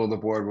the will of the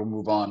board, we'll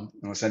move on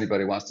unless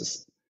anybody wants to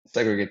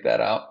segregate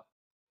that out.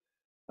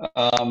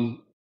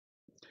 An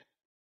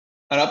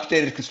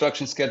updated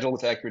construction schedule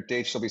with accurate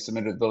dates shall be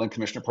submitted to the building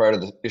commissioner prior to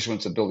the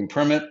issuance of building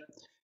permit.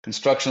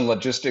 Construction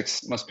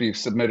logistics must be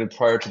submitted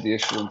prior to the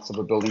issuance of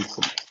a building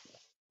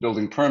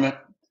permit.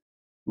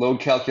 Load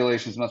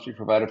calculations must be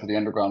provided for the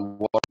underground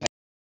water tank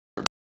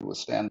to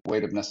withstand the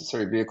weight of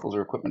necessary vehicles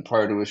or equipment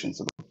prior to issuance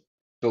of a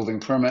building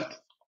permit.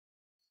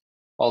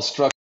 All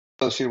structures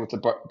associated with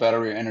the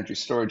battery energy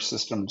storage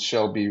system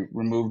shall be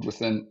removed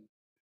within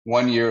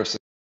 1 year of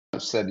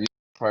said use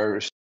prior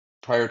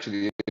to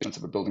the issuance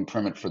of a building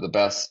permit for the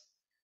BESS.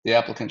 The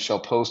applicant shall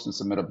post and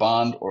submit a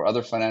bond or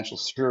other financial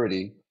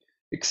security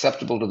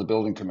acceptable to the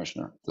building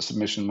commissioner. The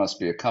submission must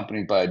be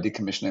accompanied by a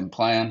decommissioning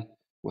plan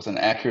with an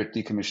accurate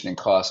decommissioning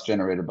cost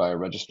generated by a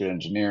registered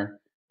engineer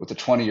with a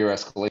 20-year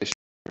escalation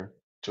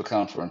to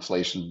account for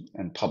inflation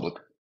and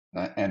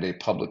a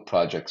public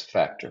projects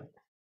factor.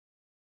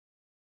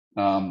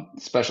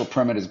 Special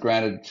permit is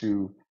granted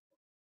to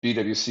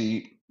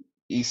BWC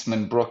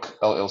Eastman Brook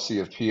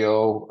LLC of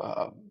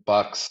PO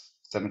Box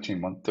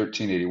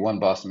 1381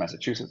 Boston,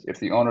 Massachusetts. If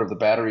the owner of the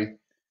battery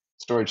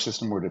storage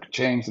system were to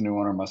change, the new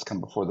owner must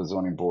come before the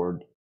zoning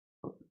board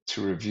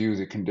to review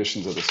the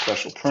conditions of the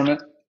special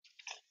permit.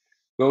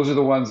 Those are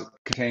the ones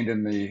contained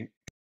in the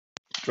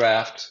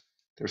draft.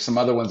 There's some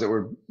other ones that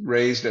were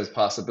raised as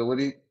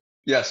possibility.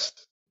 Yes,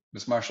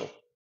 Ms. Marshall.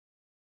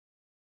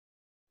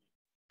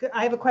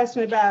 I have a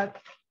question about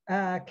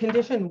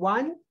condition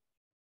 1D.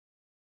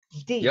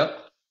 Yep.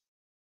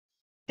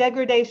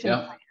 Degradation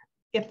Yep. plan.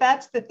 If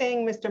that's the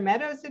thing Mr.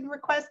 Meadows had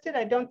requested,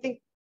 I don't think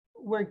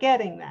we're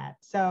getting that.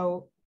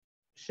 So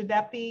should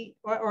that be,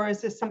 or is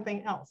this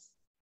something else?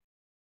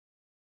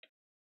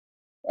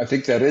 I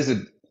think that is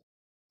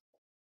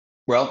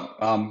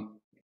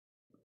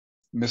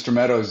Mr.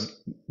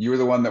 Meadows, you were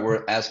the one that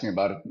were asking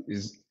about it.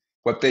 Is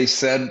what they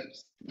said,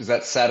 does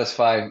that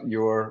satisfy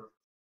your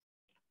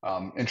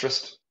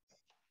interest?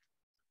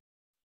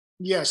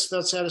 Yes,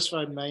 that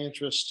satisfied my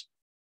interest.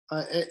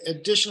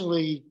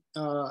 Additionally,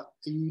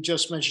 you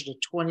just mentioned a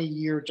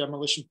 20-year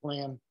demolition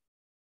plan.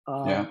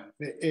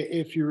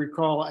 If you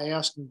recall, I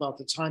asked him about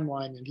the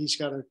timeline, and he's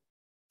got a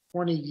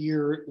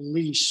 20-year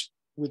lease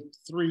with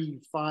 3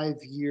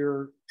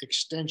 5-year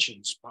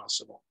extensions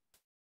possible.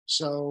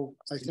 So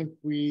I think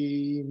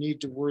we need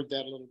to word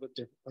that a little bit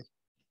differently.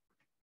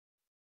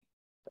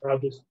 I'll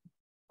just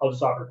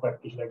offer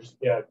clarification. I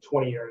just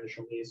 20-year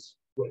initial lease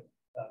with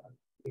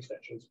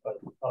extensions, but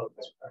other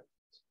than.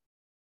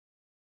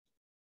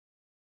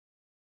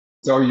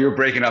 So you're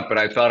breaking up, but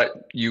I thought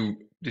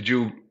did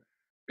you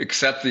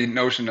accept the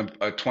notion of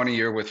a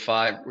 20-year with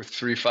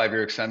 3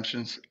 5-year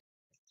extensions,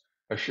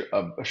 a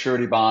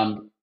surety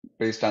bond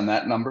based on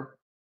that number?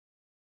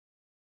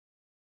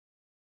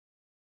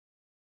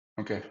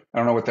 Okay, I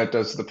don't know what that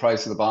does to the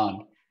price of the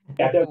bond.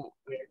 Yeah,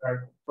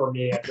 for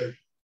me, that's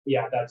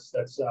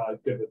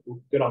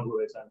good on Blue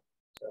Wave's end.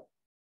 So.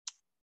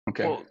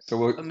 Okay, well,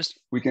 so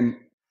we can.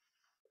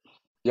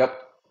 Yep,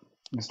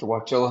 Mr.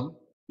 Wachilla.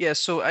 Yeah,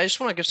 so I just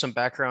want to give some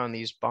background on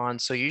these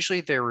bonds. So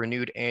usually they're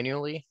renewed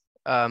annually.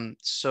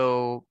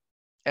 So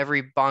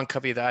every bond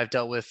company that I've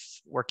dealt with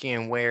working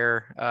in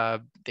Ware,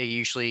 they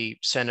usually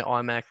send an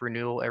automatic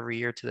renewal every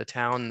year to the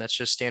town, and that's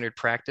just standard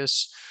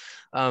practice.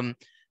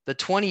 The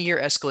 20-year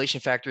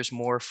escalation factor is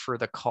more for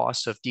the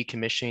cost of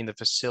decommissioning the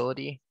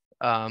facility.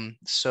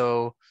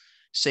 So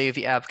say if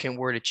the applicant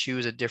were to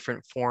choose a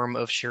different form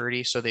of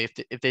surety, so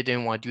if they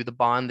didn't want to do the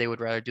bond, they would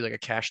rather do like a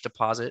cash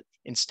deposit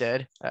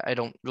instead. I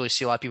don't really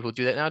see a lot of people who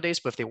do that nowadays,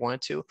 but if they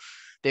wanted to,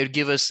 they would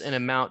give us an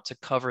amount to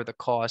cover the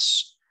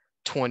costs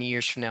 20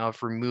 years from now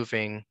of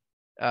removing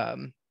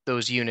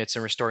those units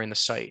and restoring the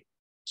site.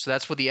 So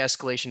that's what the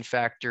escalation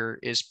factor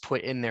is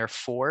put in there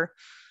for.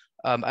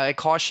 I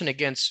caution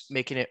against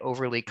making it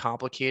overly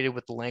complicated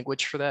with the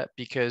language for that,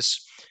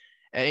 because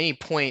at any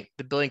point,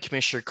 the building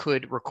commissioner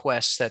could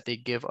request that they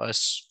give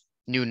us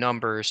new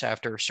numbers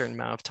after a certain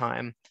amount of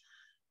time.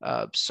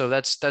 So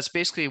that's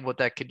basically what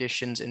that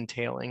condition's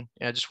entailing.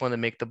 And I just want to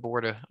make the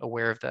board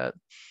aware of that.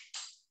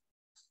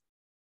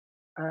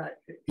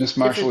 Ms.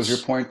 Marshall, is your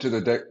point to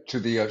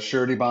the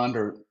surety bond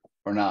or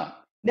not?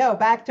 No,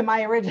 back to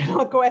my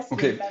original question.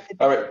 Okay,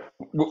 all right.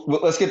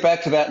 Let's get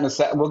back to that in a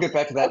second. We'll get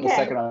back to that in a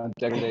second on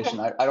degradation.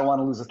 I don't want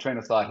to lose a train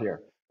of thought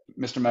here.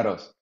 Mr.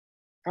 Meadows.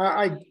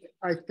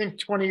 I think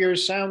 20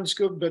 years sounds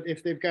good, but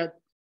if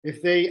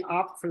they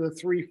opt for the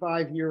 3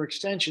 5-year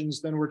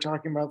extensions, then we're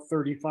talking about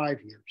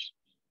 35 years.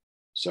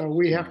 So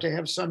we have to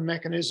have some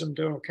mechanism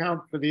to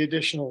account for the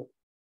additional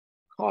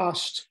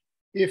cost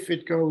if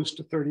it goes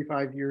to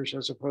 35 years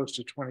as opposed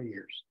to 20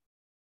 years.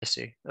 I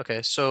see.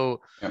 Okay,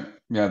 so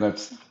Yeah,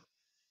 that's,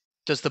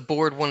 does the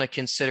board want to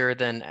consider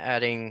then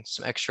adding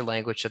some extra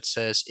language that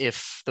says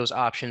if those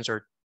options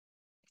are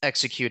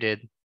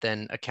executed,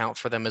 then account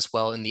for them as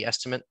well in the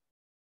estimate?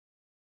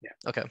 Yeah.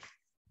 Okay,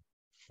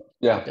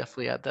 yeah. I'll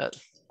definitely add that.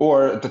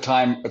 Or at the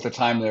time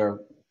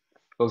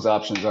those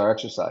options are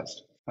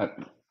exercised.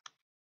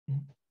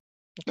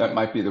 That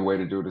might be the way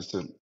to do it, is to,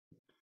 as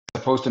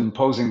opposed to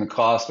imposing the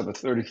cost of a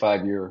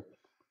 35-year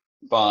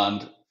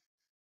bond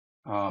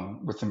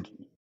within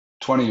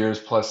 20 years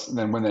plus, and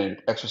then when they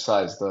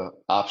exercise the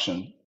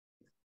option,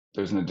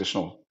 there's an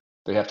additional,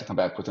 they have to come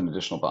back with an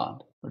additional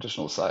bond,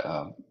 additional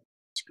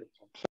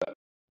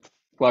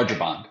larger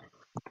bond.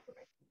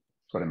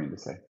 That's what I mean to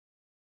say.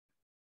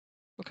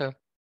 Okay.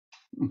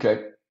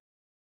 Okay.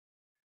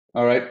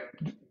 All right.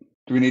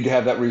 Do we need to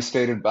have that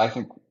restated? I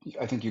think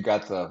you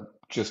got the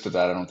gist of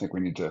that. I don't think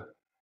we need to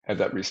have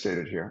that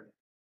restated here.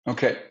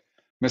 Okay.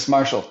 Ms.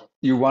 Marshall,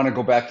 you want to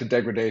go back to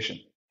degradation?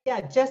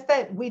 Yeah, just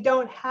that we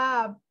don't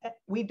have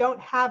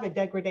a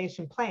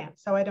degradation plan,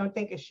 so I don't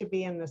think it should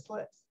be in this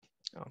list.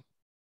 Oh.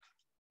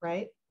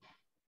 Right?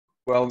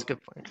 Well, That's a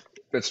good point.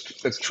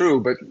 That's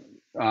true, but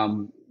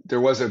there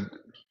was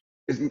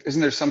isn't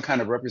there some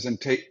kind of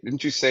representation?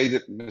 Didn't you say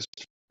that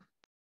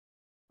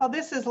Well,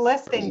 this is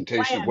listing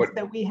plans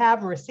that we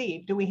have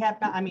received. Do we have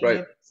not? I mean,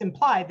 right. It's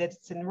implied that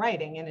it's in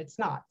writing and it's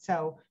not.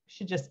 So we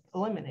should just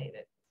eliminate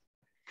it.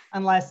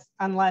 Unless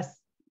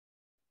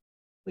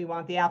we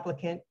want the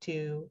applicant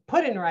to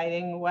put in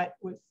writing what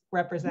was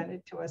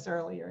represented to us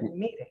earlier in the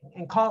meeting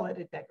and call it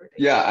a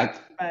degradation. Yeah,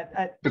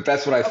 but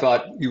that's what I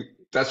thought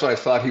that's what I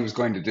thought he was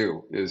going to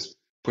do, is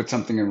put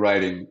something in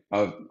writing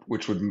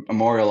which would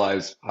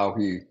memorialize how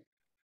he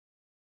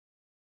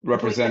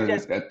represented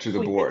it to the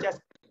board.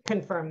 Just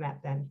confirm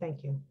that then.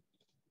 Thank you.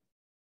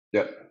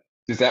 Yep.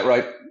 Is that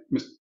right,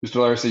 Mr.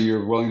 Larcy?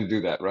 You're willing to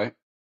do that, right?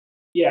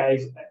 Yeah,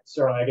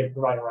 certainly. I could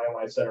provide a writing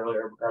what I said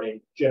earlier regarding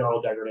general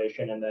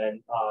degradation and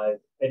then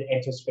an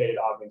anticipated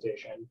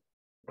augmentation.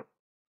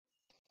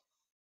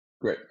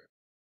 Great.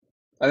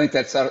 I think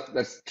that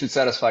should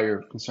satisfy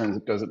your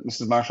concerns. Does it,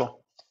 Mrs.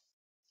 Marshall?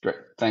 Great.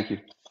 Thank you.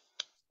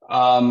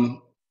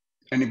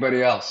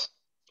 Anybody else?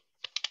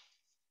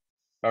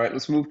 All right,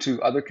 let's move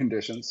to other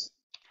conditions.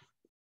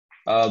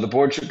 The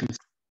board should consider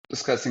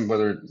discussing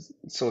whether it's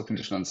still a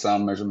condition on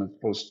sound measurement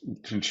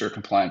to ensure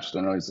compliance with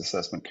the noise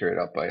assessment carried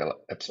out by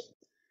EPSO.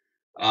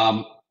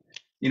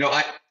 You know,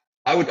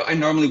 I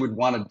normally would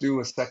want to do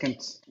a second,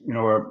 you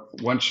know, or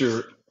once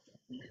you're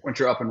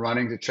up and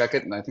running to check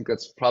it, and I think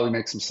that's probably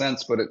makes some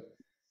sense. But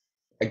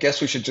I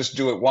guess we should just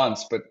do it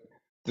once. But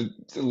the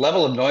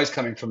level of noise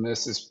coming from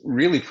this is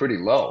really pretty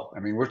low. I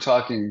mean, we're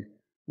talking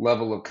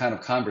level of kind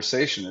of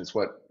conversation is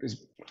what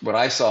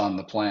I saw on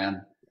the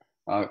plan.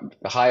 The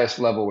highest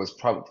level was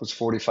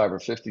 45 or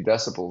 50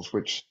 decibels,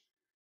 which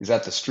is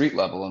at the street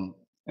level,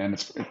 and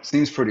it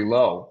seems pretty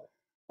low.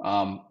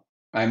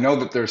 I know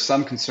that there's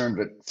some concern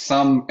that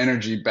some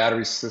energy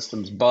battery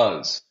systems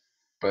buzz,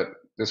 but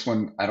this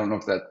one, I don't know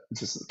if that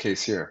is the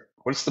case here.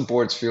 What's the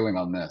board's feeling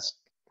on this?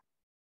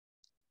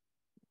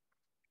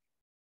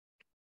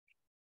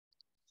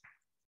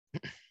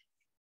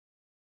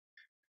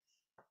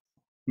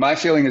 My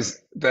feeling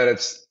is that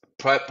it's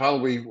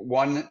probably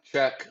one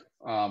check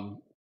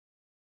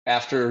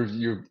after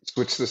you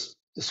switch the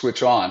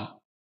switch on,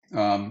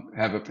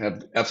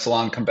 have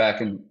Epsilon come back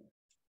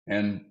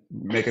and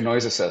make a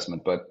noise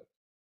assessment, but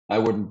I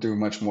wouldn't do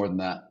much more than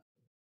that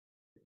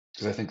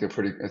because I think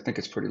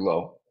it's pretty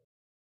low.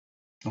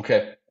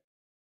 Okay.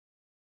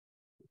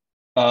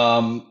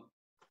 Okay,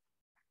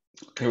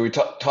 we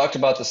talked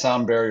about the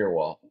sound barrier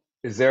wall.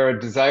 Is there a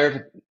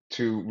desire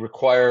to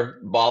require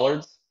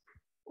bollards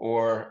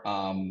or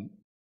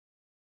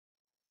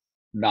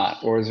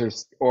not? Or is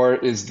it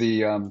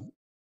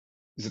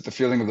the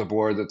feeling of the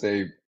board that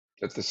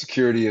the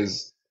security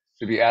is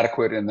to be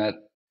adequate, and that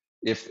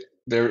if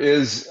there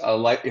is a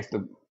light, if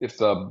the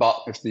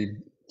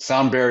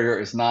sound barrier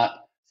is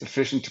not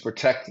sufficient to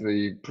protect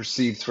the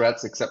perceived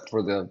threats, except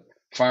for the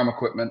farm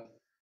equipment,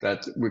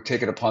 that would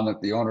take it upon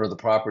that the owner of the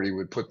property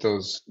would put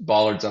those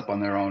bollards up on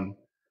their own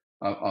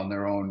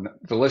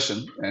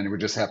volition, and it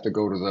would just have to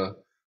go to the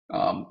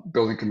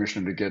building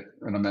commissioner to get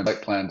an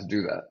amendment plan to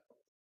do that.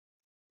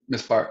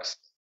 Ms. Parks.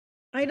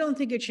 I don't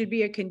think it should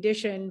be a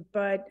condition,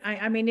 but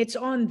I mean, it's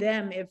on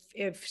them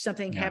if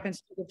something happens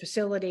to the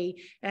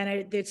facility,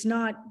 and it's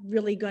not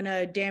really going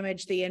to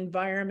damage the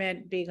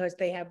environment because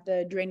they have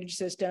the drainage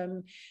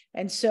system.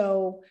 And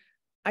so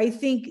I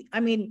think,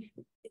 I mean,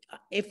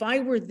 if I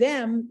were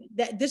them,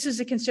 that this is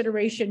a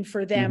consideration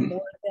for them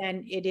more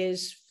than it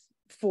is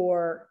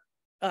for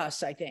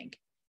us, I think.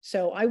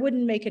 So I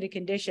wouldn't make it a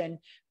condition,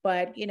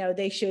 but you know,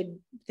 they should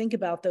think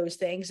about those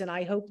things. And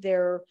I hope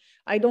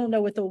I don't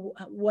know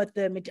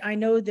I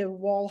know the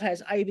wall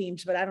has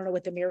I-beams, but I don't know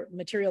what the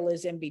material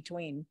is in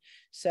between.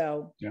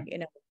 So, yeah. you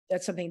know,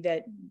 that's something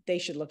that they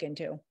should look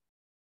into.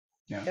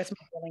 Yeah. That's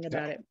my feeling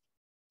about it.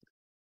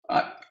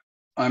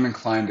 I'm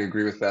inclined to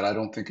agree with that. I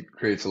don't think it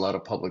creates a lot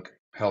of public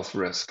health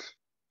risk.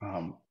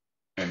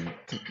 And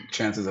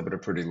chances of it are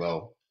pretty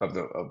low of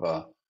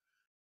a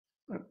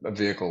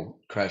vehicle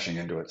crashing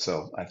into it.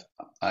 So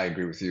I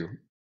agree with you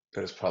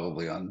that it's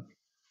probably on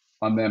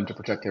them to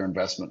protect their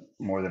investment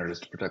more than it is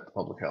to protect the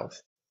public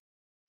health.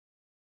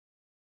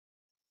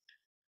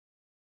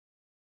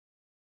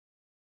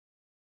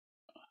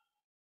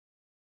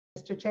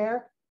 Mr.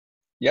 Chair?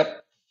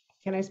 Yep.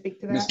 Can I speak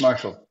to that? Ms.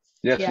 Marshall.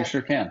 Yes, Yeah. you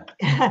sure can.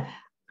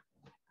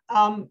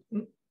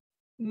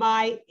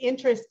 My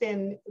interest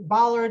in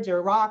bollards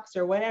or rocks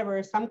or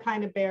whatever, some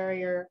kind of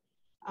barrier,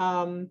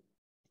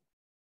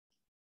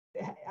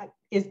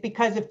 is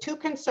because of two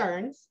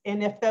concerns.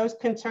 And if those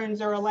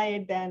concerns are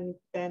allayed, then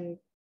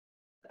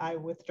I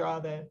withdraw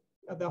the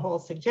whole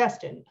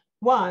suggestion.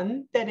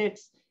 One, that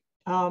it's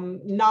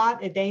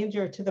not a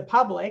danger to the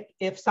public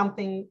if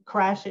something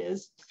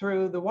crashes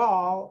through the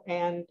wall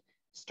and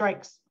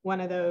strikes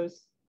one of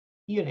those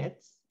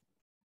units.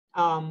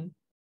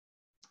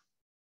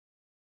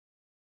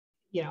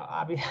 You know,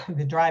 obviously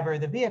the driver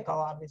of the vehicle,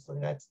 obviously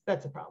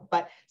that's a problem,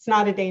 but it's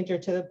not a danger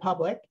to the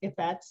public. If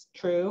that's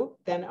true,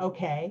 then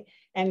okay.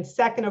 And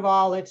second of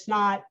all, it's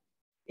not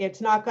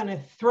going to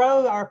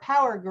throw our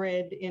power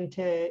grid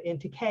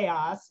into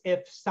chaos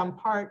if some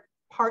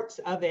parts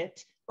of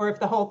it, or if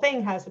the whole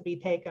thing has to be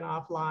taken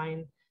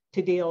offline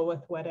to deal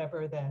with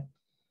whatever the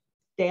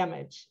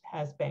damage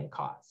has been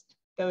caused.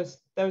 Those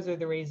are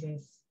the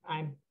reasons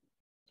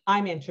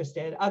I'm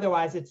interested.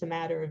 Otherwise, it's a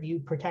matter of you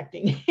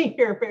protecting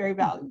your very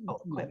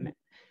valuable equipment.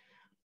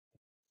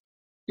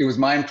 It was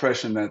my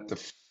impression that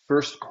the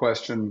first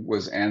question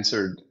was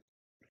answered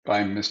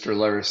by Mr.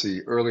 Laracy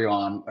early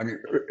on. I mean,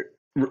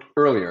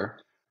 earlier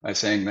by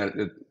saying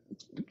that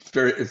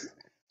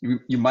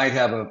you might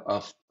have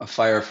a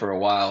fire for a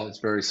while. It's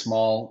very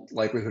small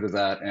likelihood of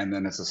that, and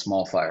then it's a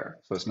small fire.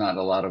 So it's not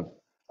a lot of.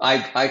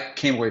 I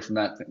came away from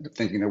that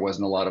thinking there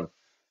wasn't a lot of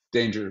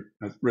danger,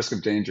 risk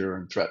of danger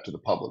and threat to the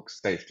public's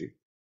safety.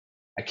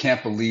 I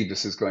can't believe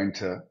this is going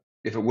to,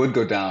 if it would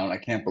go down, I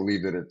can't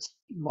believe that it's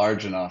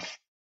large enough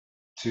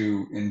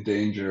to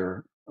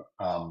endanger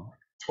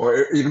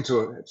or even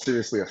to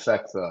seriously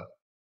affect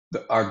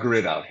our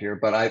grid out here.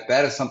 But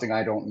that is something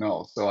I don't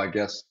know. So I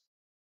guess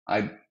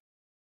I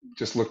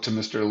just look to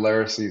Mr.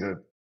 Laracy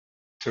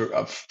to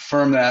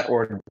affirm that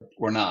or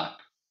not.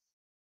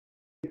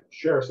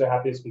 Sure, so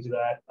happy to speak to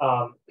that.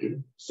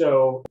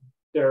 So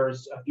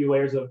there's a few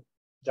layers of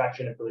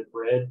protection for the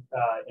grid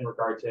in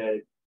regard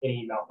to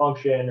any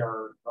malfunction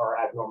or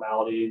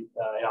abnormality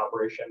in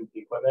operation of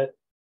the equipment.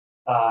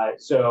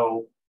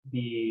 So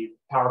the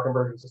power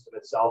conversion system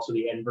itself, so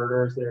the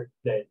inverters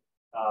that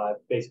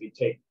basically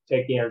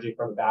take the energy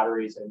from the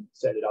batteries and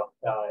send it up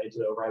into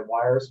the overhead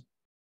wires,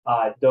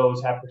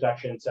 those have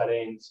protection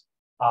settings.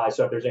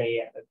 So if there's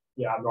any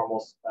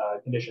abnormal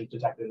conditions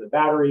detected in the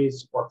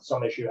batteries, or if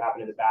some issue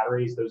happened in the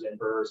batteries, those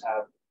inverters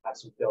have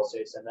some fail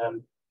safes in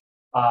them.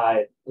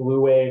 Blue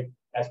Wave,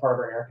 as part of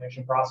our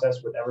interconnection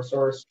process with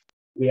Eversource,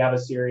 we have a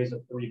series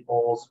of 3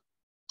 poles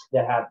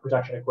that have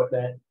protection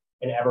equipment,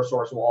 and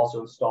Eversource will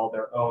also install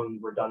their own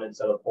redundant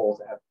set of poles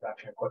that have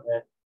protection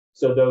equipment.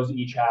 So those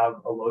each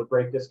have a load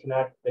break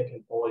disconnect that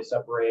can fully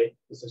separate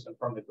the system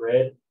from the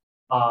grid.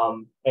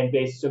 And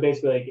basically,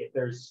 like, if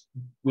there's,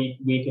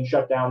 we can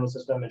shut down the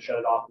system and shut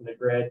it off from the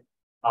grid,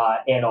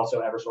 and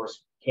also Eversource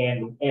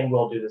can and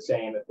will do the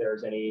same if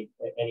there's any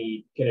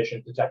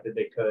conditions detected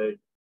that could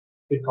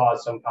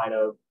cause some kind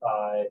of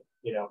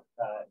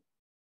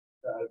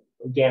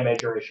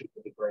damage or issue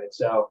with the grid.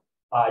 So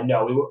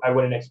no, I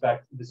wouldn't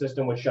expect the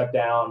system would shut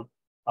down.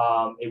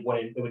 It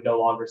would no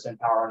longer send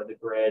power onto the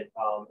grid,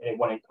 and it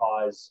wouldn't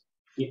cause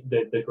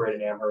the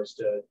grid in Amherst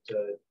to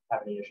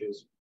have any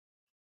issues.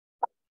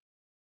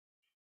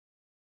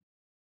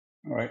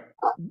 All right.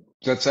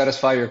 Does that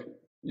satisfy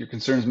your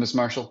concerns, Ms.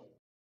 Marshall?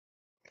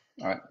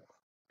 All right,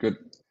 good.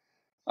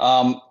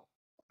 I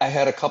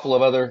had a couple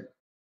of other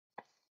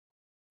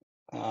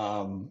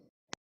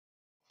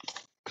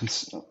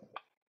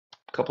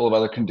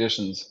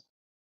conditions.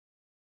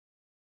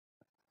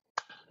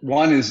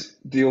 One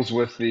deals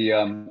with the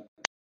I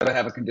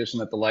have a condition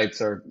that the lights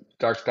are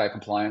dark sky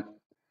compliant.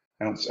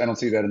 I don't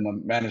see that in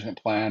the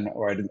management plan,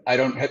 or I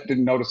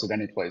didn't notice it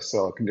anyplace.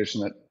 So a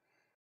condition that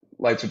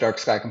lights are dark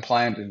sky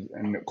compliant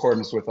in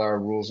accordance with our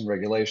rules and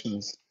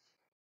regulations.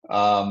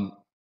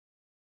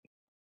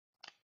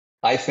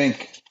 I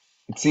think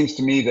it seems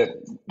to me that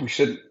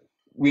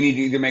we need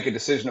to either make a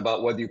decision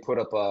about whether you put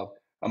up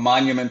a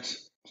monument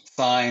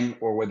sign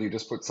or whether you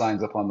just put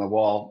signs up on the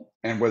wall,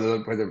 and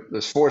whether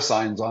there's 4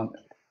 signs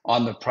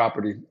on the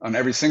property on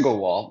every single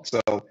wall. So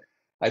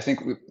I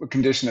think a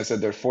condition that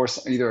said there are 4,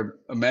 either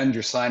amend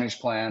your signage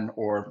plan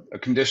or a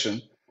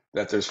condition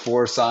that there's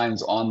 4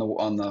 signs on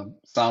the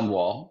sound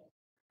wall,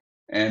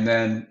 And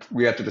then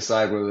we have to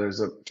decide whether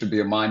should be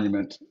a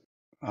monument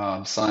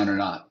sign or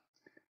not.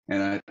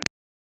 And I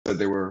said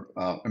they were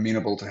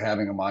amenable to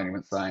having a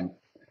monument sign.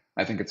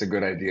 I think it's a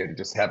good idea to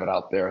just have it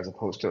out there as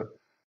opposed to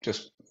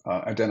just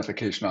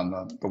identification on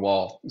the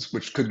wall,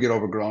 which could get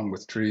overgrown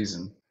with trees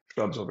and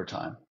shrubs over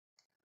time.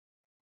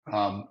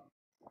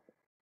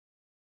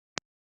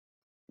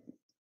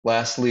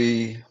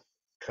 Lastly,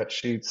 cut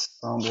sheets,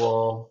 sound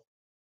wall,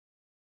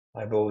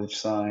 high voltage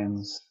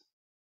signs.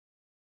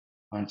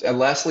 And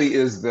lastly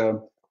is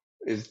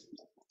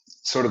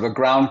sort of the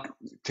ground,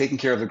 taking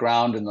care of the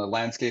ground and the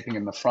landscaping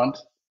in the front.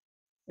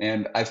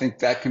 And I think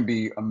that can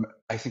be,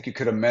 I think you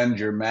could amend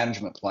your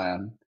management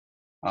plan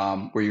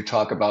where you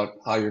talk about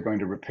how you're going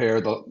to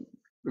repair the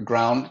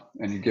ground,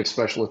 and you give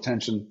special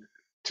attention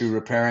to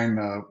repairing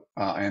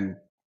and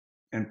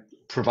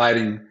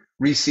providing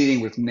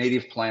reseeding with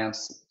native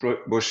plants,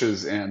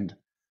 bushes, and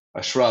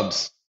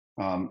shrubs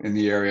in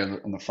the area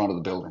in the front of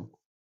the building.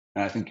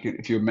 And I think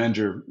if you amend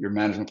your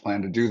management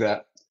plan to do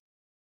that,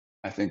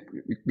 I think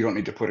you don't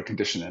need to put a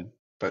condition in.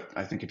 But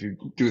I think if you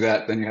do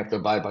that, then you have to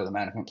abide by the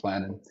management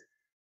plan,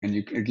 and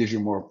it gives you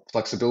more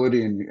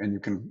flexibility, and you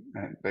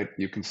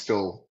can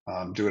still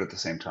do it at the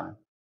same time,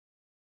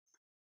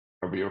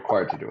 or be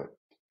required to do it.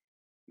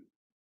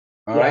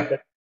 All right.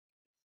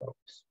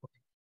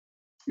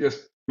 Yes,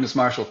 Ms.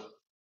 Marshall.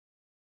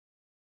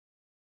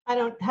 I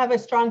don't have a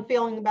strong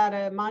feeling about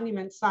a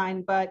monument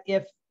sign, but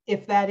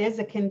if that is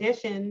a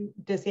condition,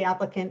 does the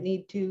applicant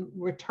need to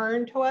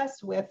return to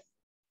us with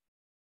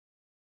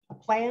a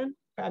plan?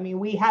 I mean,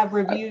 we have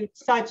reviewed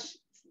such,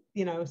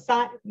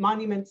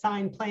 monument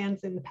sign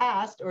plans in the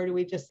past, or do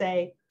we just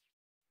say,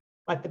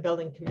 let the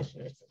building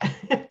commissioners?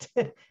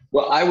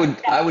 Well, I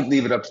would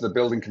leave it up to the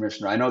building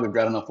commissioner. I know they've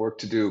got enough work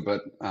to do,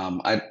 but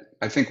I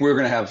think we're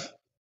going to have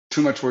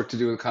too much work to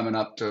do coming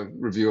up to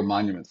review a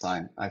monument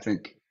sign. I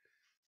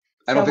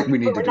don't think we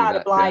need to do that. We're not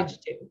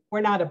obliged to.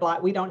 We're not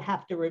obliged. We don't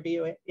have to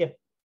review it if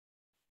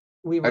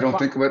we. I don't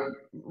think. But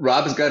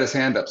Rob has got his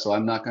hand up, so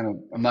I'm not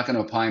going to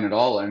opine at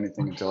all or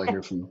anything until I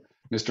hear from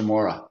Mr.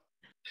 Mora.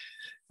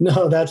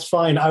 No, that's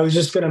fine. I was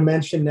just going to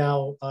mention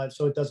now,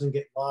 so it doesn't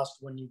get lost.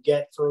 When you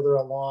get further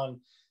along,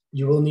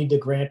 you will need to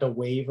grant a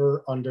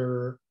waiver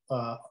under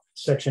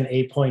section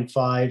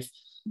 8.5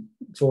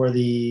 for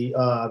the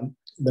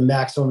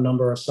maximum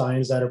number of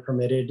signs that are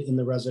permitted in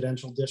the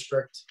residential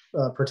district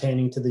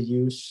pertaining to the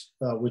use,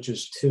 which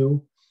is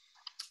 2.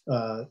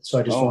 So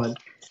I just want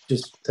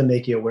to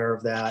make you aware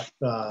of that.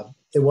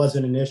 It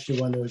wasn't an issue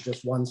when there was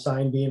just 1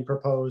 sign being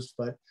proposed,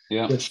 but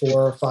with 4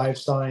 or 5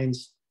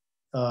 signs,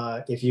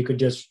 if you could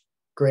just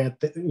grant,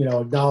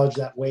 acknowledge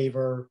that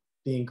waiver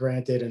being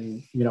granted,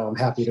 and I'm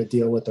happy to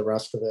deal with the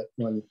rest of it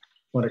when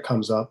it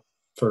comes up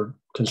for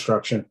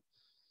construction.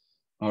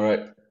 All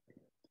right.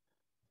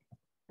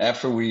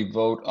 After we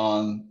vote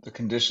on the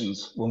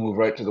conditions, we'll move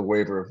right to the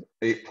waiver of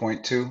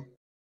 8.2.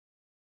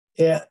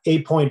 Yeah,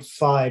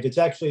 8.5.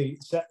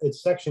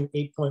 It's section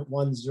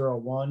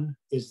 8.101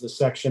 is the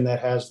section that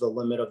has the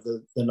limit of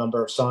the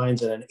number of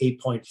signs, and then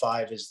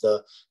 8.5 is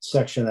the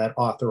section that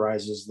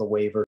authorizes the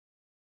waiver,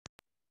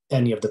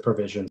 any of the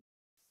provisions.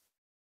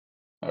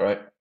 All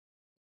right.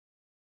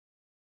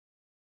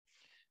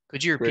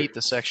 Could you repeat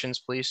the sections,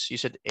 please? You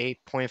said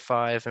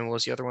 8.5, and what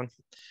was the other one?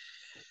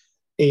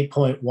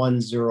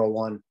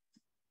 8.101.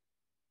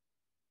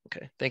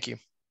 Okay, thank you.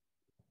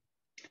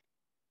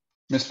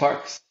 Ms.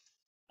 Parks.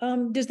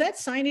 Does that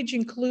signage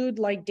include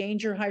like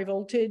danger high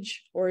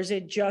voltage, or is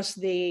it just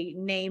the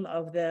name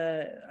of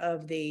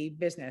the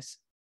business?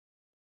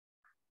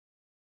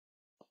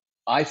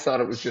 I thought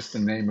it was just the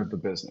name of the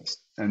business,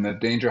 and the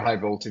danger high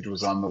voltage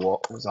was on the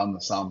wall, was on the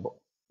sound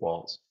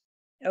walls.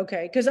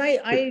 Okay, because I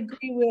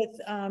agree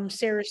with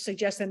Sarah's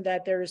suggestion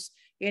that there's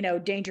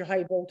danger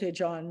high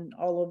voltage on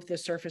all of the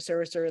surface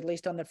areas, or at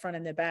least on the front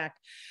and the back.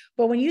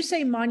 But when you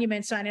say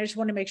monument sign, I just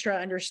want to make sure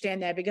I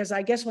understand that, because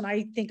I guess when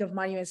I think of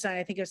monument sign,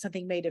 I think of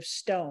something made of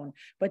stone,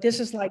 but this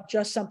is like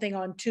just something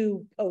on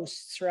 2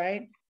 posts,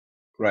 right?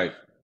 Right.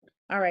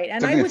 All right,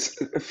 and it's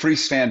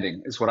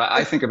freestanding is what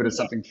I think of it as,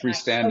 something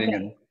freestanding. Okay.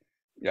 And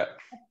yeah.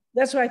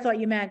 That's what I thought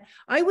you meant.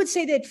 I would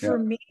say that for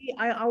me,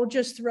 I'll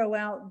just throw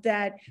out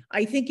that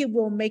I think it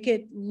will make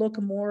it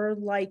look more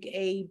like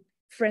a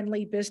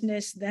friendly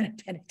business than a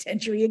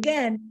penitentiary.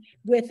 Again,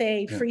 with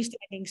a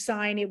freestanding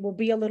sign, it will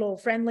be a little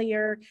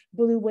friendlier.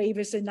 Blue Wave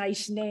is a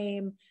nice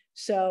name.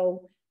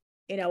 So,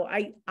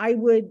 I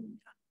would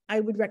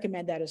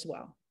recommend that as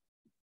well.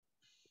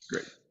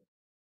 Great.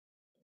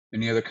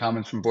 Any other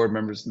comments from board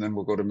members? And then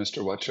we'll go to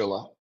Mr.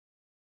 Wachilla.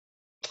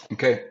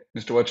 Okay,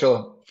 Mr.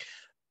 Wachilla.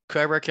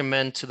 Could I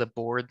recommend to the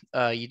board,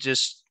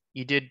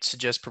 you did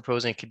suggest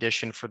proposing a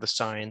condition for the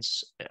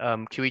signs.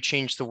 Can we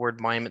change the word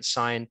monument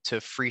sign to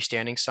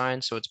freestanding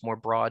sign so it's more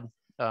broad?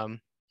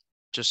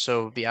 Just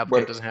so the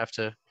applicant doesn't have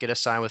to get a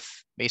sign with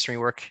masonry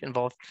work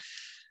involved.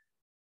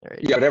 Right.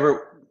 Yeah,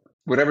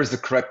 whatever is the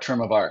correct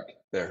term of art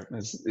there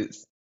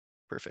is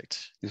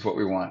perfect. Is what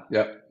we want.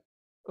 Yep.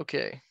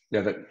 Okay.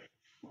 Yeah,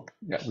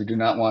 we do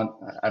not want,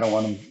 I don't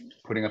want them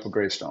putting up a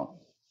gravestone.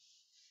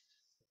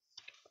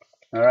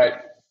 All right.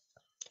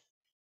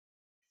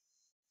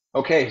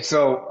 Okay,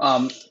 so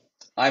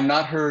I've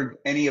not heard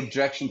any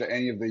objection to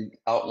any of the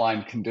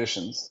outlined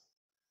conditions.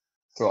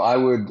 So I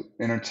would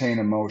entertain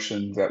a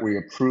motion that we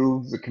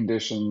approve the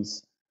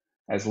conditions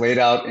as laid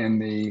out in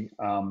the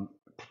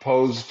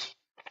proposed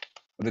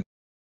the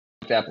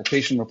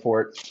application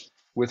report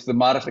with the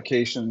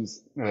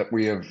modifications that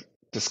we have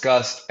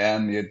discussed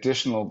and the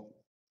additional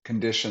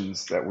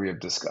conditions that we have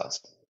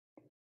discussed.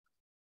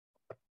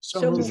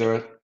 So So Is moved. there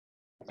a,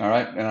 all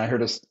right, and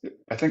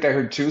I think I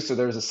heard two, so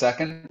there's a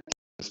second.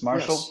 Ms.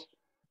 Marshall. Yes.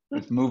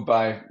 It's moved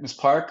by Ms.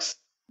 Parks.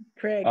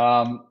 Craig,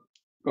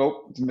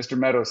 Mr.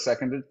 Meadows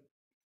seconded.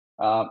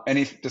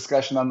 Any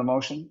discussion on the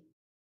motion?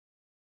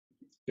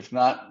 If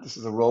not, this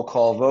is a roll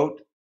call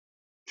vote.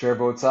 Chair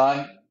votes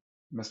aye.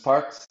 Ms.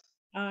 Parks,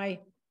 aye.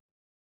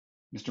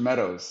 Mr.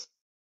 Meadows,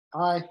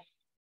 Aye.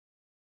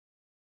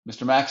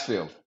 Mr.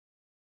 Maxfield,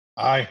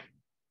 Aye.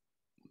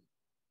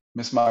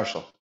 Ms.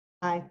 Marshall.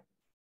 Aye.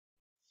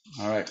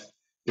 All right,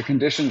 the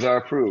conditions are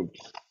approved.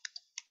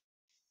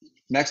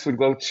 Next, we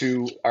go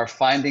to our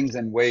findings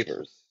and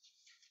waivers.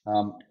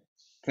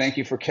 Thank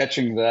you for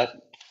catching that,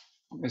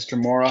 Mr.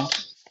 Mora.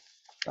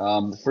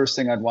 The first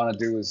thing I'd want to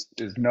do is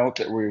note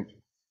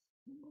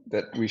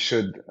that we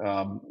should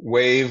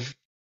waive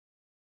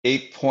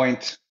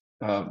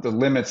the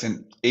limits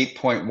in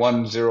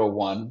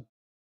 8.101,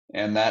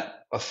 and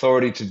that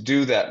authority to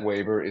do that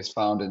waiver is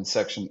found in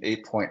section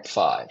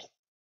 8.5.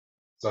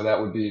 So that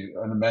would be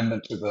an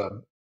amendment to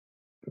the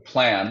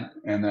plan,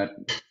 and that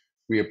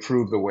we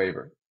approve the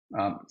waiver.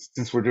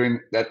 Since we're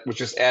doing that, was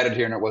just added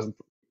here and it wasn't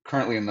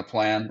currently in the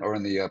plan or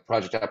in the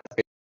project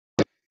application,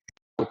 I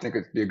would think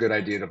it'd be a good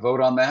idea to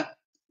vote on that.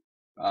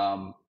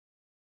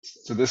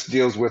 So this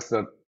deals with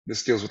the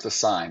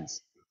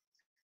signs.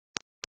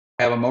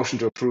 I have a motion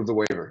to approve the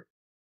waiver.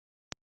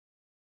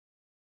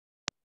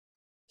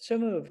 So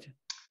moved.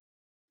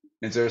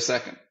 Is there a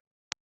second?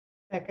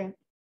 Second.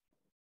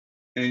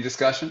 Any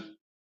discussion?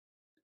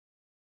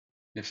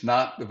 If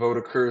not, the vote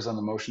occurs on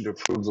the motion to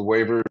approve the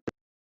waiver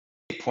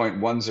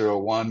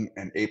 8.101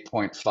 and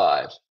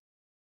 8.5.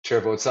 Chair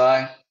votes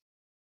aye.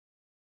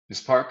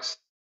 Ms. Parks,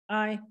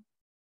 Aye.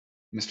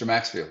 Mr.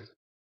 Maxfield,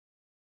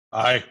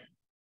 Aye.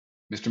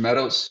 Mr.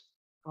 Meadows,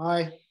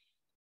 Aye.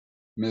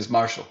 Ms.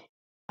 Marshall.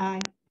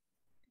 Aye.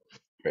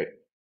 Great.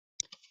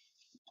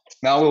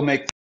 Now we'll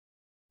make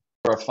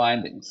our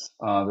findings.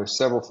 There's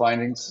several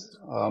findings.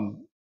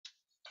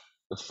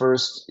 The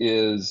first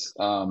is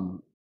that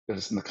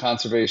it's in the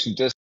conservation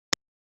district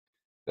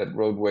that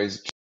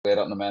roadways laid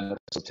out in the manner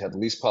to have the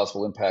least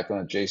possible impact on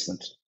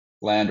adjacent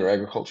land or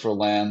agricultural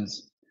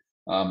lands.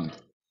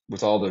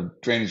 With all the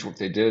drainage work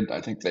they did,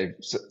 I think they've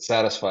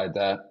satisfied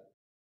that.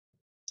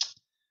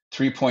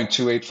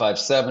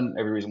 3.2857,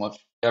 every reasonable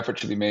effort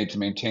should be made to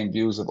maintain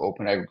views of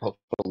open agricultural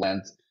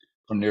lands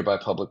from nearby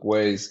public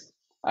ways.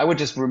 I would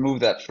just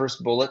remove that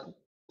first bullet.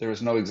 There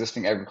is no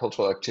existing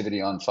agricultural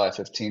activity on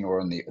 515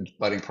 or on the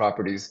abutting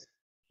properties.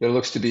 There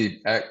looks to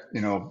be,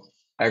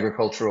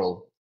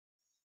 agricultural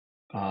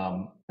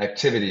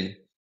activity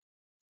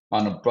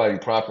on abutting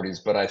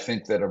properties, but I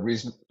think that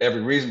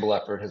every reasonable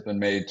effort has been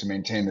made to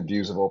maintain the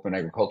views of open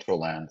agricultural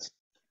lands.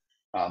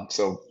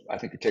 So I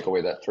think you take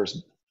away that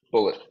first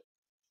bullet.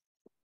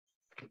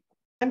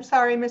 I'm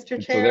sorry, Mr.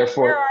 And so Chair,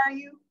 therefore- where are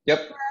you?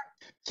 Yep.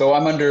 So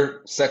I'm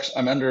under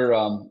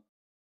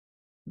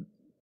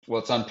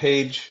it's on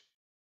page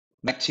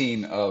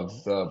 19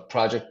 of the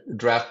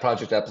draft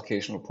project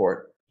application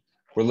report.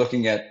 We're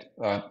looking at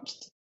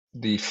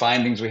the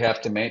findings we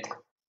have to make.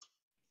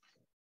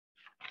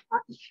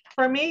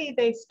 For me,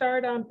 they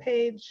start on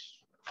page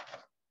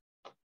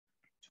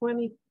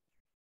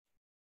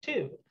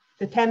 22,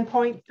 the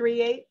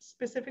 10.38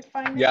 specific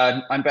findings.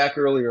 Yeah, I'm back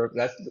earlier.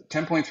 That's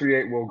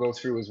 10.38 we'll go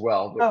through as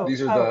well. But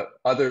these are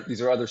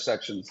other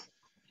sections.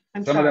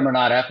 Some of them are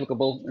not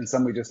applicable, and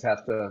some we just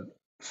have to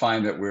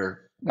find that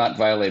we're not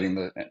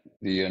violating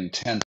the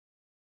intent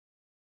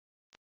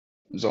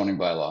zoning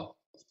bylaw.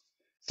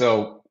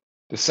 So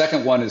the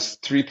second one is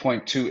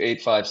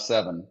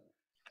 3.2857.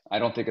 I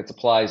don't think it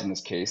applies in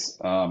this case.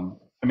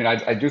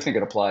 I do think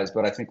it applies,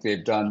 but I think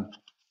they've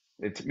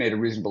made a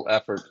reasonable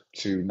effort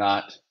to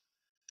not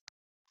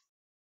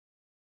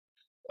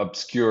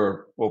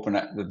obscure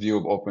the view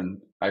of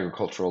open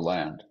agricultural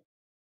land.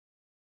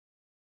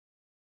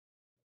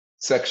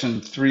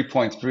 Section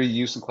 3.3,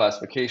 use and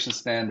classification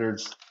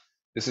standards.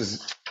 This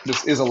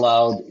is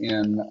allowed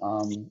in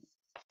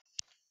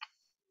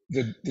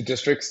the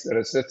districts that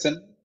it sits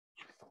in.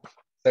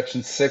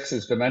 Section 6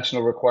 is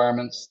dimensional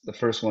requirements. The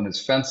first one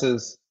is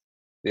fences.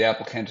 The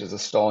applicant is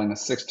installing a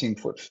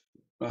 16-foot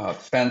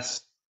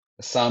fence,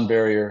 a sound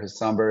barrier. His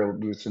sound barrier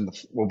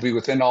will be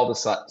within all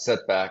the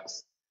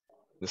setbacks.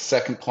 The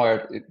second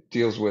part, it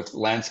deals with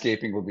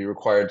landscaping will be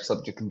required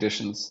subject to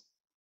conditions.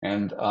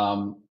 And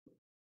the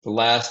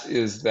last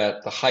is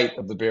that the height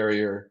of the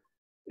barrier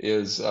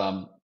is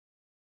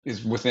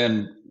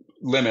within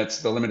limits.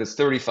 The limit is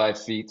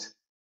 35 feet.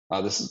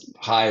 This is the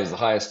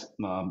highest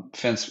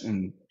fence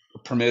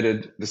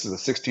permitted. This is a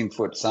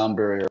 16-foot sound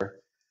barrier.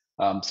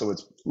 So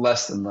it's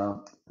less than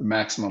the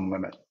maximum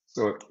limit.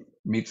 So it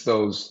meets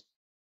those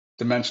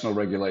dimensional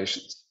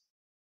regulations.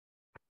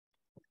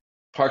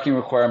 Parking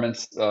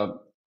requirements,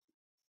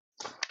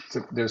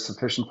 there's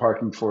sufficient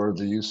parking for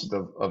the use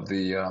of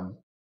the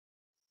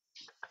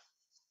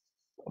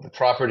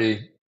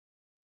property.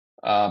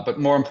 But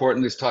more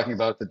importantly, is talking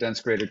about the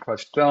dense graded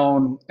crushed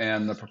stone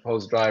and the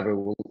proposed driveway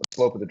will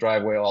slope of the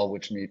driveway, all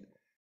which meet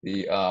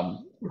the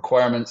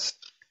requirements.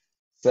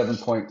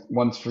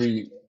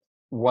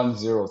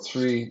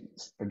 7.13103,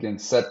 again,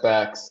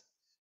 setbacks,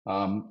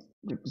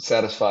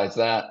 satisfies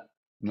that.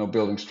 No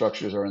building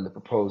structures are in the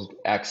proposed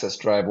access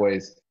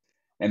driveways.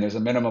 And there's a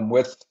minimum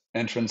width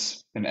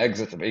entrance and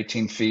exit of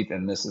 18 feet,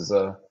 and this is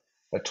a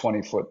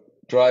 20-foot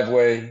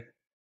driveway.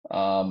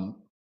 Minimum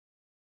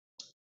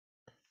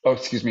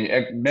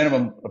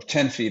of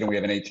 10 feet, and we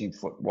have an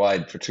 18-foot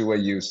wide for two-way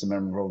use. The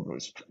minimum road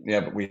was,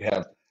 but we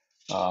have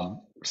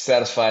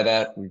satisfy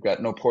that. We've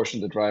got no portion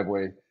of the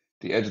driveway.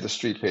 The edge of the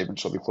street pavement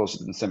shall be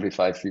closer than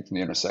 75 feet from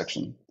the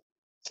intersection.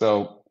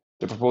 So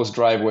the proposed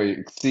driveway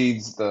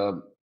exceeds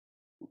the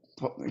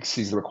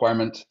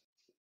requirement,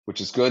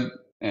 which is good.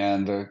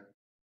 And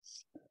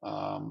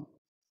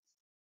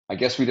I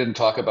guess we didn't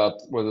talk about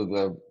whether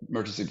the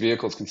emergency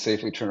vehicles can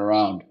safely turn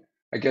around.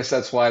 I guess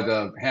that's why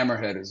the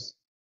hammerhead has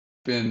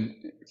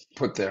been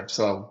put there.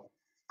 So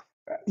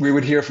we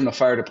would hear from the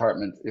fire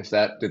department if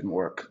that didn't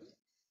work.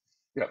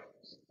 Yep.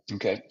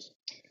 Okay.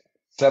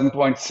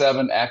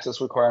 7.7 access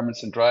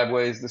requirements in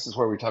driveways. This is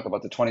where we talk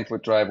about the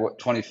 20-foot driveway,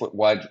 20-foot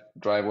wide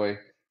driveway.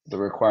 The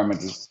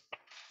requirement is,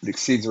 it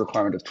exceeds the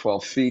requirement of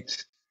 12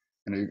 feet.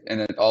 And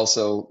it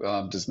also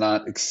does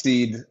not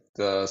exceed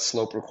the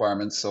slope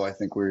requirements. So I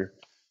think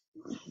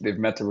they've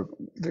met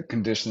the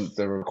conditions,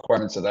 the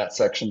requirements of that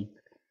section.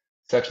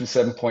 Section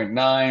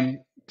 7.9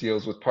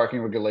 deals with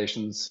parking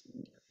regulations.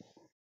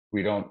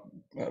 I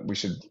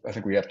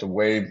think we have to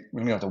waive,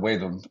 we don't have to waive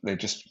them.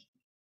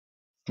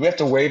 Do we have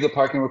to waive the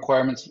parking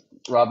requirements,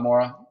 Rob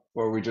Mora?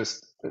 Or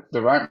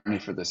there aren't any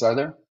for this, are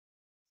there?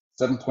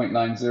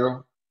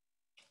 7.90?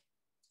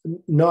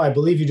 No, I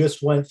believe you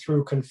just went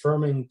through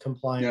confirming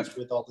compliance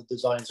with all the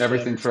design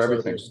everything standards, for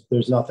everything. So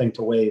there's nothing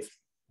to waive.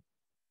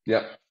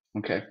 Yep.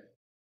 Okay.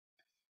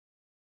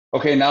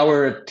 Okay, now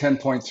we're at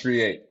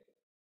 10.38.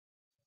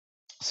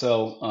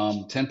 So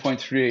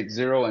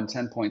 10.380 and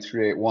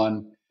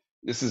 10.381.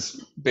 This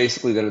is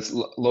basically that it's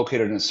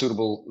located in a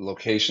suitable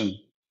location.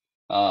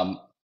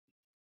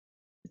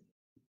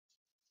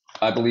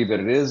 I believe that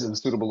it is in a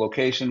suitable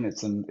location.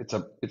 It's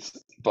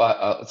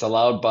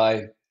allowed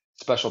by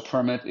special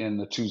permit in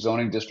the two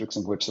zoning districts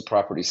in which the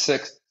property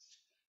sits,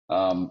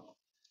 and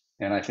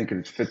I think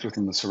it fits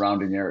within the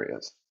surrounding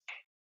areas.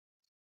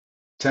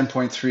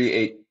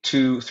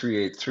 10.382,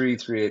 383,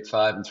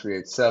 385, and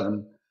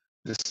 387.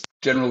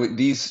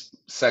 These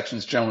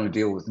sections generally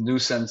deal with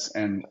nuisance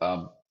and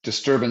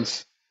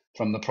disturbance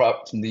from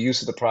the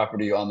use of the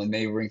property on the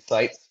neighboring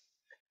sites,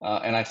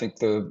 and I think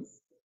they've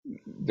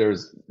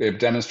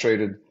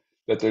demonstrated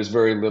that there's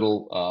very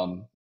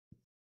little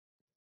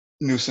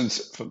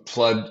nuisance from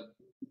flood,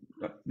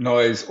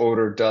 noise,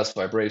 odor, dust,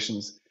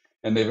 vibrations,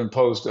 and they've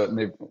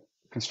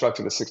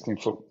constructed a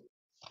 16-foot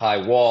high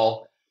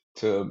wall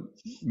to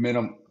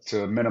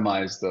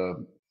minimize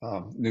the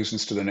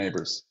nuisance to the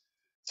neighbors.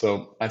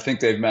 So I think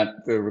they've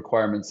met the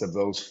requirements of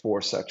those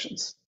four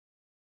sections.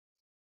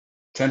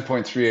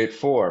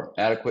 10.384,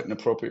 adequate and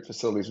appropriate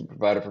facilities are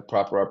provided for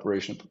proper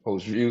operation of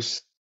proposed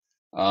use.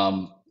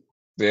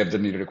 They have the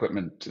needed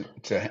equipment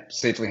to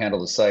safely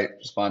handle the site,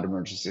 respond to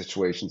emergency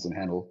situations, and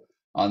handle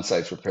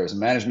on-site repairs and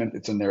management.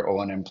 It's in their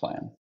O&M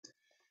plan.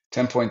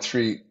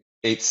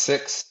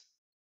 10.386,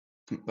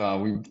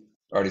 we've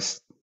already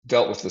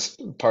dealt with this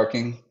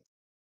parking.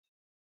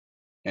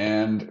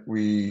 And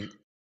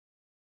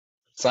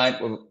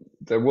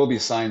there will be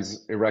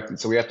signs erected.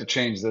 So we have to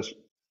change this,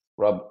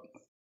 Rob.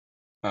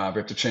 We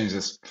have to change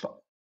this.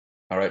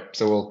 All right,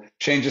 so we'll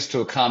change this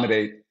to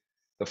accommodate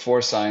the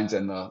four signs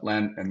and the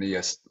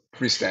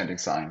freestanding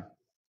sign.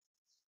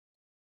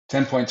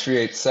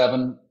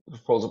 10.387, the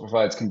proposal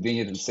provides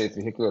convenient and safe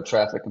vehicular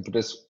traffic and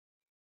pedestrians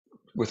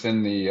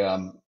within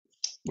the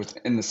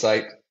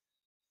site.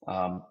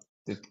 I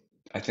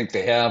think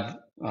they have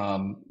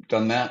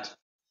done that,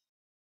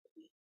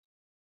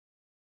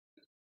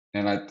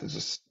 and I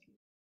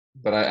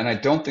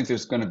don't think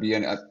there's going to be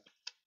any.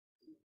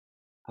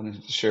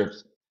 I'm sure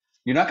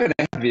you're not going to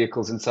have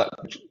vehicles inside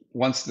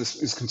once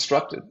this is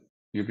constructed.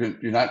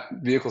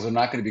 Vehicles are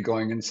not going to be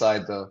going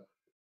inside the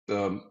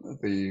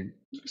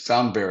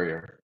sound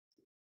barrier.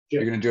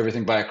 You're going to do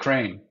everything by a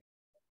crane.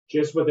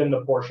 Just within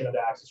the portion of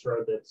the access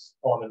road that's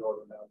on the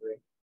northern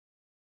boundary.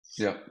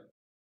 Yeah.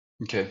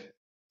 Okay.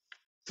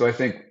 So I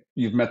think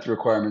you've met the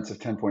requirements of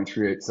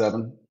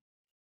 10.387.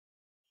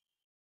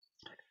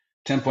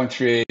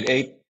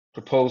 10.388,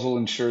 proposal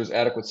ensures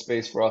adequate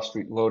space for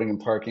off-street loading and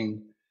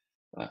parking.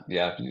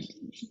 The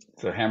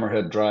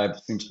Hammerhead Drive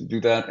seems to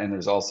do that, and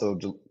there's also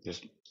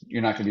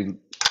you're not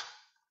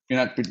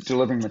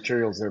delivering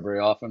materials there very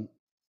often.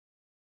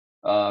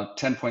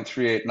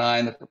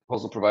 10.389, the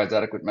proposal provides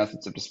adequate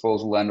methods of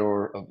disposal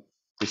and/or of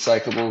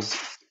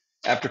recyclables.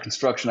 After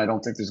construction, I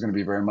don't think there's going to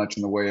be very much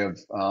in the way of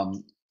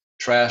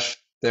trash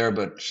there,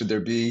 but should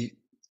there be,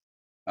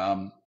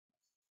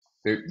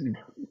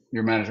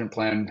 your management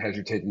plan has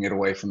you taking it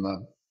away from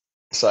the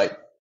site.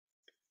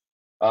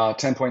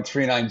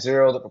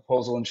 10.390, the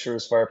proposal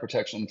ensures fire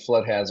protection and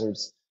flood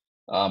hazards.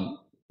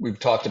 We've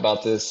talked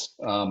about this,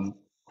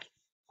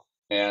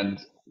 and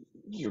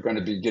you're going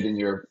to be getting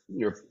your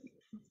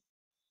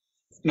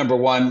number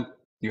one.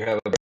 You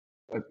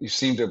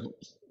seem to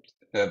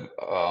have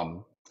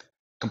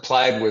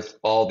complied with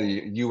all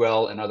the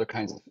UL and other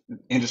kinds of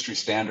industry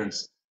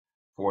standards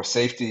for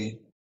safety.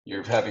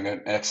 You're having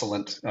an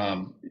excellent.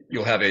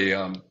 You'll have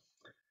a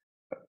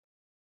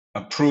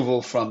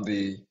approval from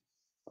the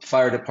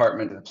fire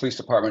department, the police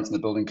departments, and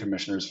the building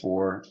commissioners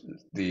for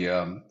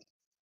the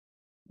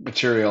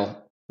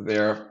material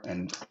there,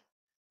 and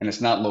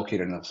it's not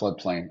located in a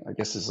floodplain. I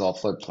guess this is all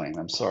floodplain.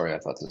 I'm sorry, I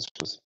thought this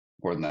was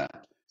more than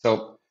that.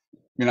 So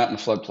you're not in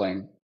the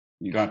floodplain.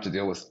 You don't have to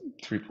deal with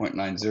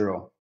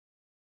 3.90.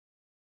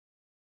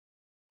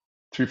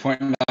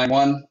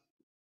 3.91,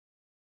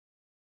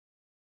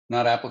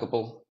 not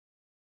applicable.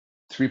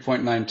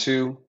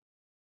 3.92,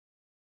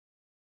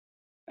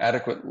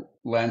 adequate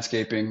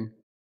landscaping.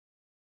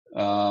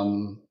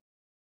 I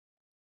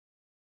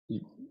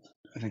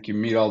think you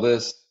meet all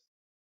this.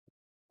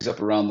 Up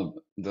around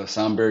the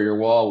sound barrier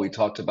wall, we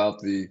talked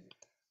about the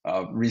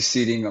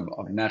reseeding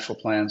of natural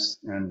plants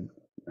and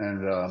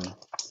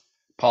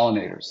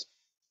pollinators.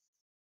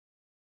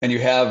 And you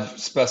have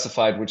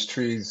specified which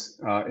trees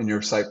in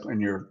your site, in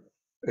your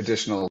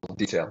additional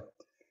detail.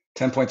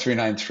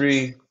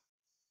 10.393,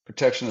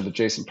 protection of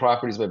adjacent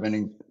properties by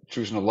preventing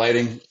intrusion of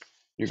lighting.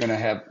 You're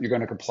going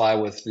to comply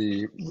with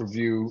the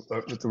review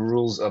with the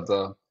rules of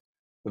the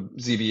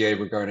ZBA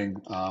regarding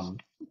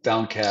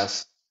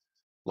downcast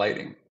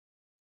lighting.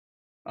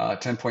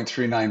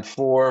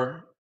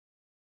 10.394,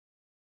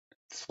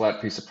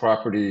 flat piece of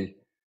property,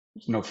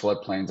 no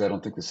floodplains. I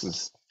don't think this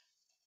is,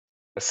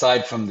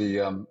 aside from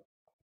the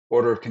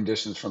order of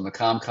conditions from the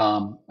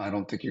COMCOM, I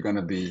don't think you're going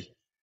to be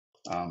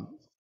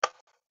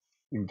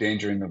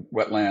endangering the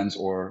wetlands,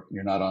 or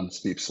you're not on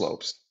steep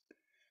slopes.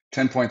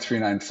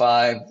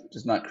 10.395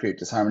 does not create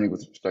disharmony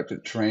with respect to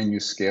terrain,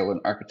 use, scale,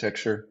 and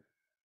architecture.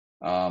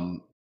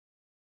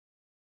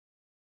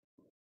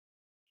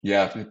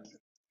 Yeah,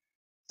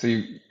 so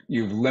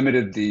you've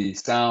limited the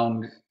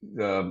sound.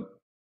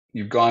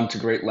 You've gone to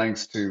great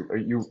lengths to,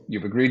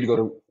 you've agreed to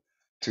go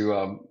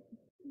to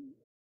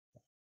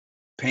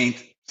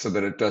paint so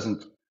that it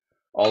doesn't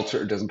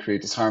alter, it doesn't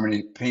create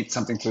disharmony. Paint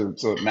something so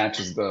it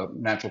matches the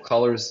natural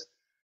colors,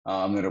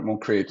 that it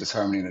won't create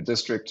disharmony in the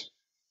district.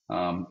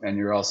 And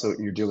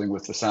you're dealing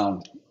with the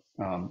sound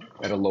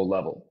at a low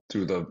level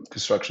through the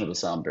construction of the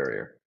sound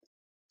barrier.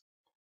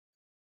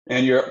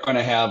 And you're going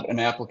to have an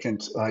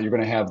applicant, you're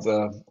going to have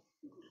the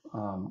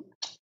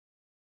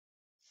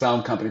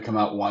sound company come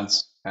out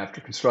once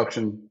after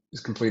construction is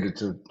completed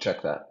to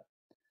check that.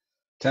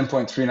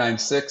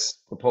 10.396,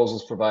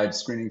 proposals provide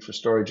screening for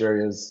storage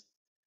areas.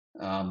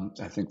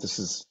 I think this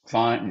is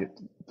fine.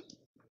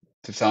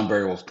 The sound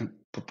barrier will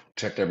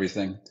protect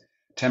everything.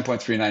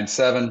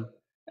 10.397,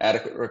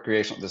 adequate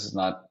recreational, this is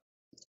not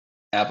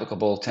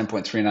applicable.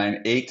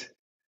 10.398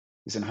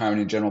 is in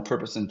harmony with general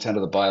purpose and intent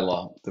of the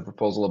bylaw. The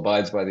proposal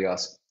abides by the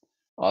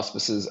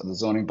auspices of the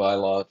zoning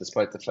bylaw,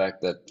 despite the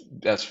fact that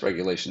best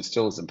regulation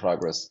still is in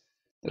progress.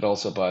 It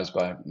also abides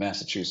by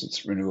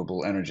Massachusetts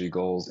renewable energy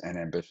goals and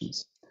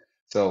ambitions.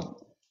 So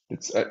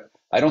it's,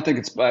 I don't think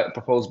it's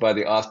proposed by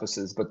the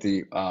auspices, but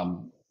the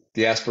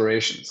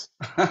aspirations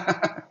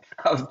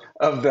of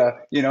the,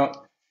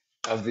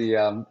 of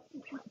the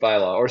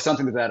bylaw, or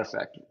something to that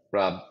effect,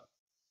 Rob.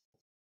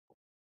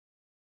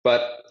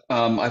 But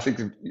I think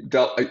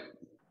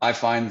I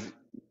find,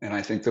 and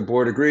I think the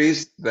board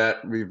agrees,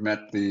 that we've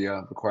met the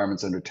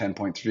requirements under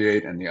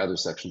 10.38 and the other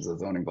sections of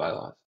the zoning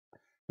bylaws,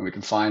 and we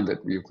can find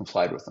that we've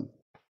complied with them.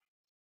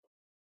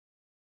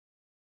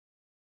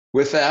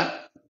 With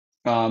that,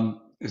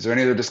 is there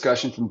any other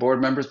discussion from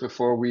board members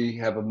before we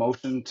have a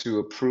motion to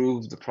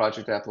approve the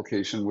project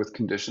application with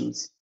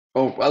conditions?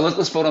 Oh, well,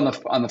 let's vote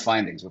on the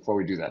findings before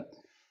we do that.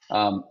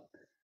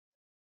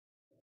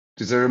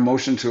 Is there a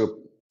motion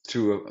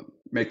to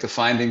make the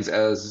findings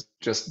as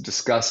just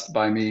discussed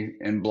by me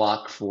in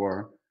block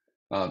for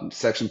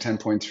section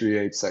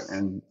 10.38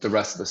 and the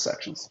rest of the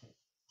sections?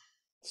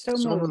 So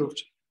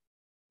moved.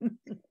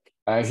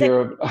 I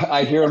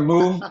hear a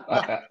move.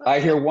 I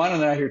hear one,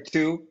 and then I hear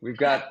two. We've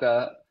got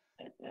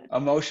a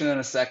motion and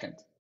a second.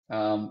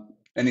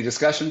 Any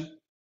discussion?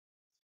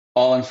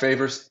 All in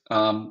favor? It's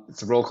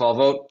a roll call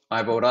vote.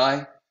 I vote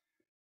aye.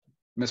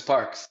 Ms.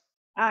 Parks?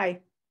 Aye.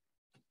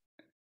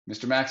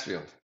 Mr.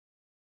 Maxfield?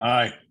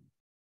 Aye.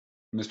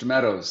 Mr.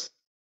 Meadows?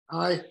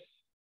 Aye.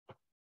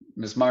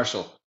 Ms.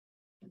 Marshall?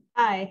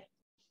 Aye.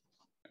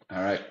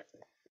 All right.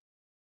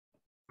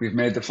 We've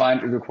made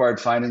the required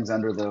findings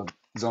under the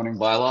zoning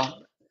bylaw.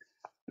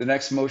 The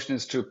next motion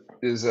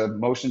is a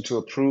motion to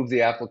approve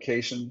the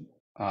application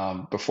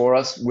before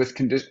us with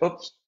condition.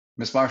 Oops,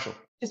 Ms. Marshall.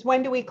 Just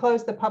when do we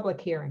close the public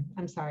hearing?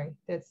 I'm sorry,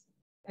 I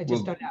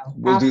just don't know.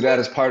 We'll do that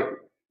as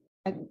part.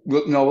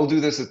 We'll do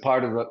this as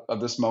part of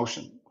this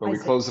motion. When we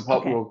close the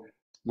public,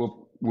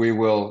 we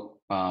will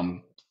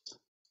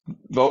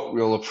vote.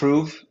 We'll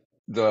approve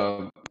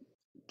the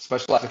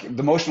special application.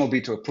 The motion will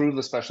be to approve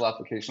the special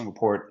application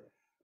report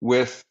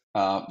with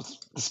the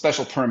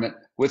special permit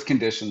with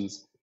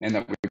conditions, and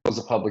that we close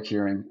the public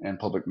hearing and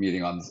public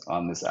meeting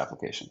on this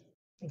application.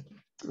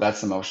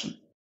 That's the motion.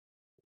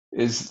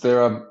 Is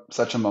there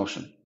such a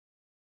motion?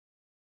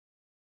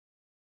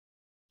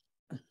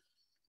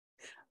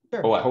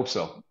 Sure. Oh, I hope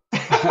so.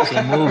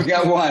 So We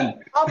got one.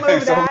 I'll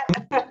move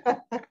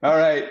that. All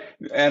right.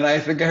 And I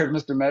think I heard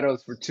Mr.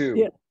 Meadows for two.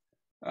 Yeah.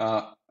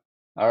 All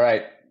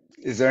right.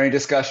 Is there any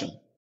discussion?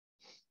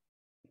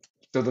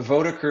 So the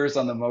vote occurs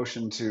on the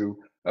motion to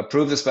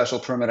approve the special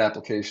permit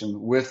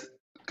application with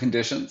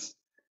conditions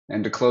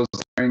and to close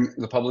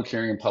the public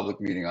hearing and public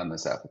meeting on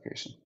this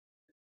application.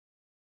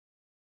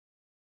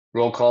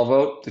 Roll call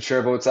vote. The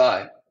chair votes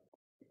aye.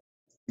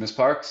 Ms.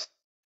 Parks?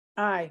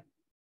 Aye.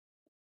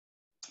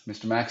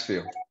 Mr.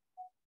 Maxfield?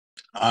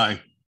 Aye.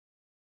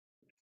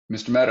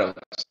 Mr. Meadows?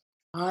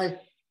 Aye.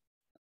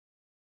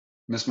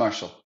 Ms.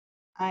 Marshall?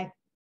 Aye.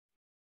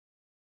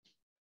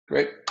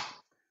 Great.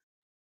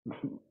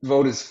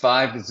 Vote is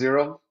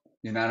 5-0,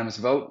 unanimous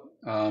vote.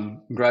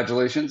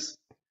 Congratulations.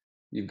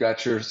 You've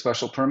got your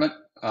special permit.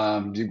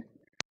 You've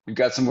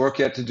got some work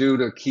yet to do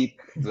to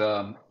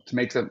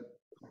make the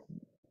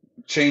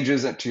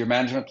changes to your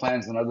management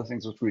plans and other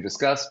things which we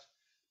discussed.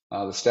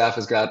 The staff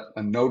has got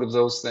a note of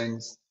those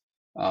things.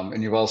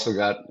 And you've also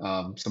got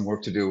some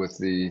work to do with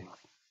the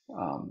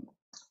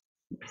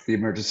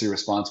emergency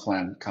response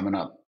plan coming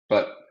up.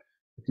 But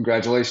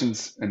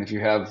congratulations, and if you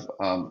have,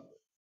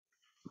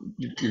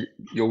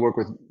 you'll work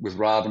with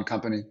Rob and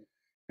company,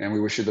 and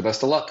we wish you the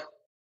best of luck.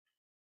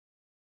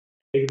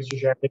 Thank you, Mr.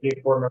 Chair. Thank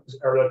you, board members.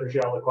 I really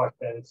appreciate all the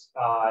questions.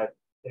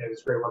 It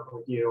was great working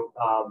with you.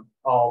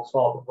 I'll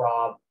follow up with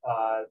Rob,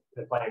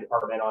 the planning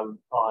department,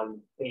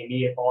 on any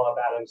immediate follow-up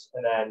items,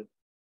 and then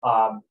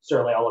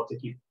certainly I'll look to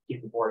keep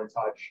the board in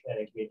touch and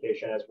in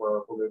communication as we're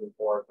moving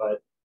forward.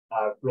 But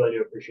really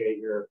do appreciate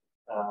your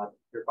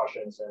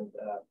questions and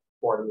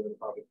forward moving the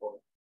project forward.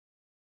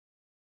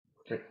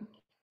 Okay.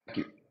 Thank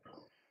you.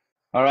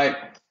 All right.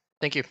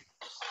 thank you.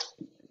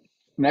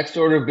 Next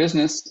order of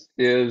business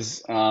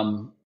is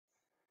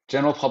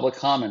general public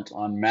comment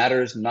on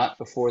matters not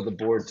before the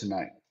board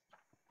tonight.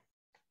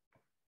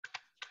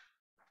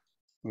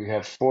 We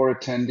have 4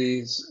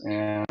 attendees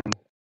and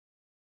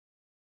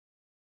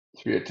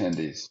 3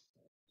 attendees.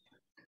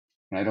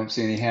 And I don't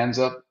see any hands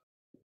up.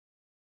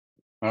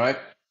 All right.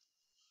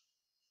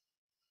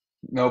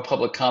 No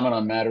public comment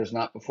on matters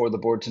not before the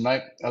board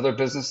tonight. Other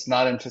business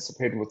not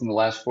anticipated within the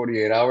last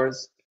 48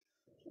 hours.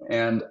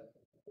 And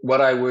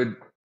what I would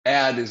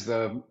add is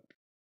I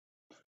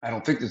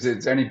don't think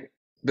there's any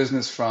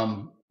business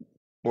from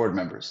board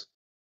members.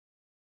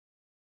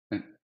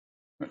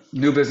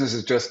 New business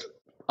is just,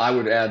 I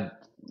would add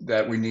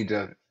that we need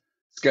to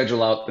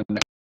schedule out the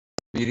next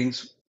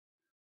meetings.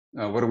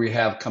 What do we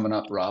have coming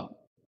up, Rob?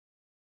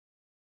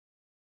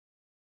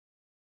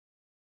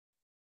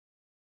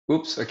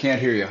 Oops, I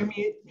can't hear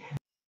you.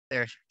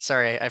 There,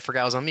 sorry, I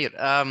forgot I was on mute.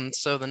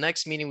 So the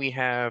next meeting we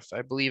have,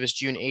 I believe, is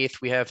June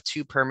 8th. We have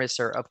 2 permits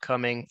that are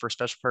upcoming for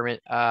special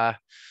permit.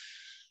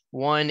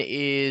 One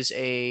is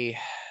a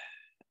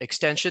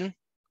extension,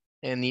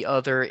 and the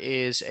other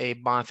is a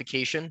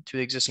modification to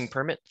the existing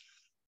permit.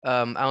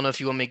 I don't know if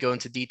you want me to go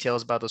into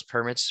details about those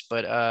permits,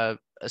 but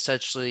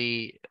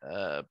essentially,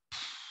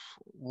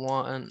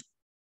 one.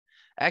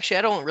 Actually,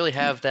 I don't really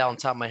have that on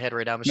top of my head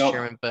right now, Mr.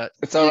 Chairman, but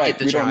it's all right.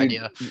 Get the general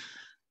idea.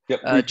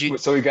 Yep.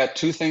 So we got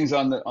 2 things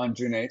on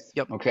June 8th.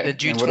 Yep. Okay. The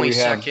June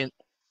 22nd.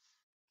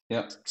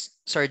 Yep.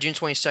 Sorry, June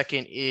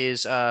 22nd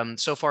is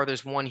so far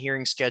there's 1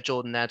 hearing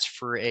scheduled, and that's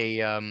for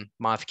a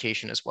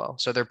modification as well.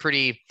 So they're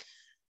pretty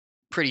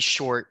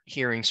short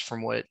hearings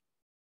from what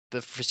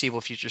the foreseeable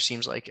future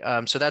seems like.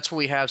 So that's what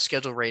we have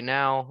scheduled right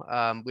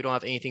now. We don't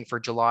have anything for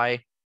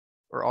July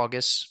or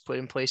August put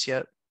in place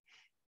yet.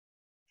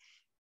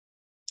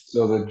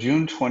 So the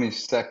June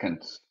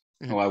 22nd,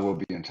 oh, I will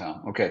be in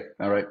town. Okay.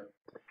 All right.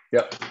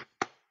 Yep.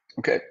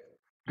 Okay.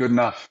 Good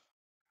enough.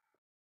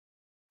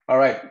 All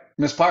right.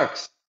 Ms.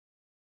 Parks.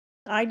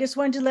 I just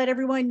wanted to let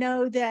everyone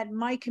know that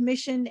my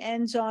commission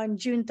ends on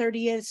June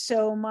 30th.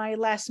 So my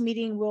last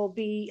meeting will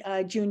be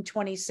June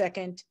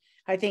 22nd.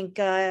 I think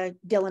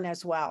Dylan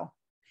as well.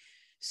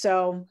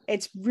 So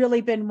it's really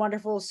been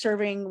wonderful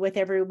serving with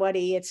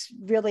everybody.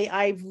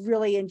 I've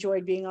really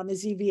enjoyed being on the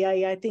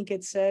ZBA. I think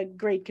it's a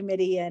great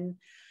committee and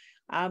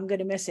I'm going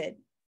to miss it.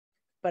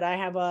 But I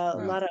have a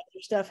lot of other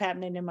stuff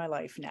happening in my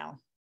life now.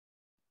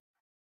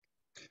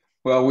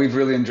 Well, we've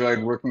really enjoyed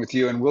working with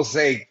you, and we'll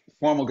say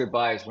formal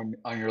goodbyes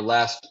on your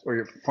last, or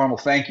your formal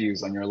thank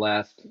yous on your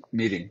last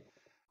meeting.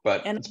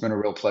 But it's been a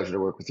real pleasure to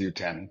work with you,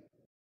 Tammy.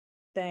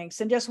 Thanks.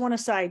 And just one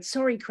aside,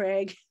 sorry,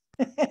 Craig.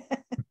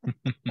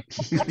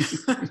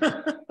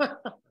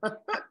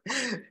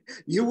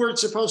 You weren't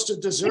supposed to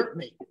desert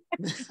me.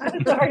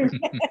 I'm sorry.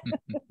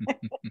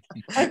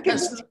 I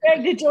convinced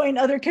Craig to join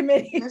other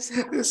committees.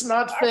 It's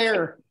not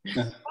fair.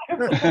 I'm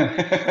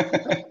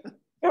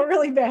Oh,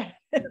 really bad.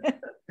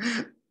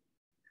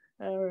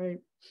 All right.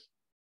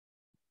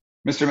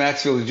 Mr.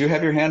 Maxfield, did you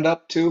have your hand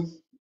up too?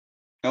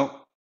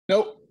 No.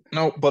 Nope.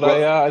 But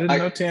Well, I didn't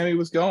know Tammy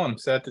was going.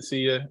 Sad to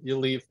see you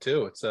leave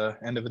too. It's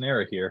end of an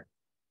era here.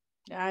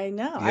 I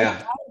know.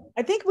 Yeah.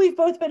 I think we've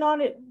both been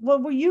on it.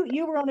 Well,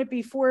 you were on it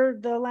before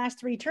the last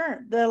 3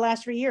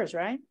 years,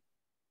 right?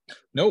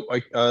 Nope.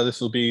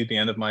 This will be the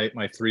end of my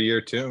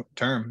 3-year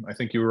term. I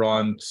think you were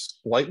on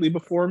slightly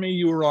before me.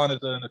 You were on as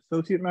an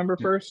associate member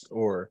first,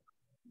 or?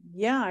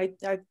 Yeah, I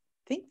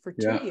think for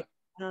 2 years.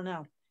 I don't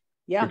know.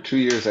 Yeah. For 2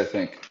 years, I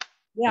think.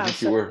 Yeah. I think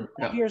So you were.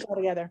 5 years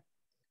altogether.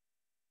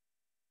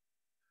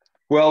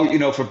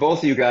 Well, for both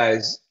of you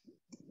guys,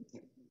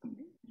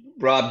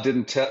 Rob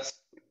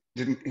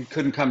he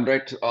couldn't come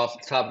right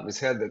off the top of his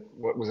head that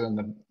what was on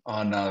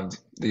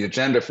the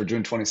agenda for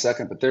June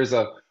 22nd, but there's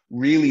a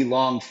really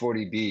long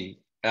 40B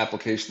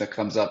application that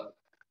comes up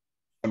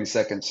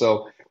 22nd.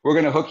 So we're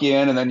going to hook you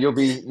in, and then you'll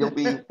be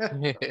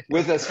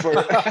with us for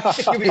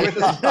 3 or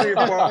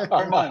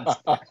 4 months.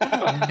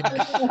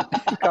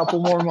 A couple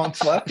more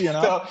months left,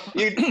 So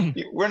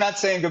we're not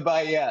saying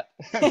goodbye yet.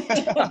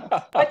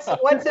 What's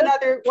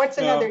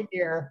another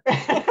year?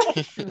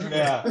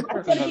 Yeah,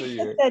 what's another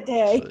year? That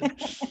day.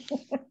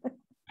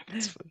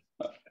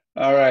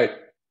 All right.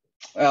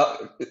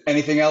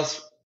 Anything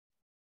else?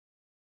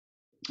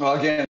 Well,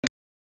 again,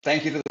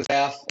 thank you to the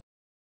staff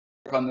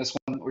on this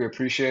one. We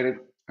appreciate it.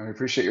 And we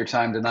appreciate your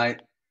time tonight.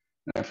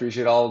 And I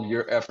appreciate all of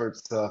your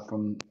efforts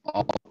from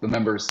all the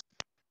members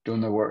doing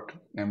their work.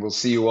 And we'll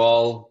see you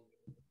all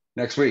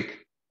next week.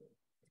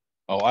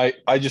 Oh,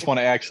 I just want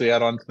to actually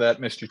add on to that,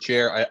 Mr.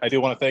 Chair. I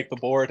do want to thank the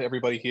board,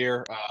 everybody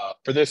here,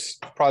 for this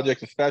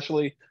project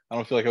especially. I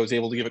don't feel like I was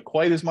able to give it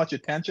quite as much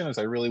attention as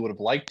I really would have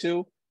liked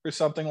to for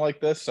something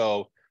like this.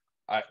 So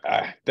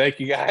I thank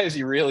you guys.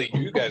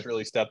 You guys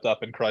really stepped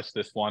up and crushed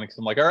this one. Because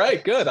I'm like, all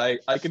right, good. I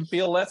can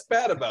feel less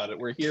bad about it.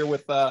 We're here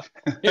with a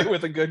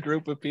good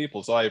group of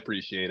people, so I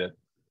appreciate it.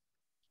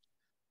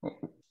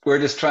 We're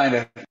just trying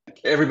to.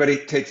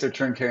 Everybody takes their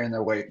turn carrying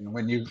their weight, and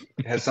when you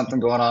have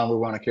something going on, we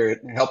want to carry it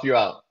and help you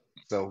out.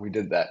 So we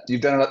did that. You've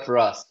done it for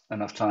us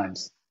enough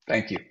times.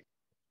 Thank you.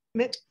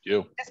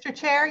 Mr.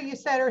 Chair, you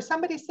said, or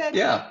somebody said,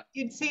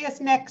 you'd see us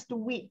next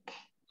week.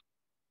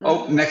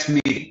 Oh, next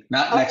meeting,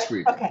 not next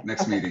week. Okay.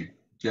 Next meeting.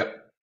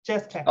 Yep.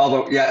 Just checking.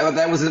 Although,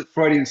 that was a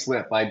Freudian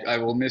slip. I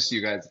will miss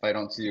you guys if I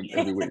don't see you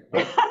every week.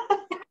 But...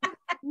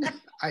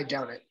 I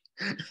doubt it.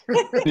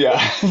 Yeah.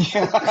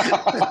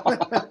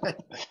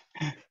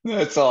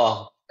 That's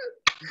all.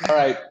 All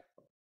right.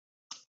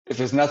 If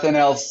there's nothing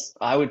else,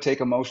 I would take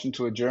a motion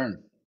to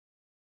adjourn.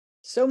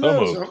 So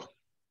moved.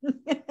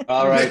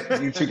 All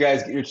right, you two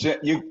guys,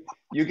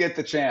 you get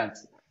the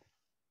chance.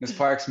 Ms.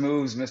 Parks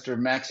moves, Mr.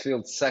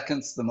 Maxfield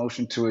seconds the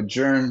motion to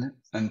adjourn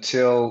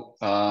until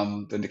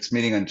the next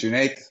meeting on June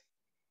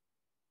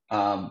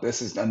 8th.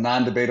 This is a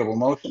non-debatable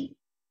motion,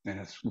 and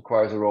it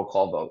requires a roll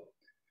call vote.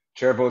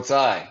 Chair votes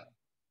aye.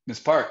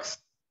 Ms. Parks?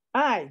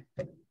 Aye.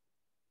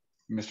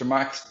 Mr.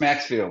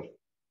 Maxfield?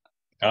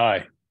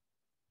 Aye.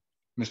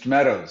 Mr.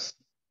 Meadows?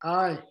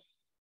 Aye.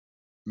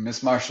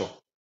 Ms. Marshall?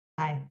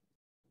 Aye.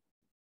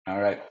 All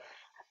right.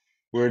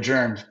 We're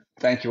adjourned.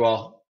 Thank you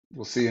all.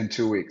 We'll see you in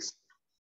 2 weeks.